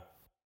that,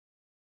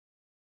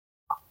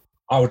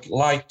 I would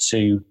like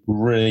to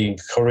really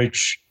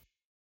encourage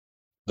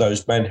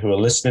those men who are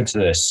listening to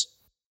this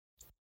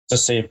to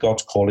see if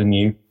God's calling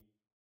you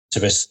to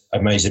this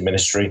amazing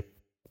ministry.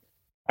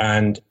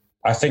 And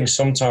I think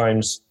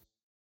sometimes,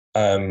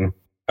 I'm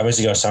going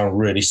to sound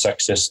really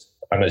sexist,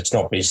 and it's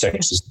not being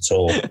sexist at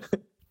all.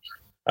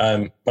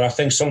 But I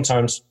think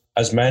sometimes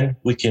as men,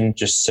 we can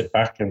just sit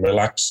back and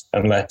relax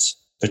and let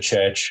the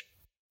church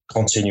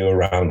continue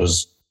around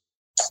us.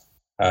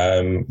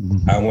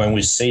 And when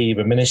we see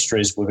the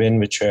ministries within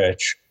the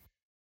church,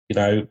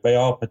 they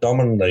are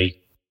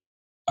predominantly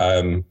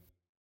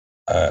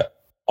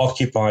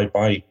occupied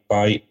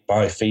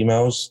by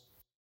females,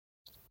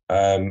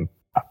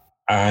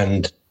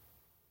 and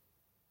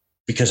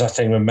because I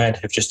think the men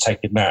have just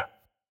taken that,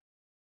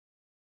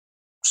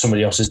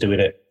 somebody else is doing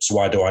it, so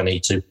why do I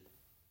need to?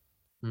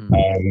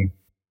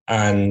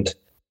 And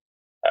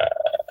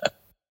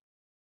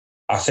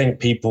I think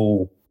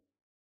people,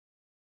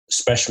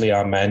 especially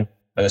our men,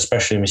 and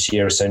especially in this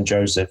year of St.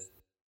 Joseph,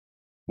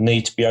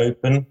 need to be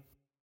open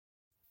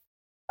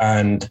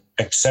and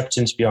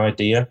accepting to the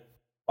idea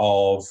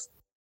of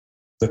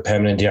the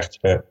permanent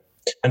diaconate.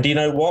 And do you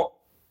know what?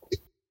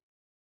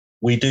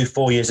 We do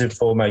 4 years in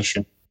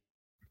formation.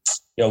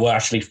 Well,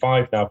 actually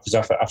 5 now, because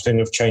I think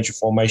we've changed the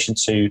formation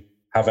to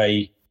have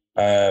an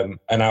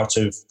out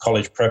of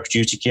college prep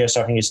duty year.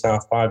 So I think it's now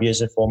 5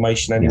 years in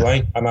formation anyway.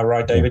 Yeah. Am I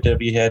right, David?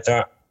 Have you heard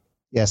that?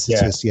 Yes,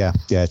 it is. Yeah,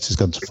 it's just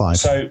gone to 5.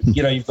 So,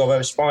 you've got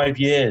those 5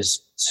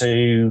 years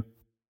to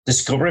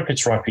discover if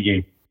it's right for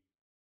you.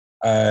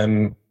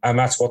 And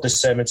that's what this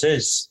sermon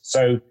is.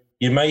 So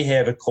you may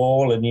hear the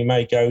call and you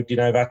may go,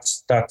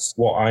 that's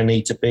what I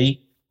need to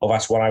be, or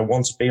that's what I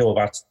want to be, or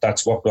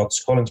that's what God's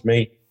calling to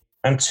me.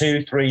 And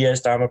 2-3 years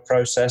down the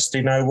process, do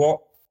you know what?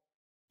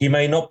 You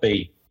may not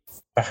be.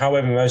 But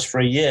however, in those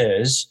 3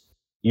 years,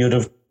 you'd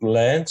have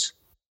learned,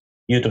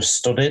 you'd have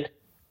studied,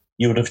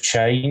 you would have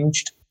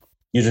changed,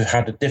 you'd have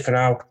had a different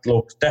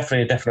outlook,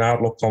 definitely a different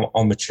outlook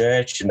on the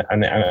church and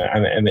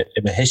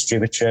the history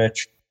of the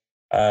church.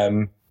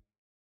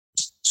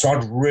 So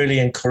I'd really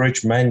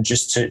encourage men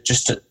just to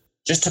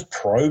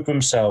probe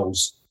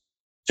themselves,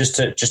 just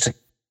to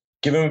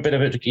give them a bit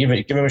of it, give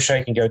them a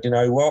shake and go, do you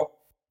know what?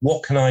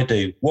 what can I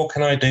do? What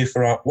can I do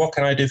for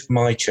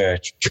my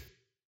church?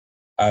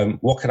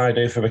 What can I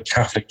do for the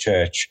Catholic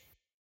Church?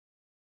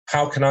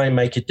 How can I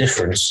make a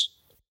difference?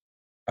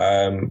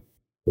 And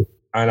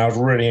I'd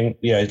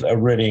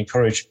really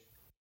encourage.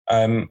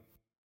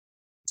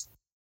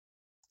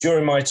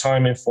 During my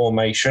time in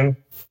formation,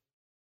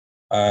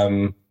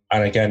 and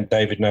again,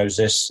 David knows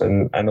this,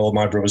 and all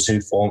my brothers who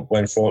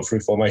went through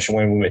formation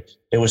went with me,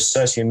 it was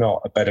certainly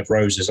not a bed of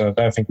roses, and I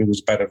don't think it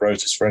was a bed of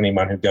roses for any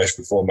man who goes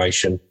through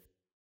formation.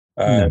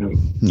 No.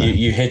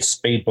 You hit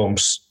speed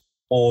bumps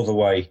all the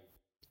way,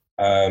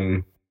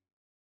 and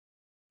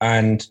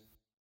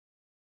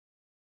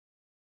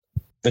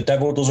the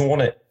devil doesn't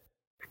want it.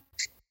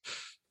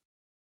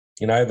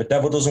 The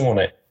devil doesn't want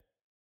it.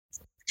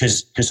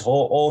 Because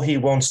all he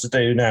wants to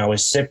do now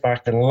is sit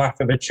back and laugh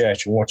at the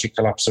church and watch it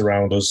collapse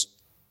around us.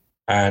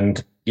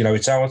 And,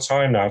 it's our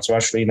time now to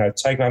actually,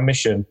 take that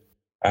mission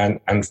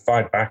and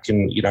fight back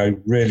and,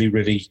 really,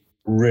 really,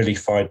 really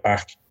fight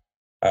back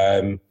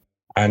and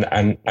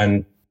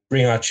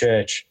bring our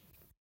church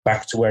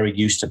back to where it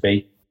used to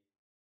be.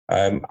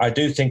 I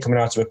do think coming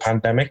out of a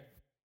pandemic,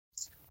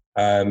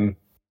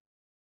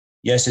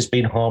 yes, it's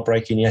been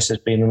heartbreaking. Yes, there's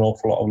been an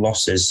awful lot of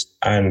losses.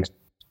 And,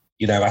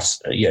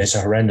 it's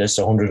horrendous,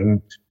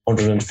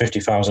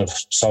 150,000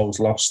 souls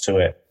lost to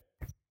it.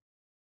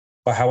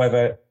 But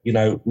however, we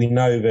know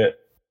that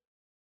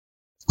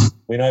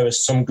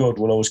some good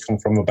will always come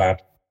from the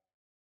bad.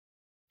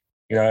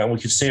 And we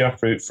can see our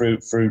fruit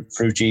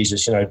through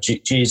Jesus.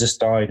 Jesus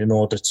died in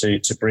order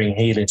to bring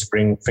healing, to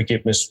bring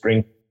forgiveness, to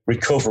bring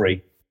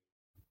recovery.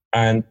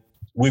 And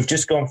we've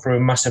just gone through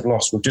a massive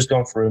loss. We've just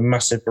gone through a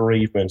massive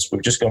bereavement.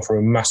 We've just gone through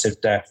a massive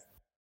death.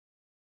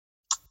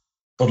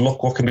 But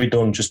look what can be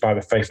done just by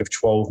the faith of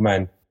 12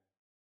 men.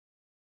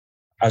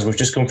 As we've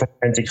just come from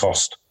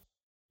Pentecost,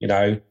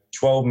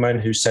 12 men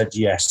who said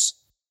yes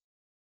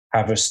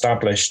have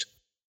established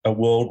a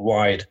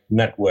worldwide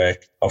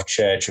network of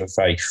church and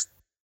faith.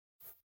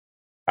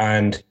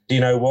 And do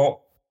you know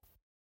what?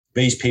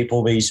 These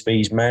people,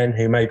 these men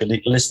who may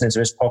be listening to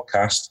this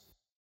podcast,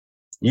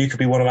 you could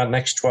be one of that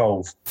next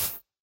 12.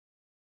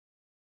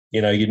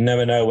 You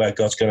never know where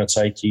God's going to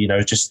take you,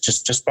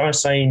 just by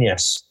saying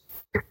yes.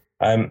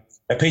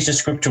 A piece of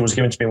scripture was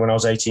given to me when I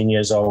was 18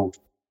 years old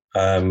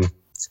by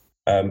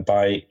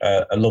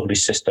a lovely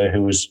sister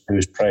who was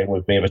praying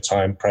with me at the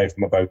time, praying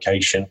for my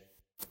vocation.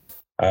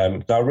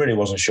 I really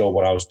wasn't sure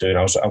what I was doing.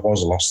 I was a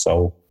lost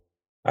soul.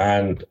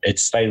 And it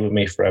stayed with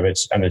me forever.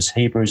 It's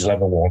Hebrews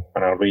 11:1,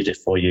 and I'll read it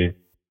for you.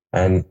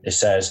 And it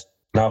says,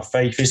 "Now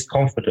faith is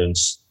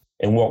confidence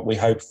in what we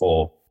hope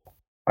for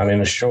and an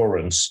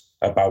assurance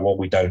about what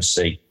we don't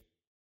see."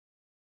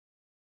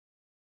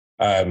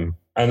 And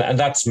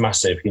that's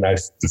massive,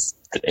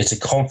 it's a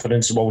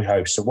confidence in what we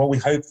hope. So what we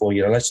hope for,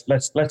 let's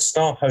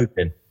start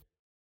hoping.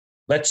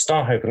 Let's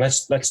start hoping.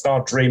 Let's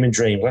start dreaming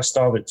dreams. Let's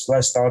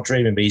start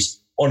dreaming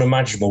these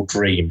unimaginable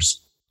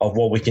dreams of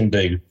what we can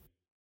do.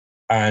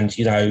 And,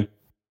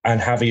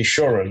 and have the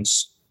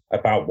assurance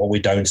about what we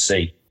don't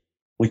see.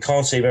 We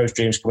can't see those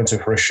dreams come into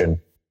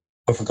fruition,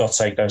 but for God's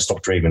sake, don't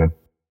stop dreaming them.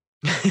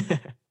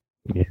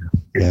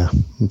 Yeah,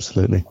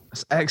 absolutely.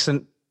 That's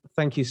excellent.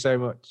 Thank you so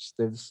much.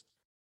 There's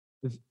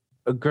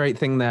a great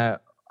thing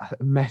there,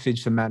 a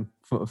message for men,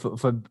 for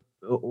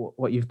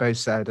what you've both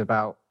said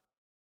about,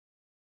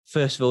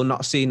 first of all,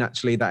 not seeing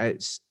actually that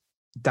it's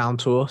down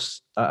to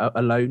us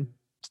alone,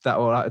 that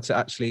or to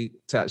actually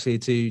just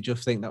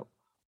think that,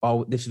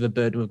 oh, this is a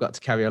burden we've got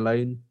to carry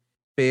alone.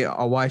 Be it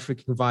our wife, we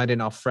can confide in,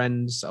 our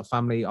friends, our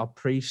family, our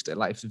priest,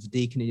 like if there's a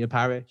deacon in your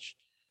parish,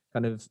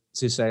 kind of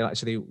to say,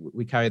 actually,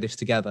 we carry this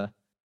together.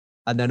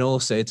 And then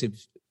also to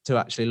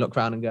actually look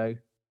around and go,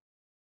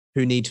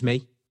 who needs me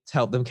to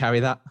help them carry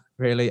that,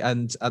 really?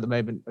 And at the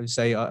moment, I would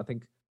say, I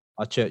think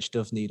our church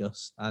does need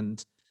us.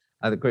 And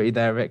I agree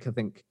there, Rick. I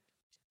think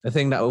the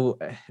thing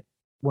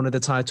one of the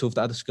titles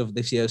that I discovered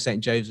this year of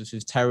St Joseph's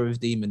is Terror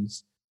of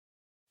Demons.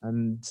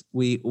 And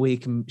we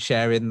can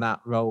share in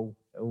that role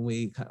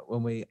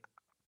when we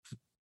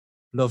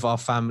love our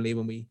family,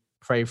 when we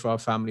pray for our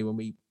family, when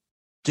we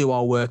do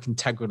our work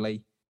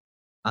integrally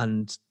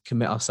and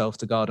commit ourselves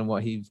to God and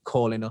what He's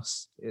calling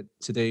us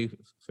to do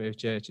for His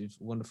church. Is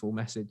a wonderful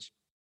message.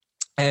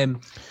 I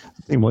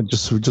think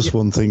just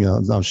one thing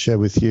I'll share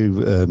with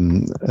you,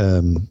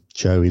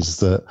 Joe, is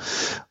that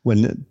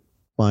when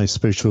my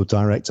spiritual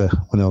director,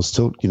 when I was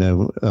talking,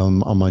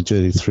 on my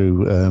journey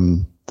through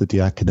the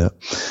diaconate,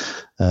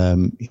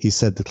 he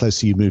said the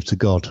closer you move to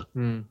God,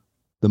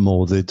 the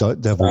more the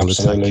devil will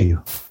attack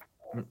you,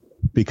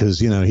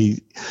 because you're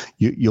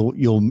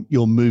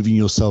moving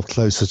yourself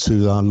closer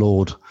to our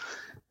Lord,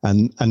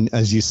 and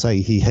as you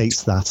say, He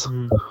hates that,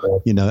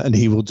 and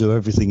He will do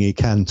everything He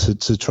can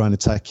to try and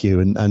attack you,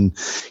 and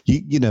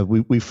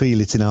we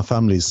feel it in our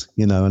families,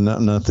 and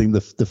I think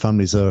the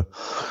families are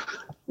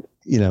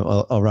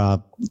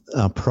our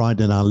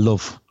pride and our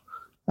love,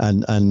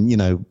 and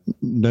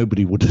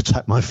nobody would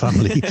attack my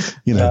family,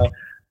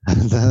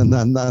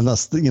 and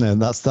that's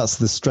that's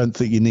the strength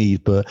that you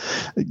need. But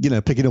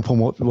picking up on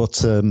what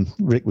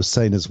Rick was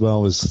saying as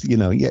well is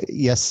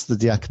yes, the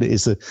diaconate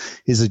is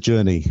a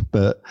journey,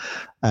 but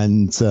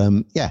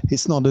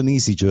it's not an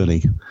easy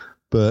journey,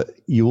 but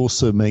you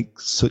also make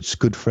such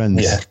good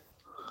friends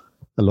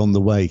along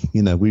the way.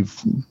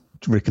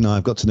 Rick and I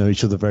have got to know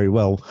each other very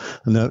well,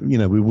 and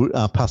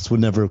our paths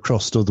would never have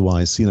crossed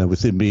otherwise.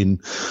 With him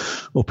being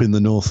up in the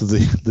north of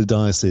the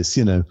diocese,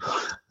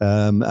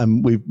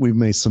 and we've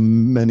made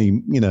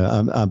many,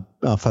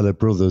 our fellow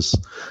brothers,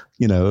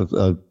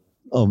 are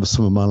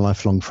some of my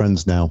lifelong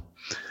friends now,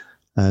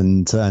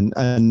 and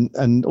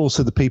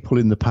also the people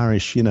in the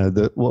parish.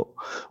 That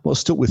what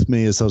stuck with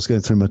me as I was going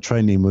through my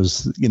training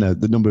was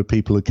the number of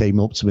people who came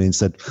up to me and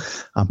said,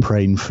 "I'm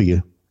praying for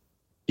you."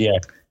 Yeah.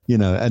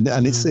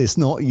 And it's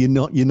not, you're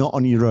not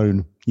on your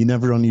own. You're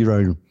never on your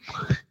own.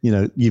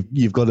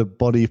 You've got a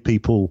body of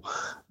people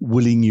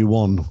willing you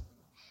on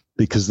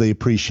because they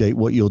appreciate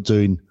what you're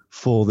doing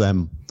for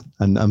them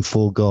and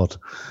for God.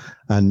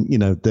 And,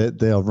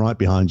 they are right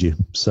behind you.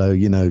 So,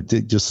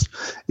 just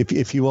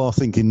if you are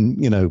thinking,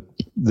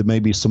 there may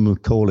be some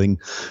calling,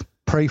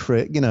 pray for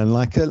it,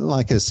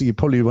 like us. You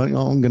probably won't,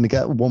 I'm going to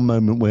get one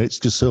moment where it's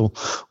just all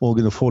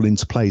going to fall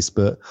into place.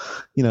 But,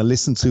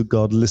 listen to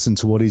God, listen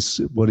to what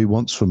he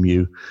wants from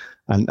you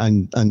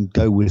and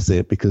go with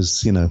it,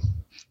 because,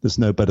 there's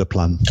no better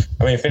plan.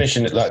 I mean,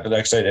 finishing it, like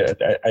I said,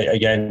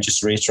 again, just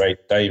to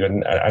reiterate, Dave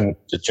and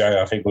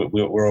Joe, I think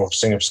we're all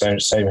singing the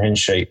same hymn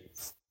sheet,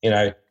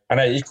 and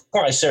it's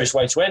quite a serious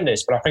way to end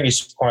this, but I think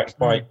it's quite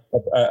an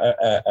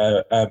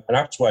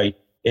apt way,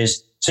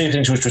 is two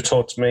things which were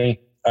taught to me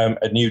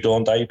at New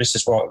Dawn, Dave. This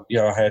is what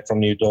I heard from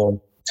New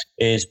Dawn,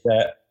 is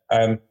that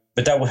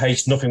the devil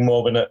hates nothing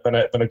more than a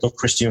good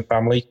Christian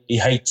family. He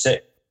hates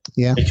it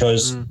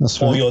because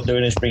all you're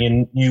doing is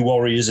bringing new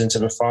warriors into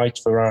the fight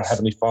for our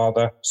Heavenly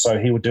Father. So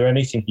he will do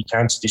anything he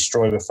can to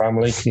destroy the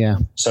family. Yeah.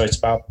 So it's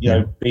about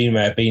being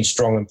there, being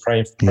strong, and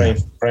praying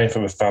for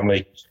the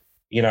family.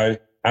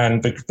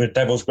 And the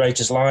devil's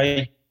greatest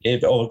lie,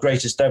 or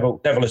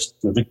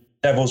the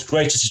devil's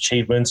greatest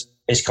achievement,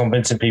 is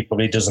convincing people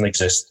he doesn't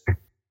exist.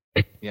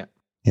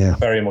 Yeah,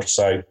 very much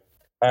so.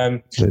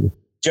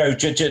 Joe,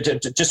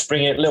 just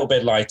bring it a little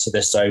bit light to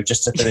this, though,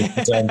 just to finish.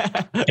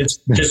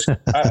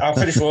 I'll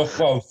finish.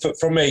 Well,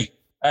 from me,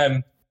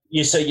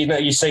 you say your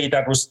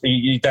dad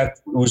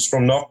was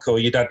from Knock, or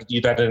your dad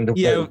ended up.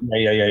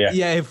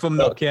 Yeah, from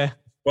Knock. Yeah.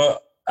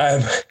 Well,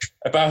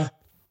 about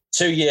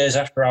 2 years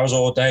after I was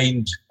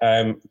ordained,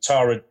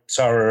 Tara,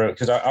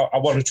 because I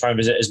want to try and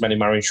visit as many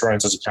Marian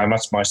shrines as I can.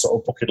 That's my sort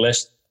of bucket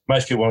list.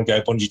 Most people want to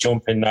go bungee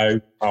jumping. No,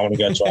 I want to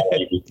go to Our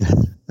Lady.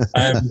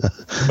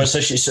 But so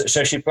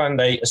she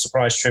planned a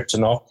surprise trip to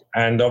Knock,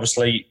 and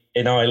obviously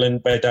in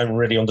Ireland they don't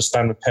really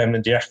understand the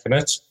permanent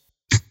diaconate.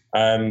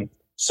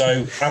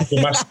 So after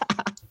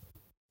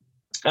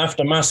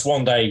mass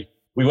one day,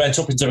 we went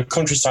up into the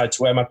countryside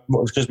to where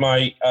because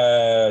my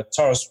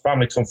Tara's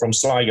family come from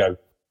Sligo.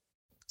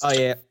 Oh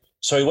yeah.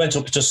 So we went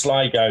up to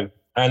Sligo,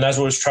 and as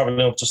we was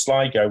travelling up to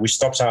Sligo, we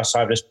stopped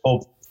outside this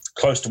pub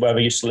close to where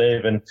we used to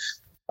live, and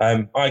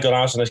I got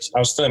out, and I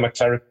was still in my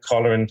clerical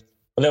collar, and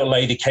a little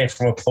lady came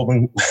from a pub,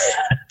 and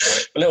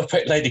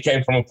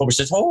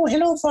said, "Oh,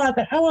 hello,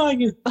 Father. How are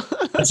you?"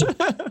 I said,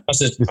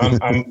 "I'm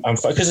fine,"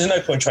 because there's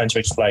no point trying to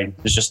explain.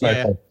 There's just no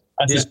point.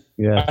 I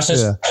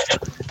said,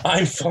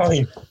 "I'm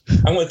fine."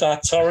 And with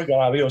that, Tara got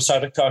out the other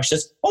side of the car. She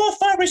says, "Oh,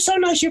 Father, it's so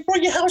nice you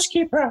brought your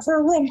housekeeper out for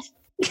a run."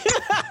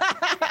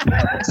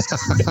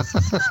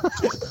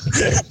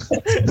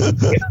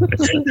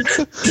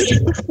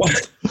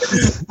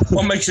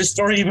 What makes the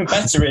story even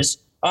better is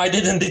I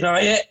didn't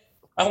deny it,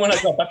 and when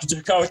I got back into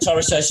the car,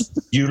 Tara says,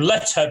 "You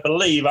let her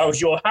believe I was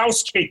your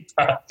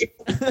housekeeper."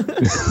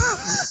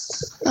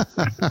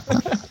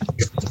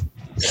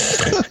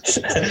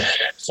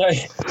 So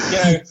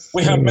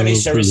we have many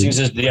serious things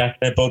as the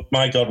actor, but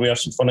my God, we have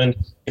some fun, and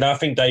I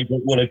think Dave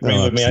will agree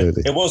with me.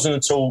 It wasn't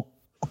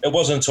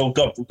until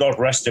God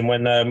rest him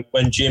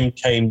when Jim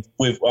came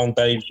on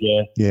Dave's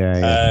year.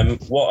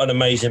 What an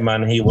amazing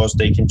man he was,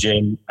 Deacon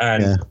Jim,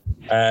 and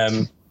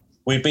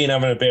we've been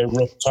having a bit of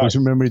rough time. I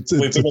remember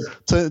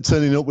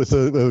turning up with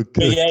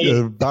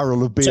a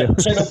barrel of beer.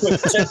 Turning up with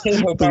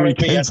a barrel of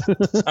beer,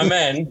 and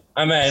then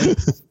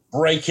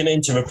breaking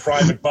into the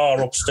private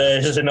bar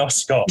upstairs in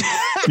Oscott.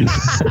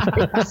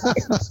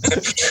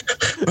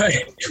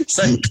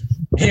 So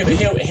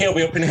he'll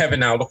be up in heaven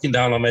now, looking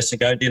down on us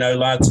and going,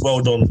 lads, well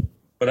done.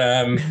 But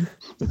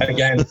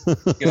again,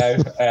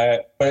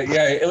 but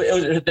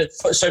yeah,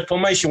 so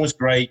formation was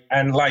great,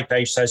 and like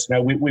Dave says,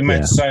 we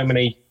met so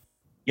many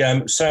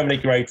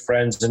great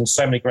friends, and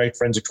so many great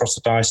friends across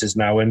the diocese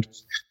now. And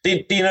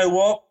do you know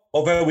what?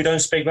 Although we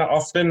don't speak that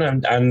often,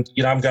 and I'm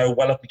going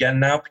well up again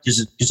now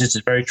because this is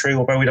very true.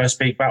 Although we don't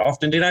speak that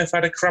often, do you know if I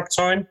had a crap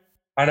time?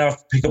 I know I have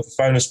to pick up the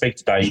phone and speak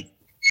to Dave.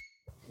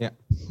 Yeah.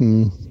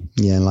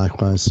 Yeah,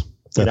 likewise.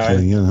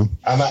 Definitely, and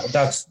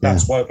that's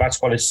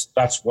what it's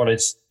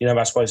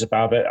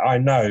about. But I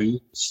know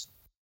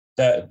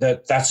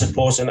that's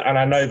important. And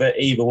I know that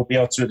Eva would be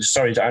able to,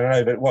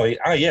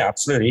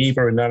 absolutely.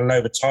 Eva and I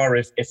know that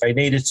Tara, if they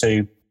needed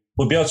to,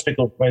 would be able to pick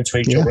up the phone to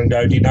each other and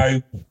go, do you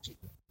know,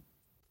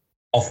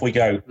 off we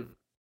go.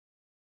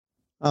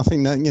 I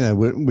think that,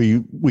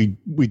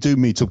 we do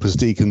meet up as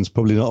deacons,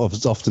 probably not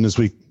as often as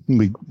we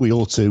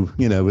ought to,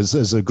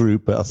 as a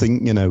group. But I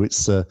think,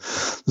 it's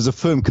there's a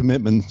firm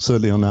commitment,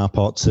 certainly on our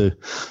part, to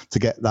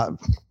get that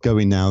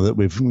going now that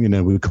we're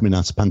coming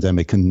out of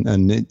pandemic,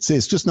 and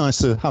it's just nice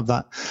to have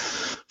that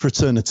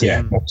fraternity.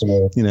 Yeah,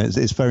 absolutely.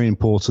 It's very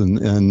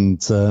important,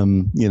 and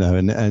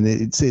and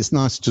it's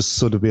nice to just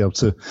sort of be able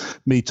to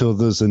meet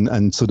others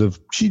and sort of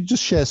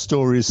just share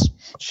stories,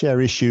 share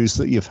issues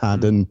that you've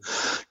had, and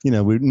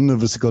none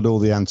of us have got all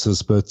the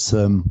answers, but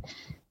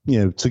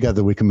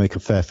together we can make a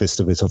fair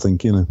fist of it, I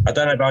think. I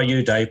don't know about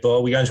you, Dave, but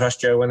are we going to ask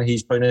Joe when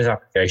he's putting his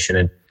application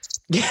in?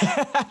 I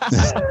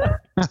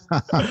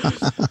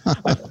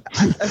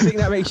think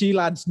that makes you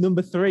lads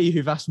number 3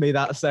 who've asked me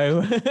that. So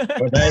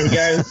well,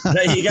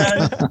 there you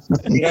go.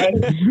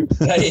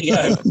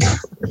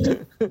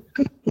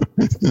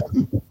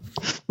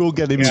 We'll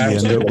get him in the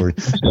end, don't worry.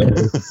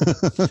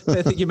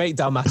 I think you make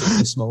Dalmatians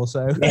too small,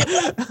 so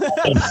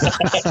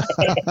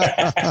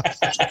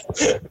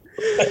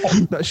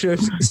not sure if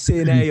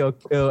CNA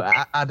or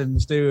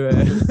Adams do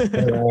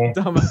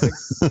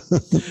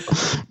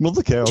Dalmatians.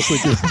 Mother chaos.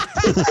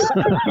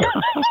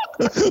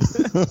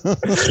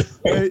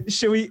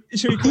 Shall we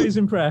close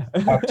in prayer?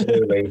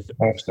 Absolutely.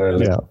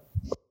 Yeah.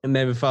 In the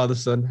name of Father,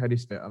 Son, Holy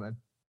Spirit, amen.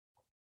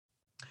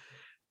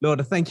 Lord,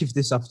 I thank you for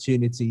this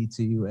opportunity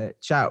to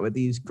chat with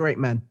these great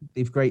men,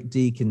 these great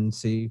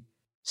deacons who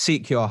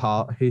seek your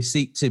heart, who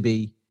seek to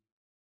be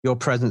your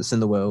presence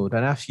in the world,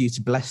 and ask you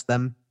to bless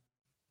them,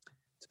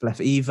 to bless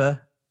Eva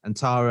and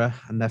Tara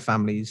and their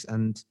families,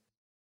 and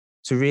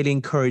to really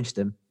encourage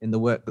them in the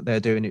work that they're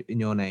doing in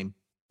your name,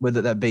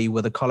 whether that be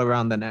with a collar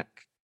around their neck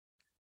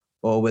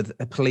or with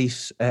a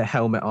police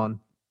helmet on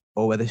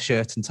or with a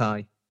shirt and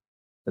tie,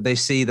 that they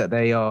see that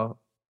they are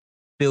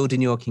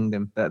building your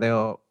kingdom, that they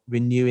are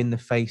renewing the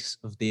face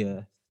of the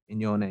earth in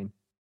your name.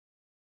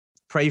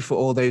 Pray for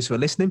all those who are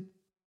listening,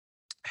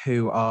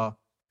 who are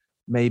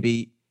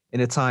maybe in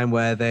a time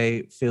where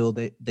they feel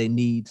that they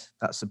need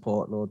that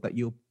support, Lord, that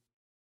you'll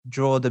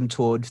draw them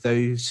towards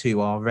those who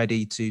are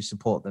ready to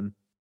support them,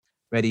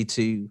 ready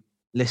to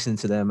listen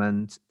to them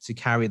and to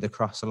carry the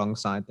cross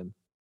alongside them.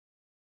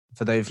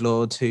 For those,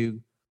 Lord, who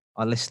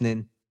are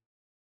listening,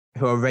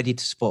 who are ready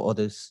to support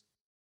others,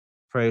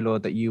 pray,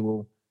 Lord, that you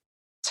will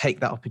take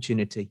that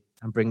opportunity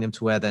and bring them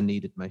to where they're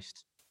needed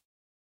most.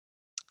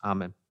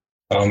 Amen.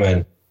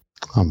 Amen.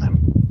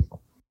 Amen.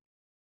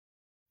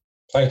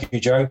 Thank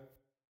you, Joe.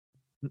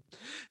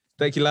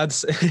 Thank you,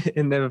 lads.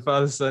 In the name of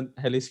Father, Son,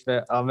 Holy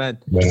Spirit. Amen.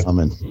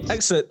 Amen.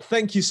 Excellent.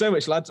 Thank you so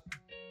much, lads.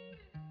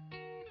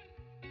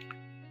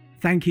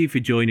 Thank you for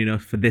joining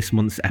us for this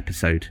month's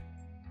episode.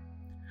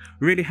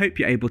 We really hope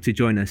you're able to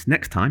join us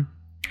next time.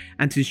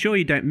 And to ensure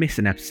you don't miss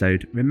an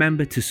episode,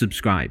 remember to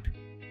subscribe.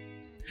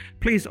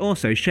 Please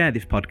also share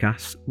this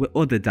podcast with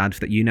other dads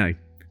that you know.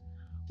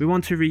 We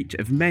want to reach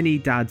as many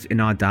dads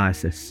in our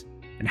diocese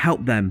and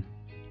help them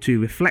to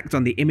reflect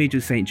on the image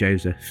of St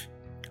Joseph.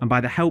 And by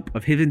the help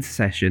of his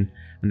intercession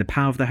and the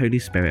power of the Holy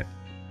Spirit,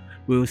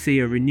 we will see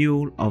a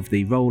renewal of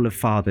the role of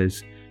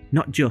fathers,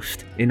 not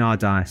just in our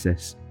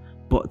diocese,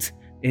 but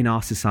in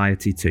our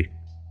society too.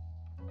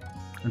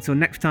 Until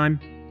next time,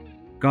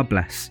 God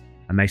bless,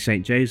 and may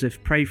St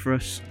Joseph pray for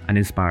us and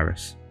inspire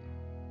us.